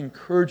 I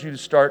encourage you to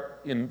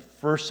start in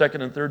 1st,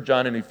 2nd, and 3rd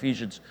John and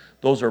Ephesians.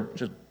 Those are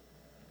just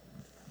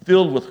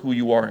filled with who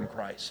you are in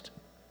Christ.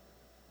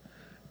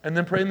 And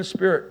then pray in the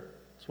Spirit.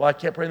 That's why I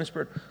can't pray in the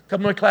Spirit.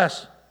 Come to my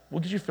class. We'll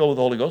get you filled with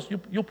the Holy Ghost.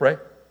 You'll pray.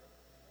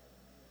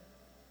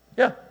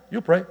 Yeah,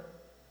 you'll pray.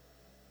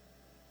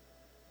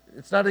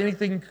 It's not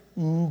anything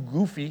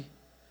goofy.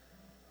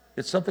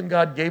 It's something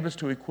God gave us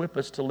to equip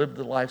us to live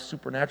the life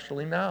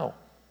supernaturally now.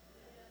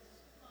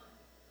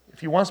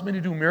 If He wants me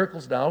to do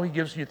miracles now, He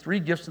gives you 3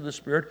 gifts of the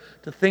Spirit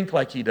to think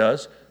like He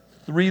does,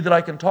 3 that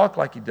I can talk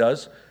like He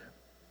does,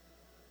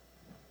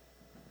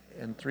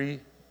 and 3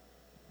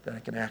 that I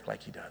can act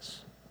like He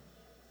does.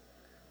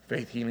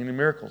 Faith, healing, and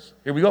miracles.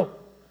 Here we go.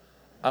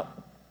 So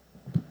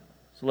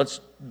let's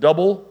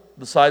double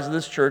the size of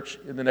this church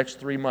in the next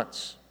 3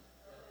 months.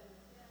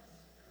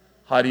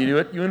 How do you do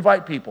it? You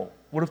invite people.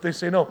 What if they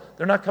say no?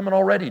 They're not coming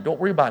already. Don't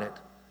worry about it.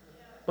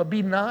 But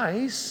be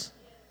nice.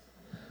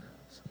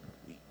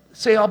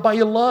 Say, I'll buy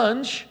you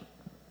lunch.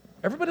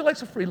 Everybody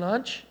likes a free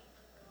lunch.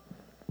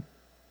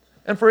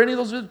 And for any of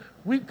those,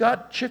 we've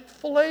got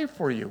Chick-fil-A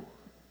for you.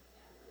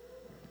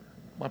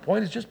 My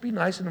point is just be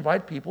nice and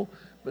invite people,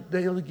 but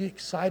they'll get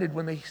excited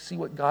when they see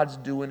what God's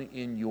doing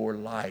in your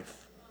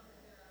life.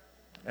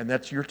 And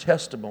that's your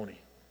testimony.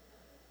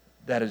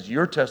 That is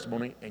your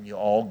testimony, and you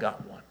all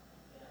got one.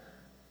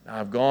 Now,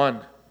 I've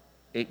gone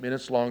 8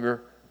 minutes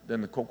longer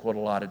than the quote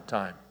allotted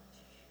time.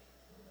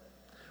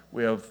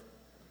 We have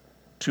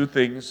 2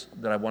 things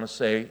that I want to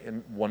say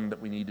and 1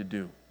 that we need to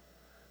do.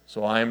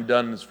 So I am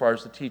done as far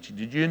as the teaching.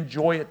 Did you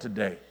enjoy it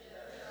today?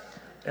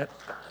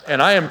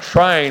 And I am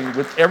trying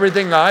with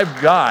everything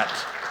I've got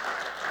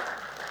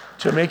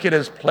to make it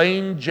as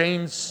plain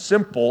Jane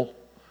simple,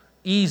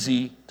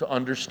 easy to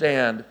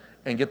understand,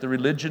 and get the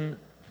religion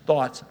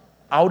thoughts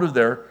out of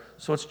there,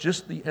 so it's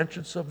just the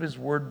entrance of His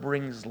Word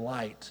brings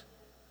light.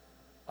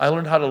 I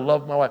learned how to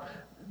love my wife.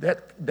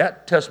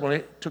 That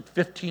testimony took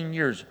 15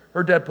 years.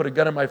 Her dad put a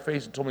gun in my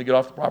face and told me to get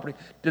off the property.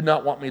 Did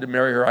not want me to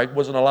marry her. I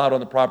wasn't allowed on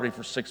the property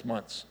for 6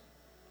 months.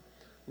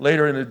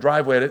 Later in the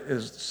driveway at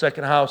his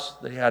second house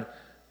that he had,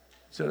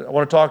 he said, I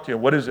want to talk to you.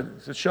 What is it?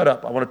 He said, shut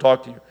up. I want to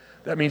talk to you.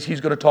 That means he's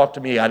going to talk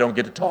to me. I don't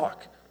get to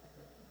talk.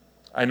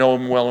 I know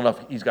him well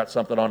enough. He's got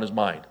something on his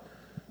mind.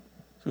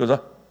 So he goes,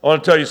 I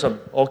want to tell you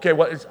something. Okay,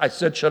 what? I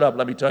said shut up.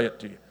 Let me tell it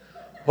to you.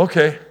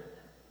 Okay.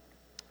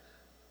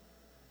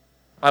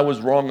 I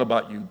was wrong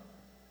about you.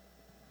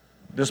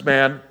 This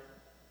man,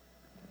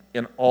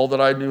 in all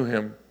that I knew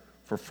him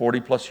for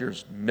 40 plus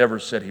years, never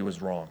said he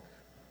was wrong.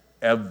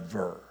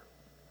 Ever.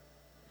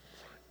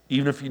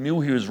 Even if he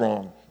knew he was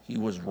wrong, he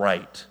was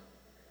right.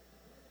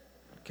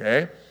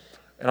 Okay?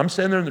 And I'm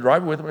standing there in the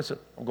driveway with him. I said,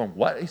 I'm going,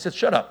 what? He said,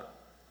 shut up.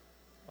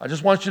 I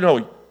just want you to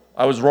know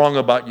I was wrong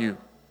about you.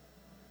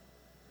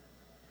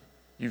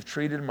 You've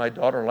treated my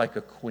daughter like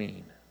a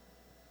queen.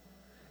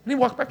 And he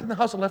walked back in the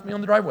house and left me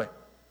on the driveway.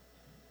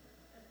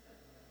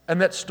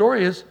 And that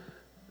story is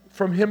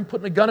from him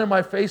putting a gun in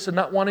my face and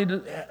not wanting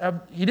to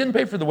have, he didn't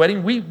pay for the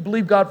wedding. We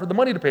believed God for the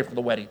money to pay for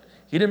the wedding.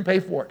 He didn't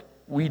pay for it.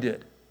 We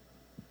did.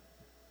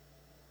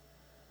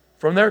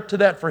 From there to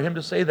that, for him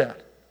to say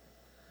that.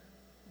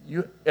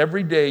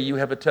 Every day you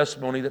have a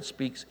testimony that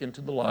speaks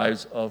into the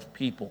lives of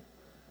people.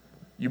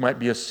 You might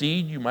be a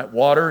seed, you might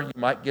water, you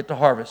might get to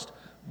harvest,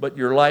 but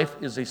your life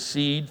is a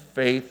seed,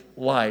 faith,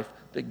 life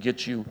that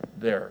gets you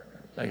there.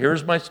 Now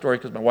here's my story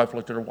because my wife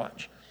looked at her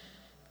watch.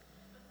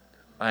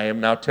 I am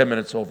now 10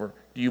 minutes over.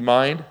 Do you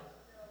mind?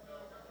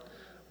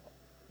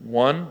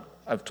 1,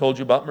 I've told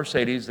you about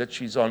Mercedes, that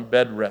she's on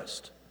bed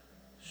rest.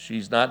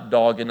 She's not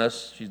dogging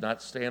us. She's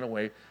not staying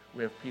away.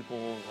 We have people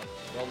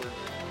like brothers.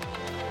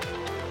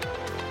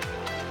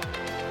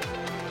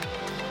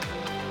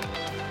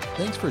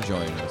 Thanks for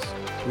joining us.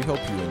 We hope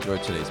you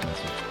enjoyed today's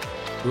message.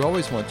 We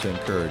always want to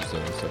encourage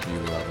those of you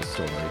who have a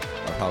story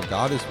of how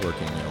God is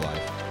working in your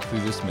life through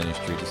this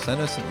ministry to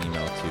send us an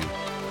email to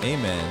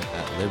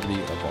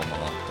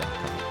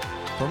amen@libertyofomaha.com.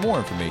 For more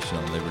information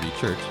on Liberty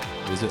Church,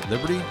 visit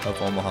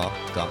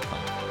libertyofomaha.com.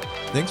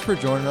 Thanks for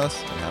joining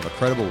us and have a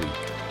credible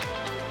week.